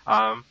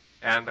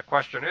 And the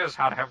question is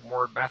how to have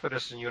more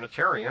Methodists and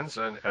Unitarians,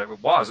 and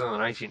it was in the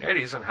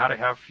 1980s, and how to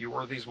have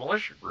fewer of these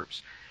militia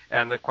groups.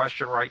 And the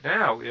question right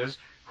now is,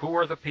 who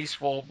are the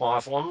peaceful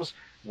Muslims?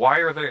 Who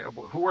are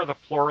the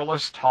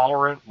pluralist,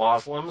 tolerant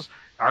Muslims?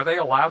 Are they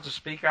allowed to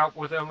speak out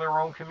within their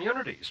own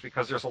communities?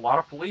 Because there's a lot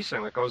of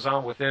policing that goes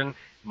on within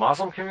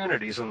Muslim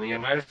communities in the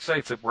United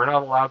States that we're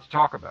not allowed to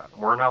talk about,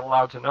 we're not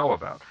allowed to know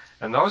about.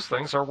 And those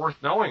things are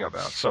worth knowing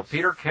about. So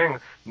Peter King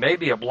may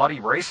be a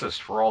bloody racist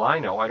for all I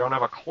know. I don't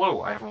have a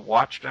clue. I haven't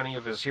watched any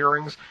of his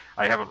hearings.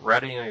 I haven't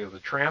read any of the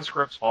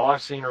transcripts. All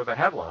I've seen are the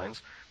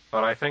headlines.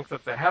 But I think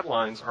that the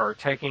headlines are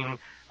taking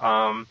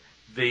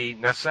the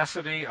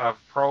necessity of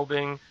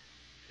probing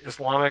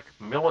Islamic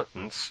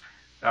militancy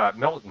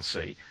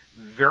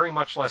very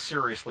much less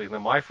seriously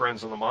than my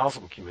friends in the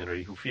Muslim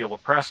community who feel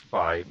oppressed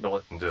by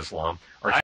militant Islam are